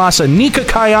Rayumasa, Nika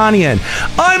Kayanian.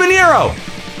 I'm Aniro.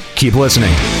 Keep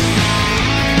listening.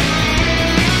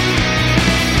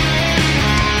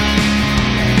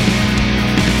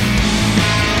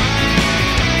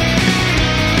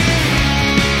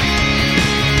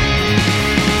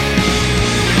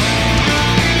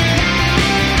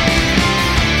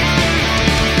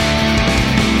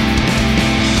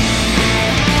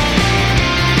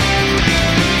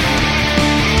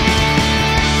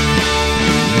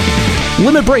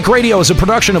 Limit Break Radio is a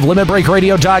production of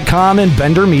LimitBreakRadio.com and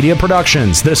Bender Media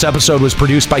Productions. This episode was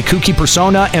produced by Kuki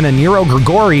Persona and Aniro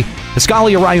Grigori,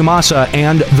 Escalia Rayumasa,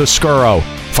 and The Skuro.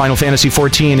 Final Fantasy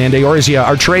XIV and Eorzea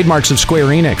are trademarks of Square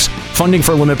Enix. Funding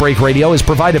for Limit Break Radio is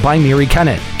provided by Miri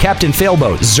Kennett, Captain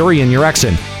Failboat, Zurian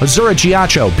Urexin, Azura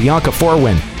Giacho, Bianca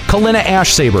Forwin, Kalina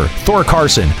Ashsaber, Thor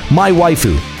Carson, My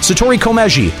Waifu, Satori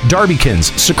Komeji,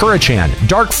 Darbykins, Sakura-chan,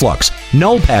 Dark Flux,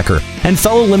 Nullpacker, and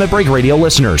fellow Limit Break Radio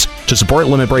listeners. To support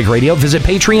Limit Break Radio, visit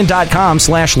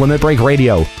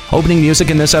patreon.com/limitbreakradio. Opening music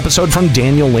in this episode from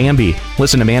Daniel Lambie.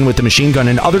 Listen to Man with the Machine Gun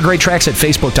and other great tracks at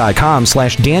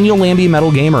facebook.com/Daniel Lambie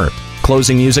Metal Gamer.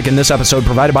 Closing music in this episode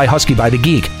provided by Husky by the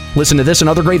Geek. Listen to this and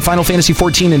other great Final Fantasy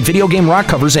XIV and video game rock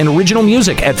covers and original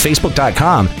music at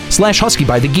facebook.com/Husky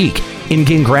by the Geek.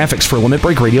 In-game graphics for Limit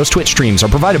Break Radio's Twitch streams are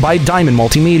provided by Diamond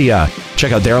Multimedia.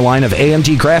 Check out their line of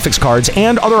AMD graphics cards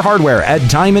and other hardware at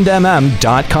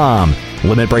diamondmm.com.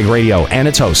 Limit Break Radio and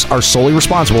its hosts are solely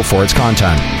responsible for its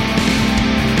content.